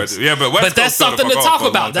G-Funk era. views. Yeah, but West But that's Coast sold the something to fuck off talk for a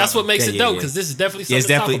long about. That's time. what makes it Yeah, dope, yeah. because this is definitely Yeah, something it's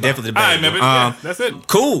definitely to talk about. definitely All right, debatable. man. That's it.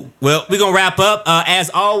 Cool. Well, we're gonna wrap up. As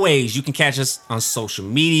always, you can catch us on social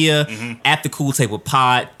media Mm-hmm. at the Cool Table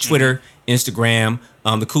Pod, Twitter, Instagram,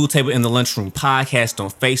 the Cool Table in the Lunchroom Podcast on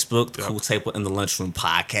Facebook, the Cool Table in the Lunchroom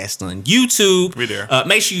Podcast on YouTube. We there.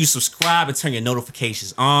 Make sure you subscribe and turn your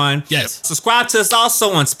notifications on. Yes. Subscribe to us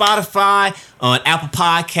also on Spotify, on Apple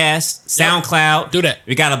Podcasts, SoundCloud. Do that.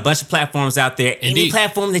 We got a bunch of platforms out there. Any Indeed.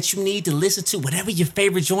 platform that you need to listen to, whatever your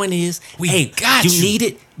favorite joint is, got you. need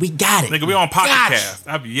it, we got it. Nigga, we on Pocket Gotcha. Cast.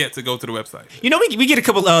 I've yet to go to the website. You know, we get a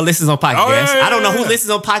couple listens on Pocket Oh, yeah, Cast. yeah, I don't know yeah, who yeah.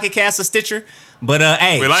 listens on Pocket Cast or Stitcher, but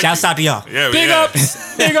hey, We like shouts you. out to y'all. Yeah, Big yeah.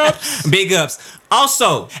 ups. Big ups. Big ups.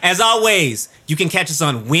 Also, as always, you can catch us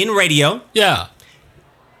on Win Radio. Yeah.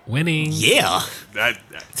 Winning. Yeah.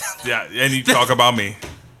 Yeah, and you talk about me.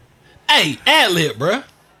 Hey, ad lib, bruh.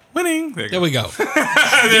 Winning. There we go.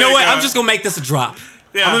 You know what? I'm just gonna make this a drop.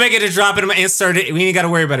 Yeah. I'm gonna make it a drop and I'm gonna insert it. We ain't gotta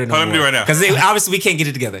worry about it no Hold on, more. let me do it right now. Because obviously we can't get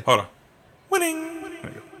it together. Hold on. Winning.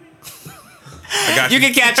 I got You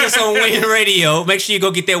can catch us on Win Radio. Make sure you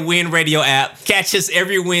go get that Win Radio app. Catch us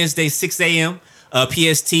every Wednesday, 6 a.m.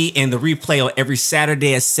 PST, and the replay on every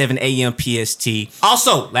Saturday at 7 a.m. PST.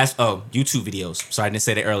 Also, YouTube videos. Sorry, I didn't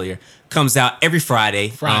say that earlier. Comes out every Friday.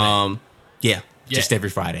 Friday. Yeah, Yeah. just every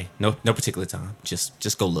Friday. No particular time.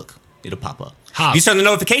 Just go look. It'll pop up. How? If you turn the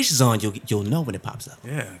notifications on, you'll know when it pops up.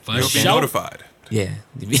 Yeah, For you'll be sure. notified. Yeah.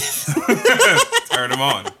 Turn them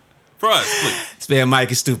on. For us, please. Spam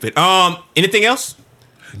Mike is stupid. Anything else?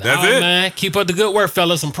 That's Nah, it. man. Keep up the good work,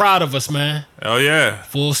 fellas. I'm proud of us, man. Oh, yeah.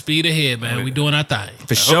 Full speed ahead, man. We doing our thing.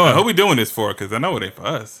 For I sure. hope we doing this for, because I know it ain't for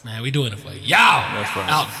us. Man, we doing it for y'all. That's right.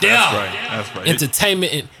 Out there. That's right. That's right.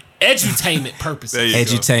 Entertainment and edutainment purposes. There you go.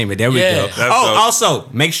 Edutainment. There we Yeah. go. That's dope. Also,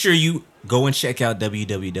 make sure you go and check out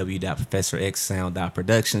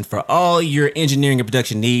www.professorxsound.production for all your engineering and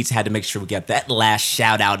production needs. Had to make sure we got that last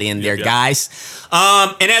shout out in there, yeah. guys.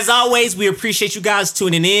 And as always, we appreciate you guys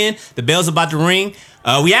tuning in. The bell's about to ring.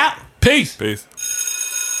 We out. Peace. Peace.